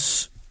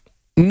is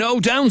no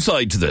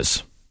downside to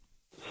this?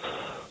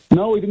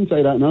 No, I didn't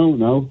say that,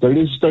 no.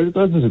 There's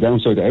a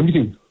downside to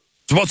everything.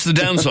 So what's the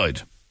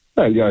downside?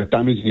 Well, you're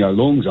damaging your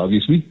lungs,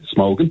 obviously,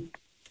 smoking.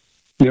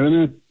 You know what I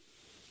mean?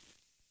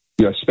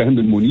 You're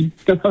spending money.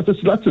 There's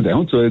lots of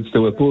downsides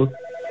to it, but,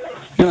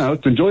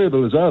 it's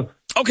enjoyable as well.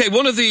 Okay,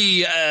 one of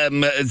the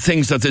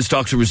things that this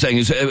doctor was saying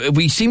is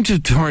we seem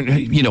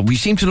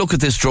to look at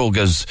this drug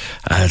as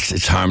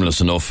it's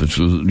harmless enough. It's,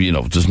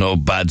 there's no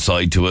bad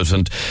side to it.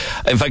 And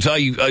in fact,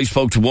 I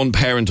spoke to one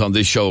parent on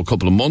this show a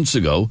couple of months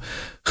ago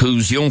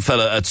whose young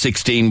fella at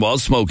 16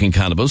 was smoking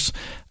cannabis,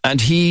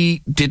 and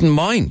he didn't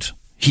mind.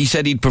 He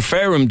said he'd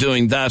prefer him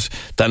doing that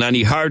than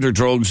any harder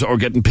drugs or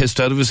getting pissed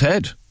out of his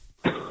head.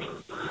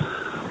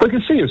 I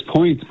can see his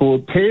point,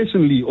 but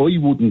personally, I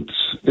wouldn't.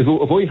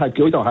 If I had,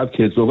 I don't have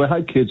kids, but if I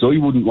had kids, I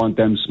wouldn't want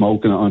them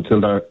smoking it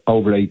until they're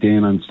over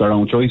 18 and it's their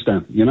own choice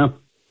then,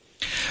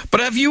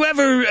 But have you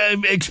ever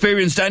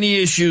experienced any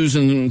issues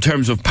in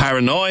terms of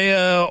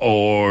paranoia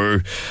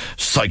or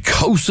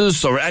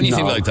psychosis or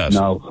anything like that?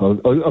 No,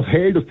 I've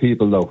heard of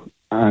people though,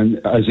 and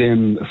as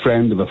in a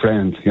friend of a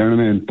friend, you know what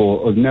I mean?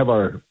 But I've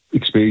never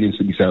experienced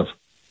it myself.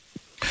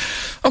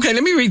 Okay,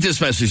 let me read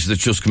this message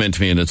that's just come in to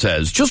me, and it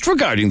says, just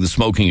regarding the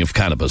smoking of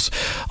cannabis,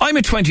 I'm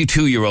a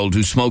 22-year-old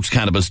who smokes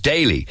cannabis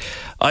daily.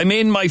 I'm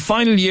in my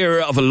final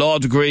year of a law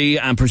degree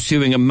and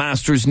pursuing a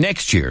master's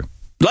next year.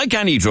 Like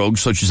any drug,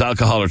 such as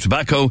alcohol or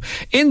tobacco,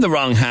 in the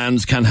wrong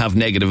hands can have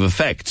negative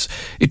effects.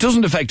 It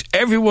doesn't affect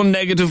everyone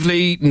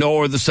negatively,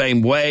 nor the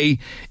same way.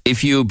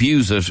 If you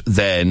abuse it,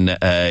 then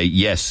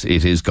yes,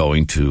 it is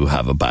going to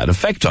have a bad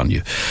effect on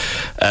you.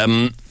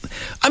 I'm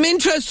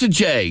interested,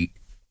 Jay,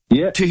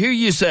 to hear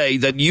you say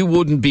that you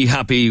wouldn't be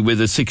happy with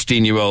a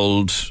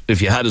 16-year-old,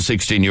 if you had a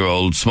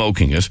 16-year-old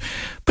smoking it.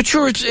 But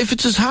sure, if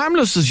it's as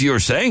harmless as you're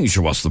saying,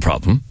 sure, what's the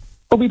problem?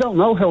 But we don't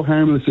know how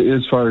harmless it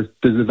is for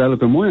the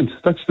developing mind.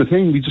 That's the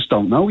thing, we just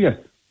don't know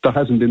yet. There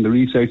hasn't been the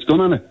research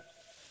done on it.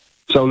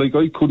 So, I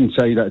couldn't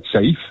say that it's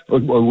safe. I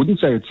wouldn't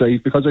say it's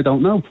safe because I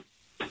don't know.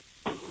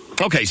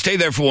 Okay, stay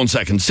there for 1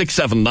 second.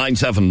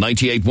 6797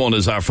 981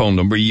 is our phone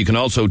number. You can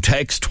also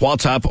text,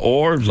 WhatsApp,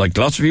 or, like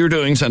lots of you are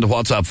doing, send a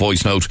WhatsApp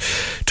voice note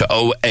to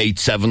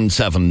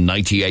 0877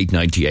 98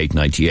 98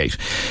 98.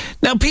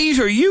 Now,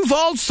 Peter, you've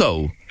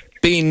also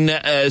been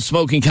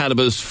smoking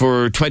cannabis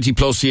for 20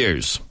 plus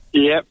years.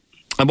 Yep.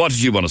 And what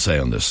did you want to say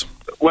on this?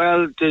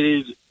 Well,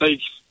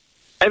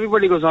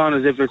 everybody goes on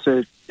as if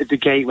it's a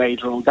gateway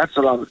drug. That's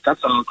all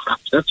crap.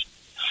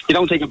 You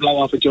don't take a blow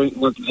off a joint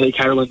and want to take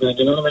heroin, then,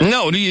 you know what I mean?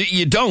 No,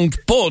 you don't.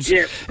 But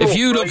if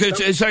you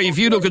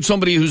look at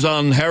somebody who's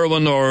on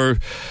heroin or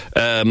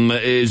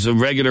is a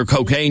regular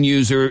cocaine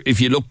user, if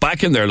you look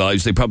back in their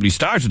lives, they probably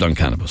started on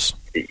cannabis.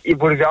 But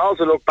if you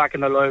also look back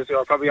in their lives, they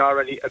are probably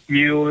already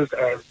abused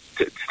or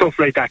stuff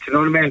like that. You know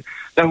what I mean?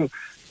 Now,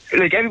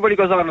 everybody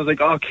goes on and is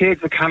like, oh,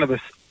 kids with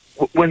cannabis.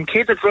 When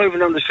kids are driving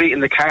down the street in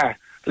the car,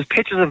 there's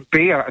pictures of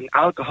beer and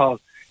alcohol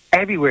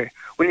everywhere.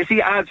 When you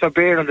see ads for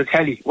beer on the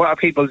telly, what are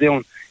people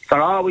doing?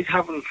 They're always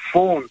having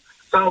fun.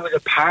 It's always a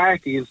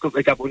party and stuff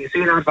like that. But when you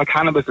see an ad for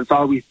cannabis, it's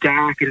always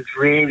dark and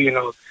dreary,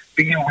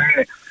 be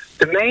aware.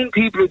 The main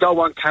people who don't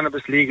want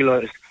cannabis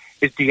legalised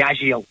is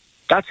Diageo.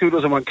 That's who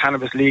doesn't want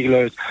cannabis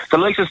legalised. The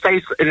likes of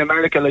states in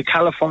America like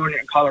California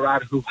and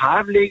Colorado who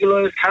have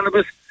legalised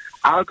cannabis,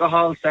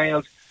 alcohol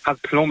sales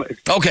have plummeted.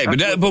 Okay,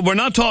 but we're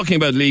not talking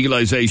about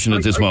legalisation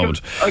at this moment.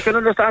 I can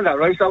understand that,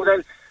 right? So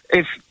then,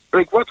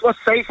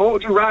 what's safe? What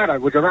would you rather?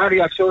 Would you rather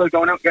your children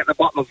going out and getting a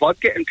bottle of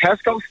vodka in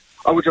Tesco's?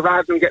 Or would you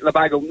rather them getting a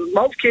bag of...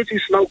 Most kids who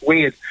smoke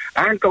weed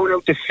aren't going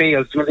out to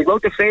fields. When they go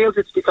to fields,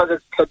 it's because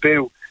it's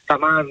taboo. That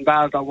man and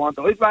dad don't want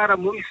it. I'd rather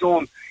my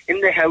son in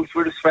the house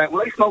with his friend.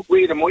 When I smoked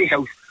weed in my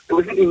house, it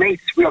was with my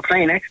mates. We were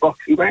playing Xbox.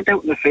 We went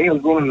out in the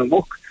field running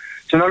amok.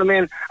 Do you know what I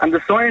mean? And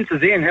the science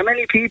is in. How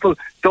many people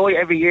die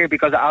every year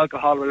because of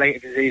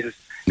alcohol-related diseases?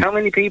 How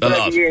many people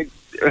every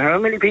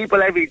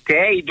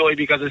day die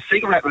because of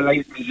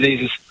cigarette-related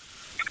diseases?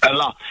 A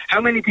lot. How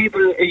many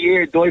people a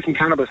year die from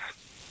cannabis?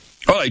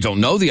 Oh, I don't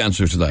know the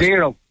answer to that.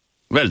 Zero.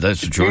 Well,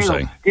 that's what you're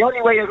saying. The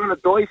only way you're going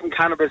to die from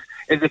cannabis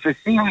is if a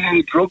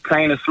CIA drug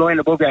plane is flying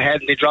above your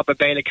head and they drop a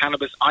bale of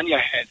cannabis on your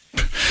head.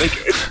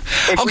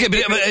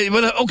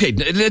 Okay,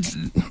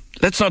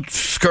 let's not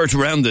skirt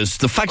around this.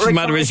 The fact of the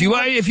matter is,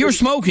 if you're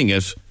smoking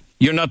it,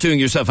 you're not doing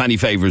yourself any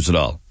favours at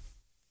all.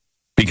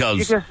 Because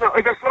if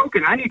you're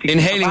smoking anything,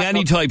 inhaling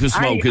any type of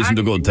smoke isn't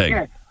a good thing.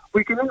 Yeah.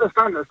 we can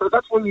understand it. So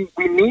that's why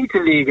we need to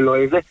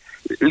legalise it,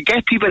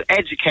 get people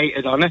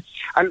educated on it.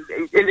 And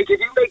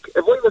if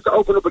I was to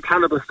open up a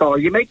cannabis store,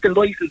 you make the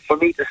licence for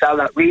me to sell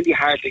that really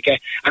hard to get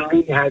and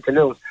really hard to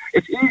lose.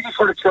 It's easy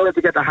for the children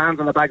to get their hands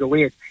on a bag of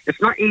weed.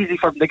 It's not easy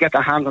for them to get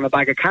their hands on a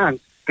bag of cans.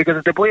 Because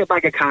if they buy a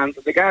bag of cans,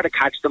 if they go to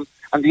catch them,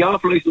 and the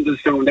off-licence is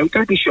found out,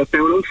 they'll be shut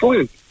down and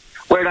fined.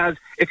 Whereas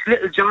it's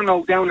little John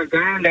O down in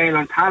Garndale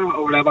on Talent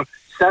or whatever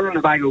selling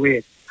a bag of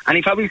weed. And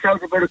he probably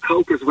sells a bit of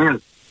coke as well.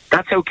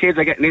 That's how kids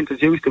are getting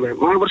introduced to it.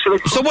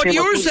 So what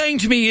you're saying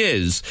to me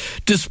is,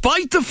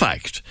 despite the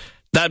fact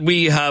that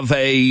we have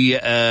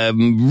a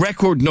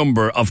record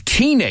number of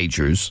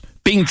teenagers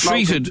being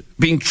treated,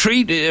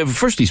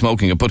 firstly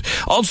smoking it, but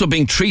also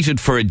being treated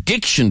for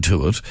addiction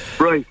to it.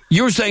 Right.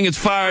 You're saying it's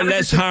far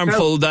less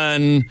harmful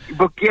than...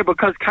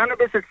 because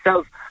cannabis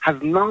itself has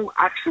no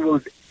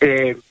actual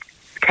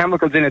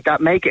chemicals in it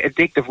that make it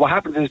addictive. What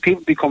happens is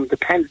people become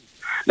dependent.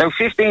 Now,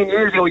 15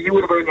 years ago, you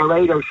would have been on a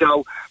radio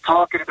show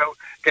talking about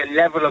the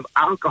level of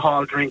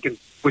alcohol drinking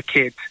with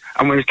kids,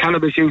 and whereas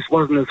cannabis use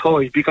wasn't as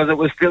high because it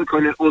was still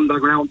kind of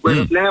underground.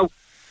 Whereas now,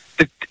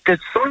 the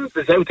science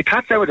is out, the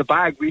cat's out of the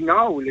bag. We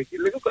know. Like,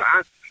 look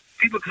at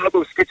people talk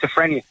about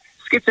schizophrenia.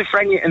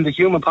 Schizophrenia in the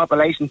human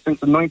population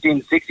since the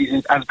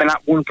 1960s has been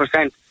at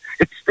 1%.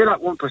 It's still at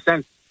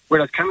 1%.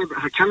 Whereas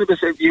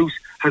cannabis use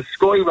has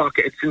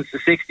skyrocketed since the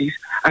 60s,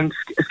 and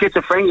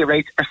schizophrenia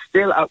rates are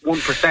still at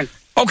 1%.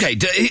 Okay,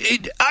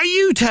 are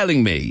you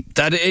telling me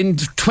that in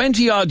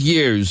 20-odd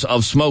years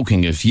of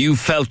smoking it, you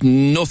felt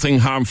nothing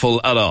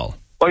harmful at all?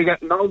 I'm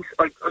not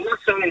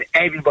saying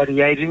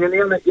everybody,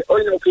 Adrian. I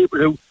know people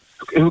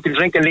who can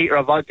drink a litre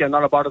of vodka and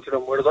not a bother to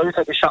them, whereas I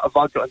take a shot of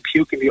vodka and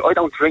puke in me. I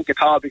don't drink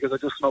at all because I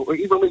just smoke.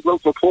 Even when we go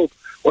to a pub,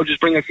 I'll just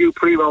bring a few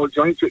pre-rolled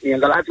joints with me,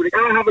 and the lads will be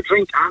like, I'll have a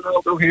drink, and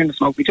I'll go here and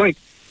smoke me joint.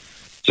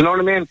 Do you know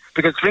what I mean?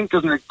 Because drink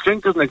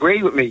doesn't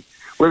agree with me.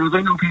 Whereas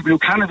I know people who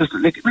cannabis,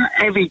 like, not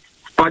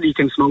everybody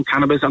can smoke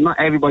cannabis and not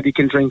everybody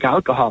can drink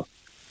alcohol.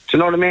 Do you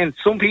know what I mean?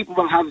 Some people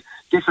will have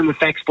different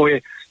effects by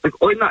it. Like,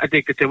 I'm not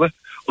addicted to it.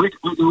 I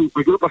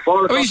grew up at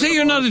 4 o'clock. Oh, you say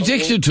you're not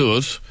addicted to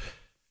it?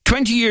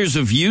 20 years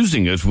of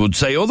using it would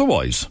say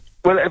otherwise.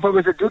 Well, if I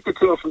was addicted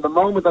to it from the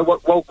moment I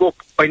woke up,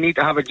 I need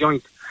to have a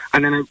joint.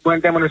 And then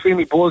when I feel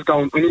my buzz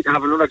going, I need to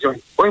have another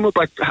joint. I'm up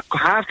at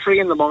 3:30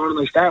 in the morning.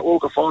 I start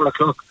work at 4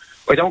 o'clock.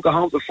 I don't go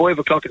home till 5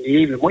 o'clock in the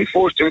evening. My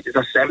first joint is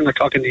at 7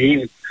 o'clock in the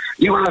evening.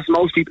 You ask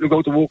most people who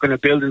go to work in a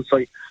building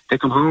site, they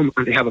come home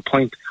and they have a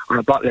pint or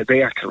a bottle of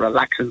beer to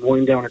relax and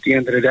wind down at the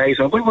end of the day.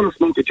 So if I want to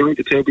smoke a joint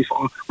or two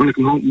before, when I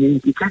come home,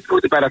 you can't go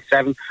to bed at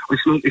 7. I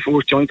smoke my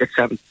first joint at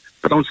 7.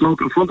 I don't smoke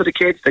in front of the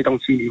kids. They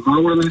don't see me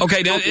rolling it.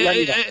 Okay,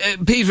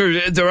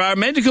 Peter, there are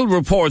medical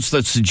reports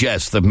that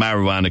suggest that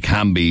marijuana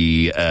can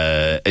be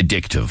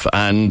addictive.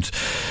 And,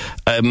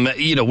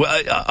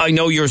 I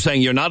know you're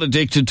saying you're not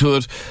addicted to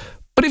it,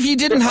 but if you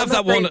didn't have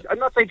that one... I'm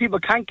not saying people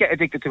can't get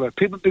addicted to it.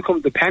 People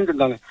become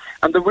dependent on it.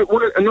 And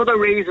another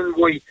reason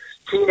why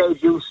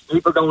teenage youth,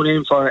 people going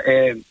in for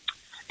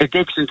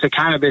addiction to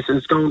cannabis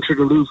is going through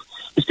the roof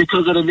is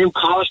because of the new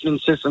cautioning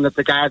system that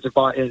the guards have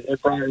brought in.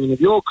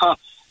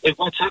 If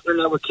what's happening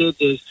now with kids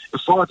is a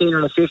 14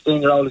 or a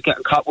 15-year-old is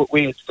getting caught with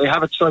weed, they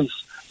have a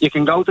choice. You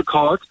can go to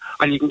court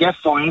and you can get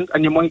fined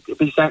and you might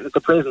be sentenced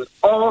to prison.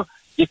 Or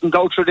you can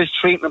go through this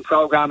treatment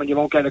program and you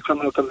won't get a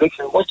criminal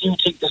conviction. What do you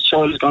think this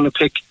child is going to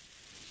pick?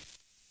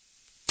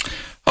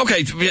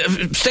 Okay,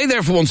 stay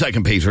there for 1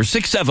 second, Peter.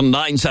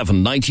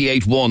 6797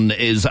 981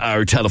 is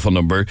our telephone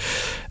number.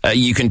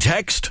 You can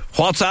text,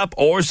 WhatsApp,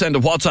 or send a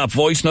WhatsApp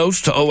voice note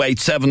to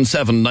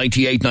 0877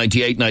 98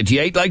 98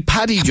 98, like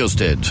Paddy just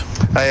did.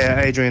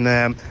 Hi, Adrian.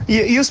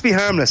 It used to be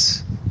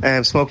harmless,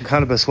 smoking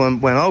cannabis,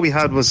 when all we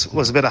had was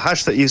a bit of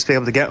hash that you used to be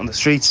able to get on the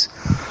streets.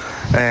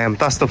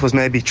 That stuff was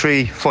maybe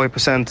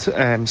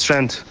 3-5%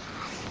 strength.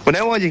 But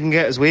now all you can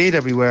get is weed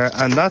everywhere,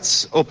 and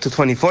that's up to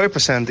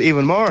 25%,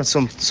 even more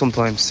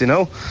sometimes, you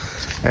know.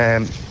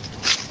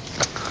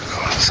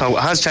 So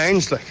it has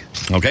changed, like.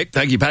 Okay,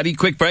 thank you, Paddy.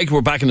 Quick break,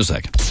 we're back in a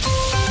second.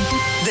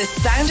 The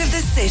sound of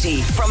the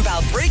city, from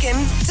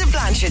Balbriggan to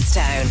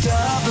Blanchardstown.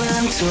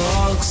 Dublin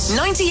Talks.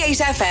 98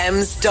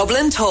 FM's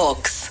Dublin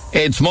Talks.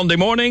 It's Monday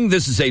morning.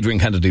 This is Adrian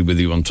Kennedy with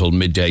you until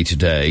midday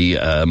today.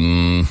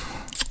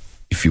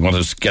 If you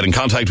want to get in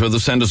contact with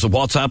us, send us a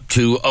WhatsApp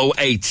to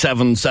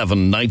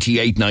 0877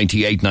 98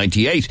 98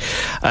 98.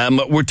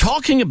 We're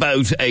talking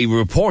about a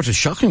report, a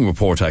shocking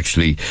report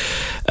actually,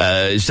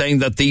 saying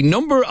that the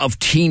number of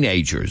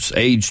teenagers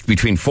aged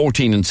between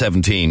 14 and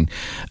 17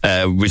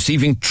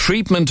 receiving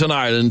treatment in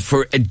Ireland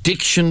for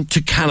addiction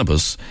to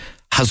cannabis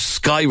has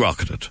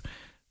skyrocketed.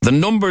 The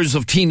numbers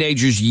of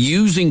teenagers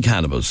using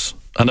cannabis,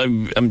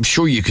 and I'm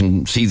sure you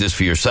can see this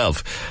for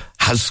yourself,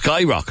 has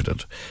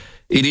skyrocketed.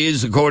 It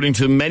is, according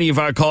to many of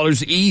our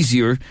callers,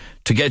 easier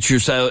to get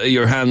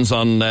your hands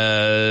on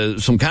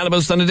some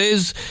cannabis than it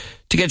is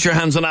to get your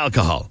hands on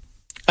alcohol.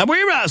 And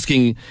we're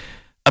asking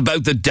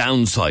about the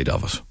downside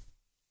of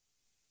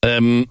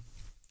it.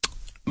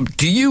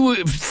 Do you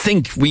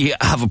think we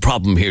have a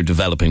problem here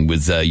developing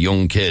with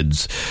young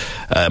kids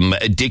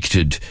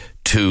addicted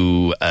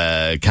to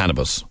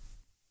cannabis?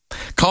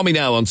 Call me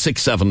now on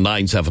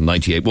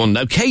 6797981.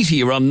 Now, Katie,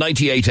 you're on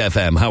 98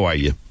 FM. How are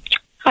you?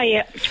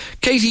 Hiya.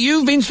 Katie,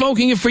 you've been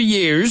smoking it for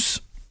years.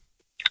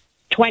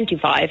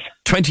 25.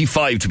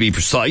 25 to be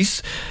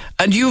precise.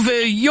 And you've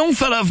a young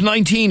fella of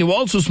 19 who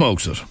also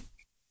smokes it.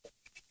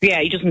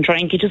 Yeah, he doesn't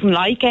drink. He doesn't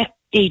like it.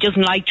 He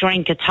doesn't like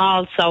drink at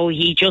all. So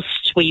we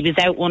was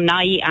out one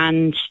night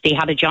and they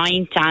had a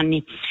joint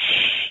and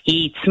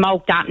he'd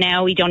smoked that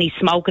now. He'd only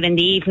smoke it in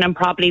the evening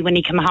probably when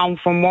he came home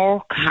from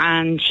work,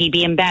 and he'd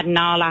be in bed and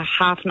all at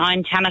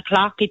 9:30, 10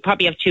 o'clock. He'd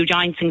probably have 2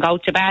 joints and go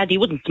to bed. He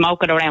wouldn't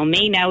smoke it around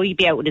me now. He'd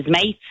be out with his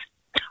mates.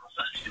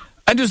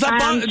 And does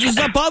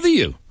that bother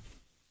you?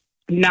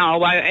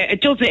 No,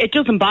 it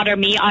doesn't bother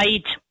me.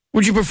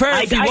 Would you prefer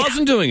if he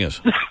wasn't doing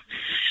it?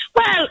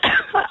 Well,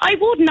 I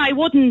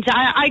wouldn't.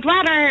 I'd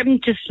rather him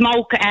to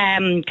smoke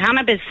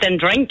cannabis than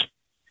drink.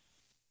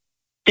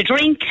 The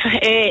drink,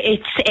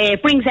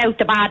 it brings out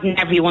the bad in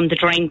everyone, the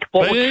drink.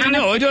 But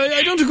no, I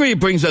don't agree it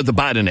brings out the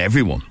bad in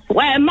everyone.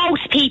 Well,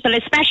 most people,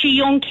 especially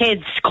young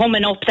kids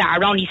coming up that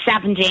are only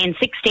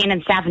 16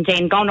 and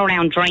 17, going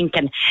around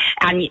drinking,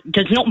 and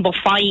there's nothing but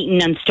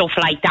fighting and stuff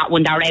like that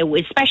when they're out,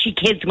 especially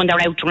kids when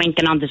they're out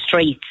drinking on the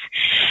streets.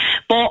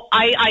 But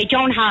I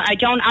don't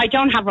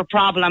have a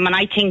problem, and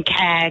I think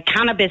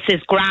cannabis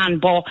is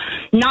grand, but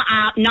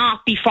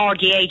not before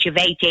the age of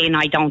 18.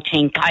 I don't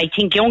think. I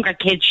think younger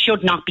kids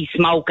should not be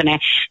smoking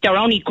it. They're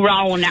only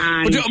grown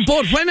and.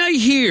 But when I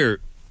hear.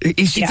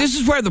 You see, this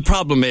is where the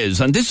problem is,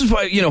 and this is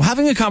why,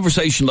 having a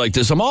conversation like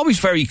this, I'm always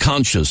very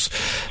conscious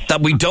that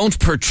we don't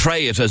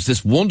portray it as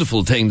this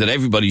wonderful thing that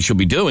everybody should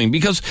be doing,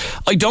 because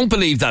I don't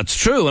believe that's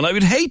true, and I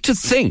would hate to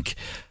think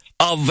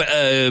of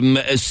a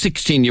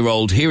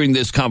 16-year-old hearing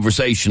this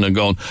conversation and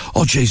going,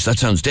 oh, jeez, that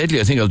sounds deadly,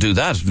 I think I'll do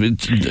that.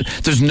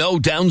 There's no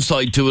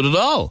downside to it at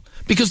all,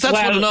 because that's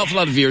what an awful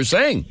lot of you are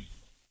saying.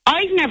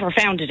 I've never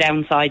found a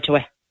downside to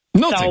it.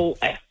 Nothing. So,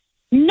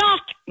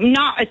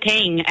 not a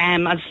thing.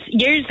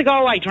 Years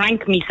ago, I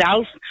drank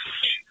myself.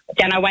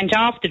 Then I went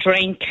off the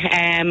drink.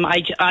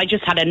 I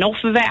just had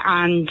enough of it,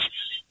 and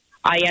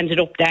I ended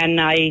up. Then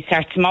I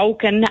started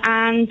smoking,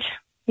 and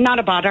not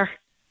a bother.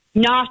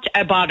 Not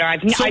a bother.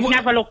 I've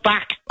never looked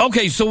back.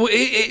 Okay, so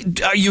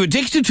are you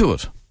addicted to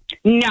it?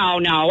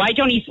 No. I'd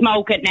only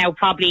smoke it now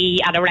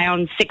probably at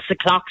around 6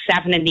 o'clock,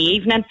 7 in the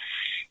evening.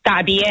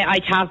 That'd be it.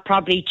 I'd have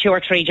probably 2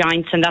 or 3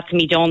 joints, and that's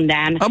me done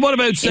then. And what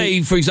about,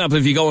 say, for example,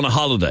 if you go on a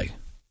holiday?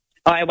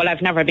 Well,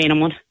 I've never been on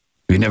one.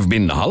 You've never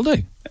been on a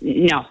holiday?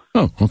 No.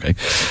 Oh, okay.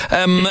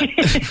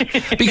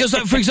 Because,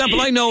 for example,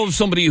 I know of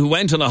somebody who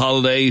went on a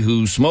holiday,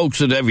 who smokes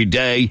it every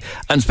day,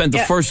 and spent the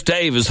first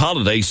day of his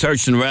holiday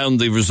searching around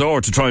the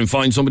resort to try and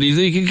find somebody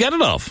that he could get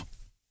it off.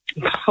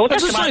 Oh,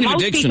 that's a sign of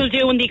addiction. Most people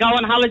do when they go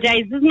on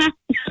holidays, isn't it?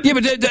 Yeah,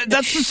 but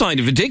that's the sign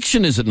of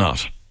addiction, is it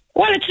not?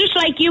 Well, it's just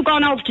like you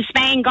going over to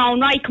Spain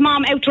going, right, come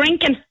on, out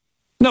drinking.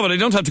 No, but I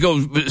don't have to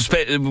go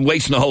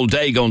wasting a whole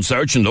day going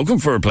searching, looking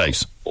for a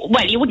place.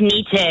 Well, you wouldn't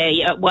need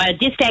to.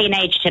 This day and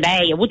age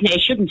today,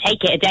 it shouldn't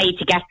take it a day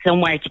to get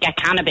somewhere to get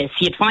cannabis.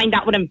 You'd find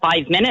that within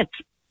 5 minutes.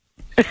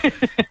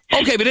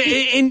 Okay, but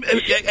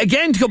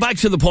again, to go back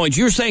to the point,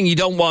 you're saying you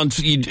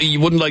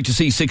wouldn't like to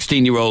see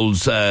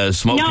 16-year-olds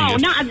smoking No,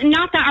 it.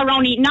 not that are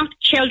only, not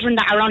children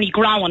that are only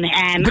growing.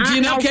 But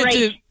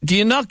do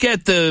you not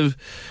get the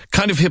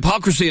kind of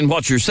hypocrisy in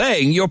what you're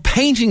saying? You're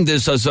painting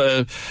this as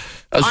the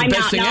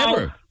best thing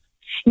ever.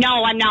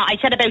 No, I'm not. I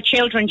said about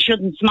children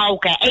shouldn't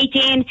smoke.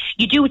 18,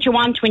 you do what you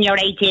want when you're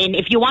 18.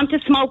 If you want to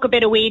smoke a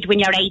bit of weed when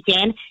you're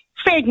 18,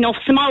 fair enough,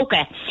 smoke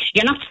it.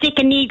 You're not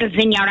sticking needles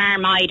in your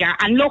arm either.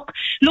 And look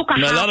at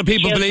a lot of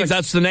people believe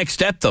that's the next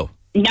step, though.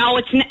 No,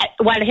 it's not.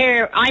 Well,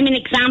 here, I'm an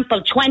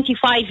example.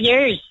 25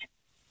 years.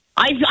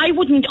 I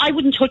wouldn't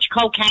touch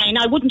cocaine.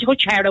 I wouldn't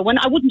touch heroin.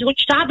 I wouldn't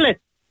touch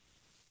tablets.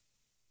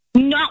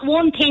 Not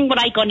one thing would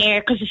I go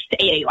near, because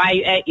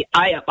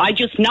I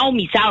just know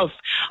myself.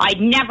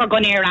 I'd never go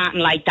near anything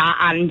like that.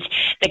 And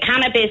the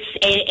cannabis,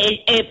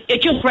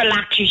 it just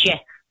relaxes you.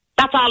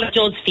 That's all it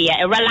does for you.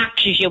 It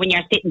relaxes you when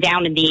you're sitting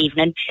down in the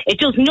evening. It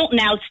does nothing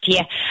else to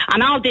you.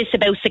 And all this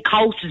about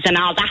psychosis and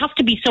all, there has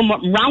to be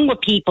something wrong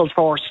with people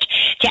first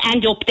to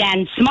end up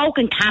then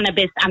smoking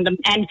cannabis. And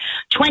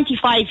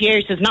 25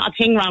 years is not a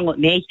thing wrong with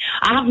me.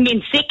 I haven't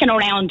been sick in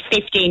around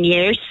 15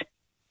 years.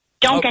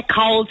 Don't get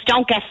colds,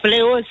 don't get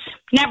flus,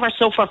 never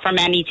suffer from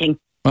anything.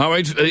 All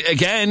right,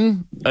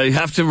 again, I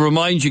have to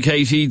remind you,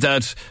 Katie,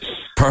 that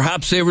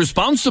perhaps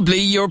irresponsibly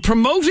you're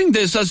promoting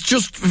this as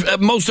just the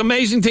most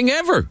amazing thing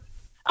ever.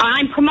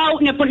 I'm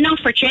promoting it, but not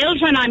for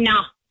children, I'm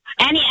not.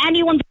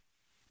 Anyone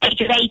age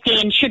of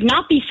 18 should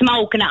not be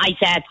smoking it, I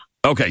said.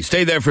 Okay,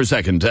 stay there for a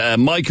second.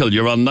 Michael,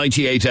 you're on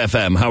 98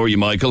 FM. How are you,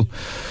 Michael?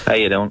 How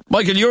you doing?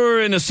 Michael, you're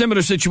in a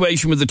similar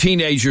situation with a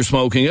teenager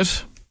smoking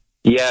it.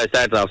 Yeah, I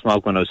started off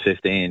smoking when I was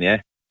 15,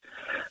 yeah.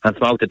 And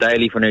smoked it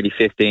daily for nearly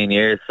 15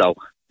 years, so,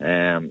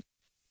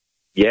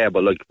 yeah,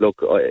 but look,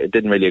 it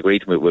didn't really agree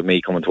with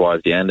me coming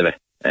towards the end of it.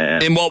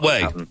 In what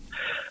way?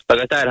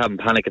 I started having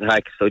panic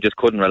attacks, so I just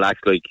couldn't relax,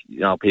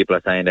 people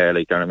are saying there,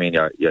 you know what I mean,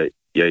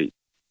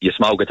 you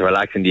smoke it to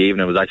relax in the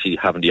evening, it was actually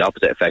having the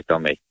opposite effect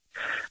on me.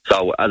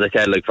 So, as I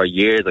said, like, for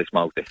years I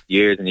smoked it.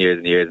 Years and years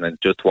and years, and then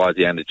just towards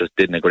the end it just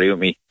didn't agree with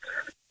me.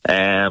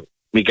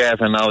 My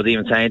girlfriend now was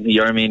even saying to me, you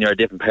know what I mean, you're a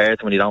different person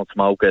when you don't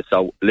smoke it,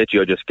 so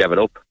literally I just gave it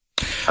up.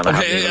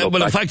 Okay,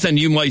 well, in fact, then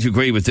you might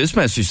agree with this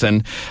message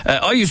then.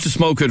 I used to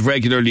smoke it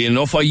regularly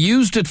enough. I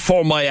used it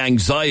for my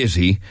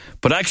anxiety,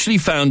 but actually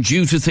found,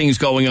 due to things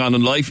going on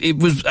in life, it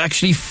was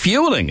actually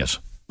fueling it.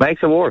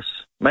 Makes it worse.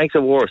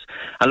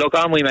 And look,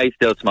 all my mates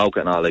still smoke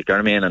it and all, like, you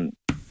know what I mean? And,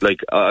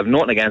 like, I've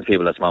nothing against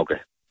people that smoke it.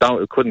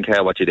 Couldn't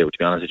care what you do, to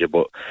be honest with you,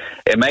 but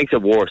it makes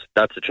it worse.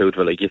 That's the truth of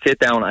it. Like, you sit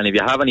down, and if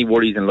you have any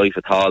worries in life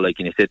at all, like,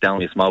 and you sit down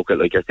and you smoke it,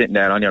 like, you're sitting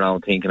there on your own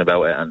thinking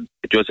about it, and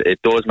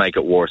it does make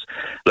it worse.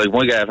 Like,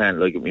 my girlfriend,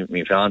 like,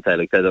 my fiance,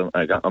 like, says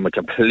I'm a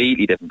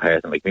completely different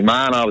person. Like, my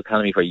man always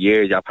telling me for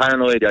years, you're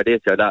paranoid, you're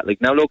this, you're that. Like,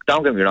 now look,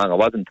 don't get me wrong, I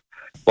wasn't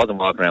walking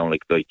around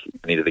like I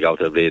needed to go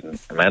to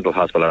a mental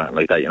hospital or anything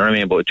like that, you know what I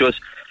mean? But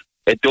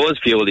it does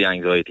fuel the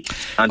anxiety.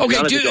 And okay,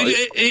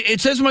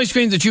 it says on my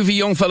screen that you've a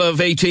young fella of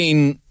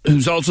 18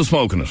 who's also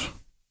smoking it.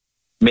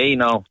 Me?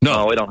 No,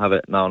 I don't have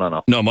it. No.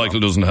 No,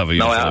 Michael doesn't have a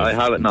young fella. No, I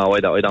have it. No, I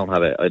don't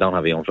have it. I don't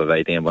have a young fella of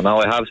 18, but no,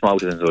 I have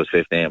smoked it since I was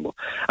 15.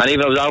 And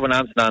even I was over in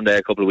Amsterdam there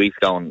a couple of weeks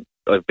ago, and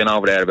I've been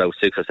over there about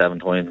 6 or 7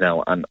 times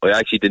now, and I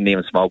actually didn't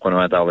even smoke when I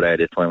went over there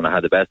this time, and I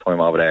had the best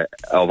time over there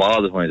of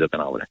all the times I've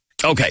been over there.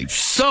 Okay,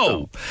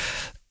 so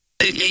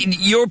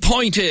your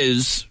point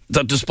is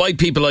that despite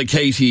people like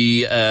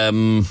Katie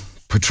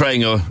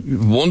portraying a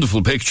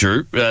wonderful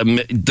picture,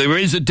 there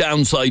is a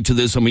downside to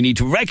this, and we need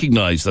to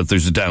recognise that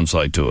there's a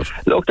downside to it.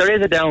 Look, there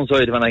is a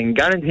downside, and I can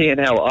guarantee you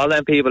now, all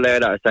them people there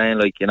that are saying,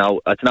 like, you know,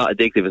 it's not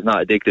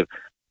addictive,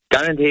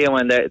 guarantee you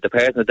when the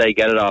person that they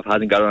get it off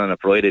hasn't got it on a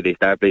Friday, they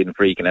start bleeding,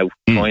 freaking out,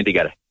 trying to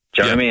get it.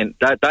 Do you know what I mean?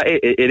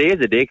 It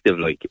is addictive,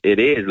 like, it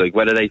is, like,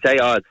 whether they say,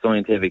 oh, it's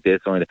scientific,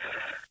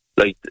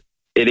 like,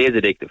 it is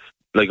addictive.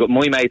 Like,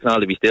 my mates and all,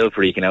 they'd be still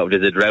freaking out.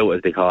 There's a drought,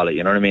 as they call it,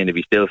 you know what I mean? They'd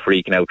be still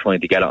freaking out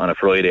trying to get it on a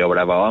Friday or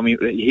whatever. I mean,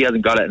 he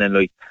hasn't got it, and then,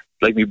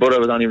 like my brother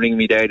was only ringing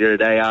me there the other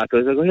day after.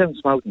 I was like, I haven't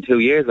smoked in 2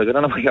 years. Like, I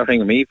don't know what you're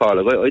ringing me for.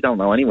 Like, I don't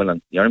know anyone, you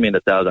know what I mean,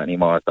 that sells it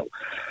anymore. So,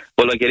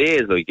 but, like, it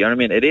is, like, you know what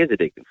I mean? It is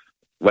addictive.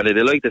 Whether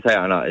they like to say it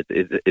or not,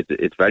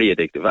 it's very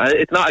addictive. And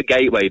it's not a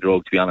gateway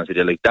drug, to be honest with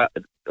you. Like, that,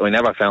 I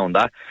never found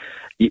that.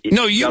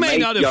 No, you may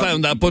not have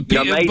found that, but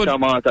your mates are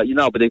more so, you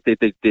know, but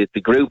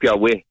the group you're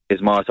with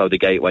is more so the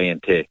gateway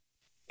into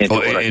other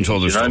other you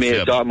know stuff, what I mean? yeah.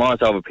 It's got more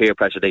so of a peer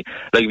pressure thing.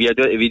 Like,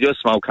 if you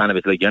just smoke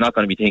cannabis, like, you're not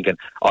going to be thinking,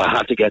 oh, I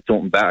have to get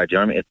something better. Do you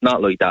know what I mean? It's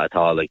not like that at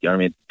all. Like, you know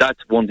what I mean? That's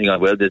one thing I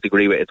will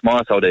disagree with. It's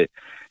more so the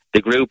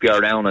group you're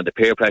around and the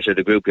peer pressure of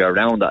the group you're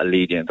around that'll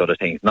lead you into other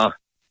things, not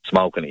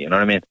smoking it. You know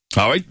what I mean?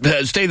 All right,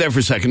 stay there for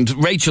a second.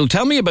 Rachel,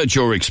 tell me about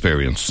your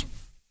experience.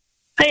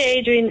 Hi,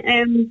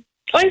 Adrian.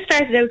 I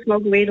started out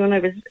smoking weed when I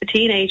was a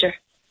teenager.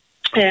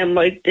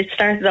 It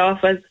started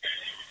off as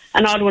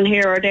an odd one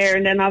here or there,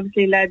 and then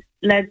obviously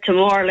led to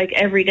more, like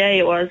every day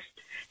it was.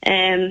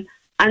 And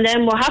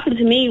then what happened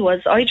to me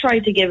was I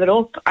tried to give it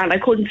up, and I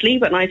couldn't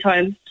sleep at night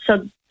time,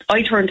 so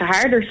I turned to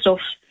harder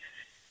stuff,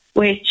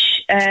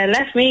 which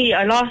left me.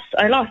 I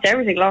lost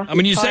everything. I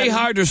mean, you say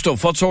harder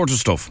stuff. What sort of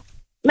stuff?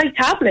 Like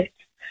tablets.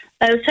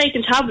 I was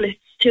taking tablets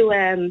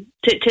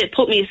to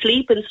put me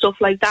asleep and stuff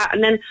like that,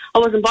 and then I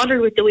wasn't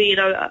bothered with the weed.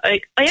 I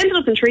ended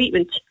up in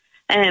treatment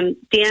the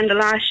end of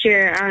last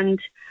year, and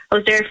I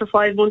was there for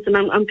 5 months, and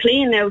I'm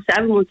clean now,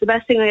 7 months, the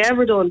best thing I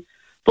ever done.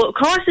 But of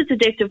course it's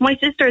addictive. My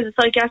sister is a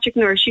psychiatric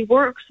nurse. She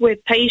works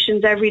with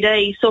patients every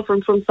day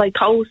suffering from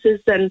psychosis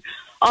and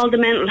all the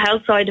mental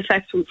health side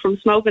effects from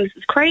smoking.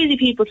 It's crazy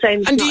people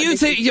saying. And do you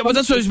think? Yeah, well,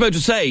 that's what I was about to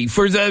say.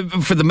 For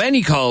the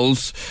many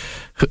calls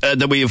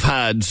that we have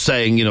had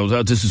saying, you know,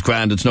 that this is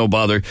grand, it's no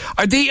bother.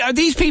 Are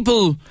these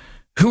people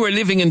who are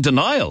living in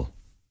denial?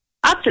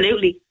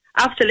 Absolutely.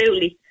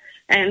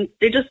 And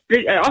they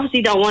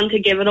obviously don't want to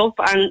give it up.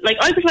 And like,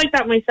 I was like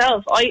that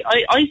myself.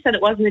 I said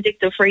it wasn't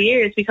addictive for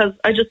years because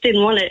I just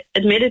didn't want to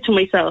admit it to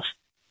myself.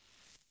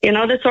 You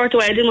know, the sort of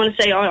way I didn't want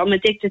to say, oh, I'm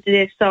addicted to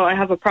this, so I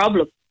have a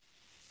problem.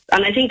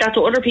 And I think that's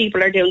what other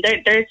people are doing.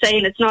 They're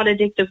saying it's not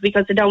addictive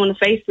because they don't want to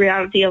face the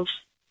reality of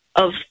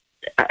how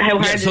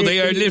hard it is. So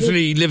they are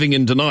literally living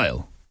in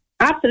denial.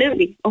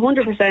 Absolutely,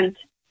 100%.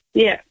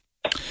 Yeah.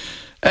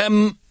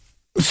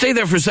 Stay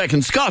there for a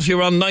second. Scott,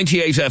 you're on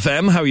 98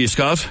 FM. How are you,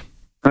 Scott?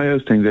 Hi,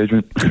 how's things,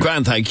 Adrian?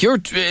 Grand, thanks. You're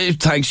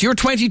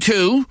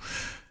 22.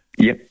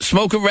 Yep.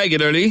 Smoke it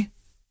regularly.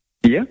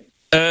 Yeah.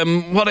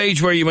 What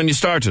age were you when you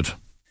started?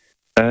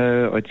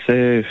 I'd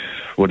say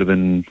would have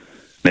been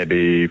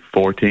maybe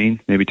 14,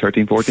 maybe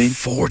 13, 14.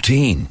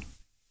 14?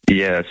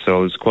 Yeah, so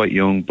I was quite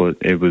young, but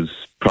it was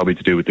probably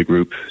to do with the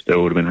group that I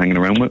would have been hanging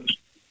around with.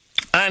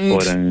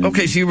 And,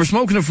 okay, so you were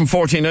smoking it from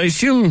 14. I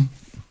assume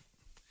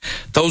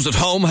those at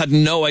home had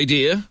no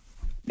idea?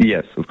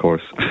 Yes, of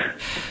course.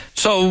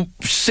 So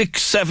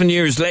 6-7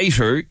 years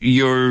later,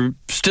 you're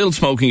still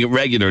smoking it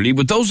regularly.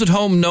 Would those at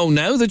home know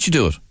now that you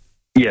do it?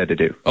 Yeah, they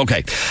do.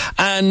 Okay.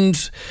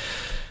 And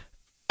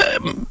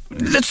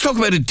let's talk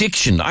about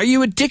addiction. Are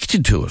you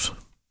addicted to it?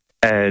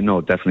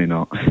 No, definitely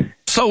not.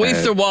 So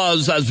if there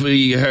was, as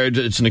we heard,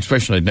 it's an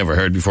expression I'd never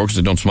heard before because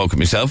I don't smoke it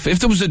myself, if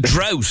there was a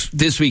drought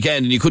this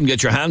weekend and you couldn't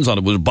get your hands on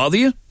it, would it bother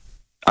you?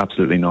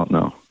 Absolutely not,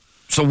 no.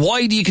 So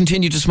why do you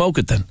continue to smoke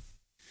it then?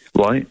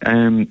 Why?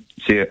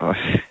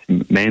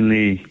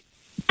 Mainly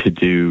to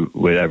do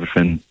with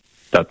everything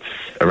that's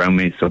around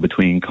me. So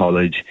between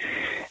college,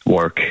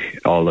 work,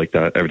 all like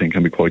that, everything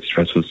can be quite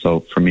stressful. So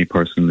for me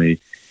personally,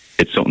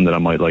 it's something that I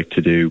might like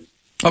to do.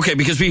 Okay,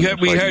 because we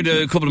heard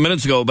a couple of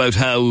minutes ago about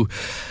how,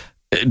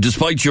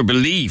 despite your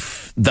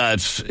belief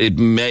that it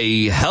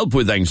may help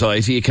with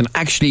anxiety, it can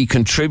actually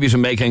contribute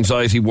and make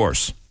anxiety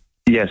worse.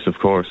 Yes, of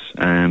course.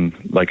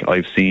 Like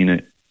I've seen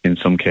it in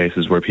some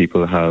cases where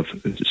people have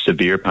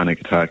severe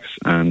panic attacks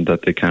and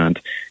that they can't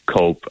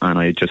cope, and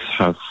I just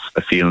have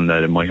a feeling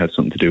that it might have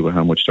something to do with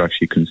how much they're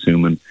actually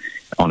consuming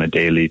on a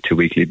daily to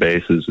weekly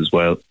basis as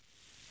well.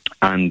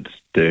 And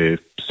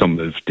some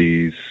of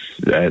the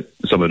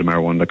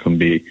marijuana that can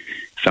be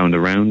found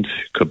around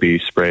could be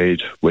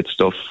sprayed with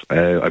stuff.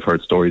 I've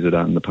heard stories of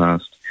that in the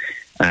past.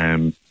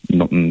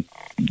 Nothing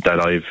that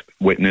I've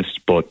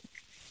witnessed, but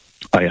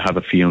I have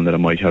a feeling that it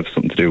might have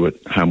something to do with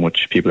how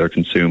much people are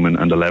consuming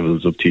and the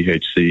levels of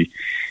THC.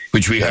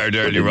 Which we heard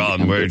earlier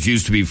on, where it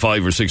used to be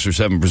 5 or 6 or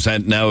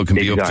 7%, now it can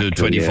be up to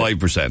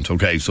 25%. Yeah.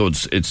 Okay, so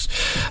it's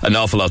an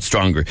awful lot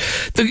stronger.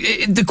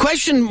 The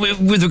question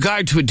with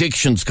regard to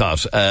addiction,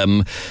 Scott,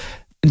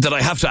 that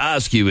I have to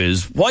ask you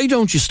is, why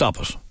don't you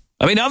stop it?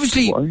 I mean,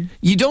 obviously,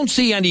 you don't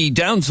see any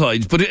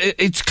downsides, but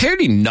it's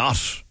clearly not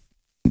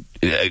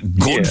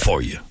good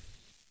for you.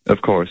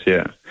 Of course,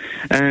 yeah.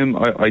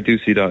 I do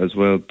see that as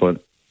well,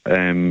 but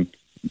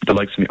the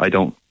likes of me, I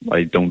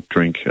don't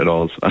drink at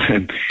all.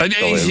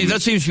 That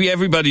seems to be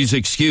everybody's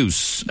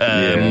excuse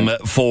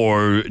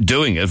for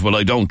doing it. Well,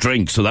 I don't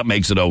drink, so that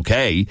makes it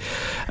okay.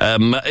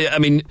 I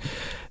mean,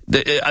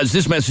 as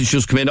this message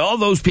just come in, all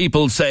those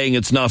people saying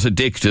it's not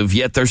addictive,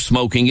 yet they're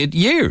smoking it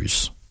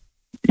years.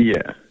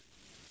 Yeah.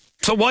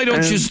 So why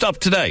don't you stop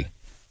today?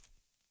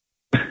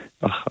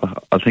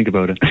 I'll think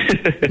about it.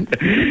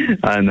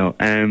 I know.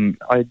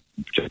 I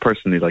just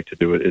personally like to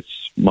do it.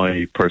 It's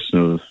my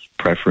personal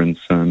preference,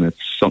 and it's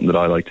something that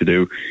I like to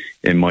do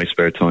in my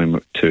spare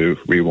time to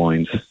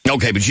rewind.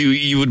 Okay, but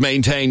you would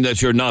maintain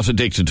that you're not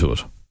addicted to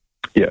it?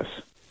 Yes.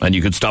 And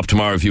you could stop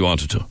tomorrow if you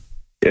wanted to?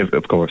 Yeah,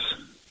 of course.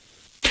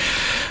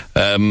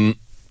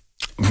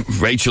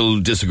 Rachel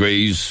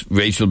disagrees.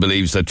 Rachel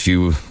believes that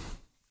you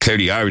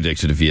clearly are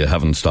addicted if you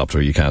haven't stopped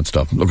or you can't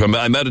stop. Look, I'm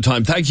out of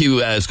time. Thank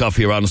you, Scott,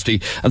 for your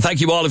honesty. And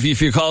thank you all of you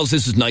for your calls.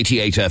 This is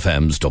 98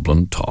 FM's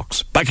Dublin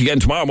Talks. Back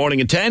again tomorrow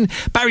morning at 10.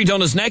 Barry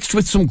Dunn is next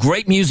with some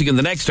great music in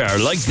the next hour,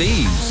 like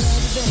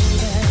these.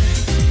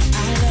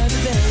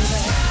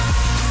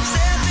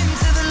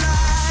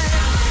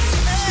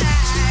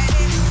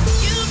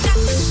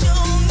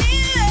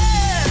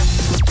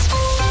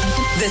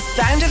 The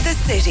sound of the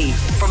city,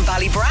 from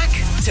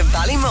Ballybrack to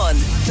Ballymun.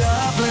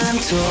 Dublin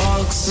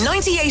Talks.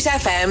 98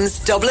 FM's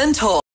Dublin Talks.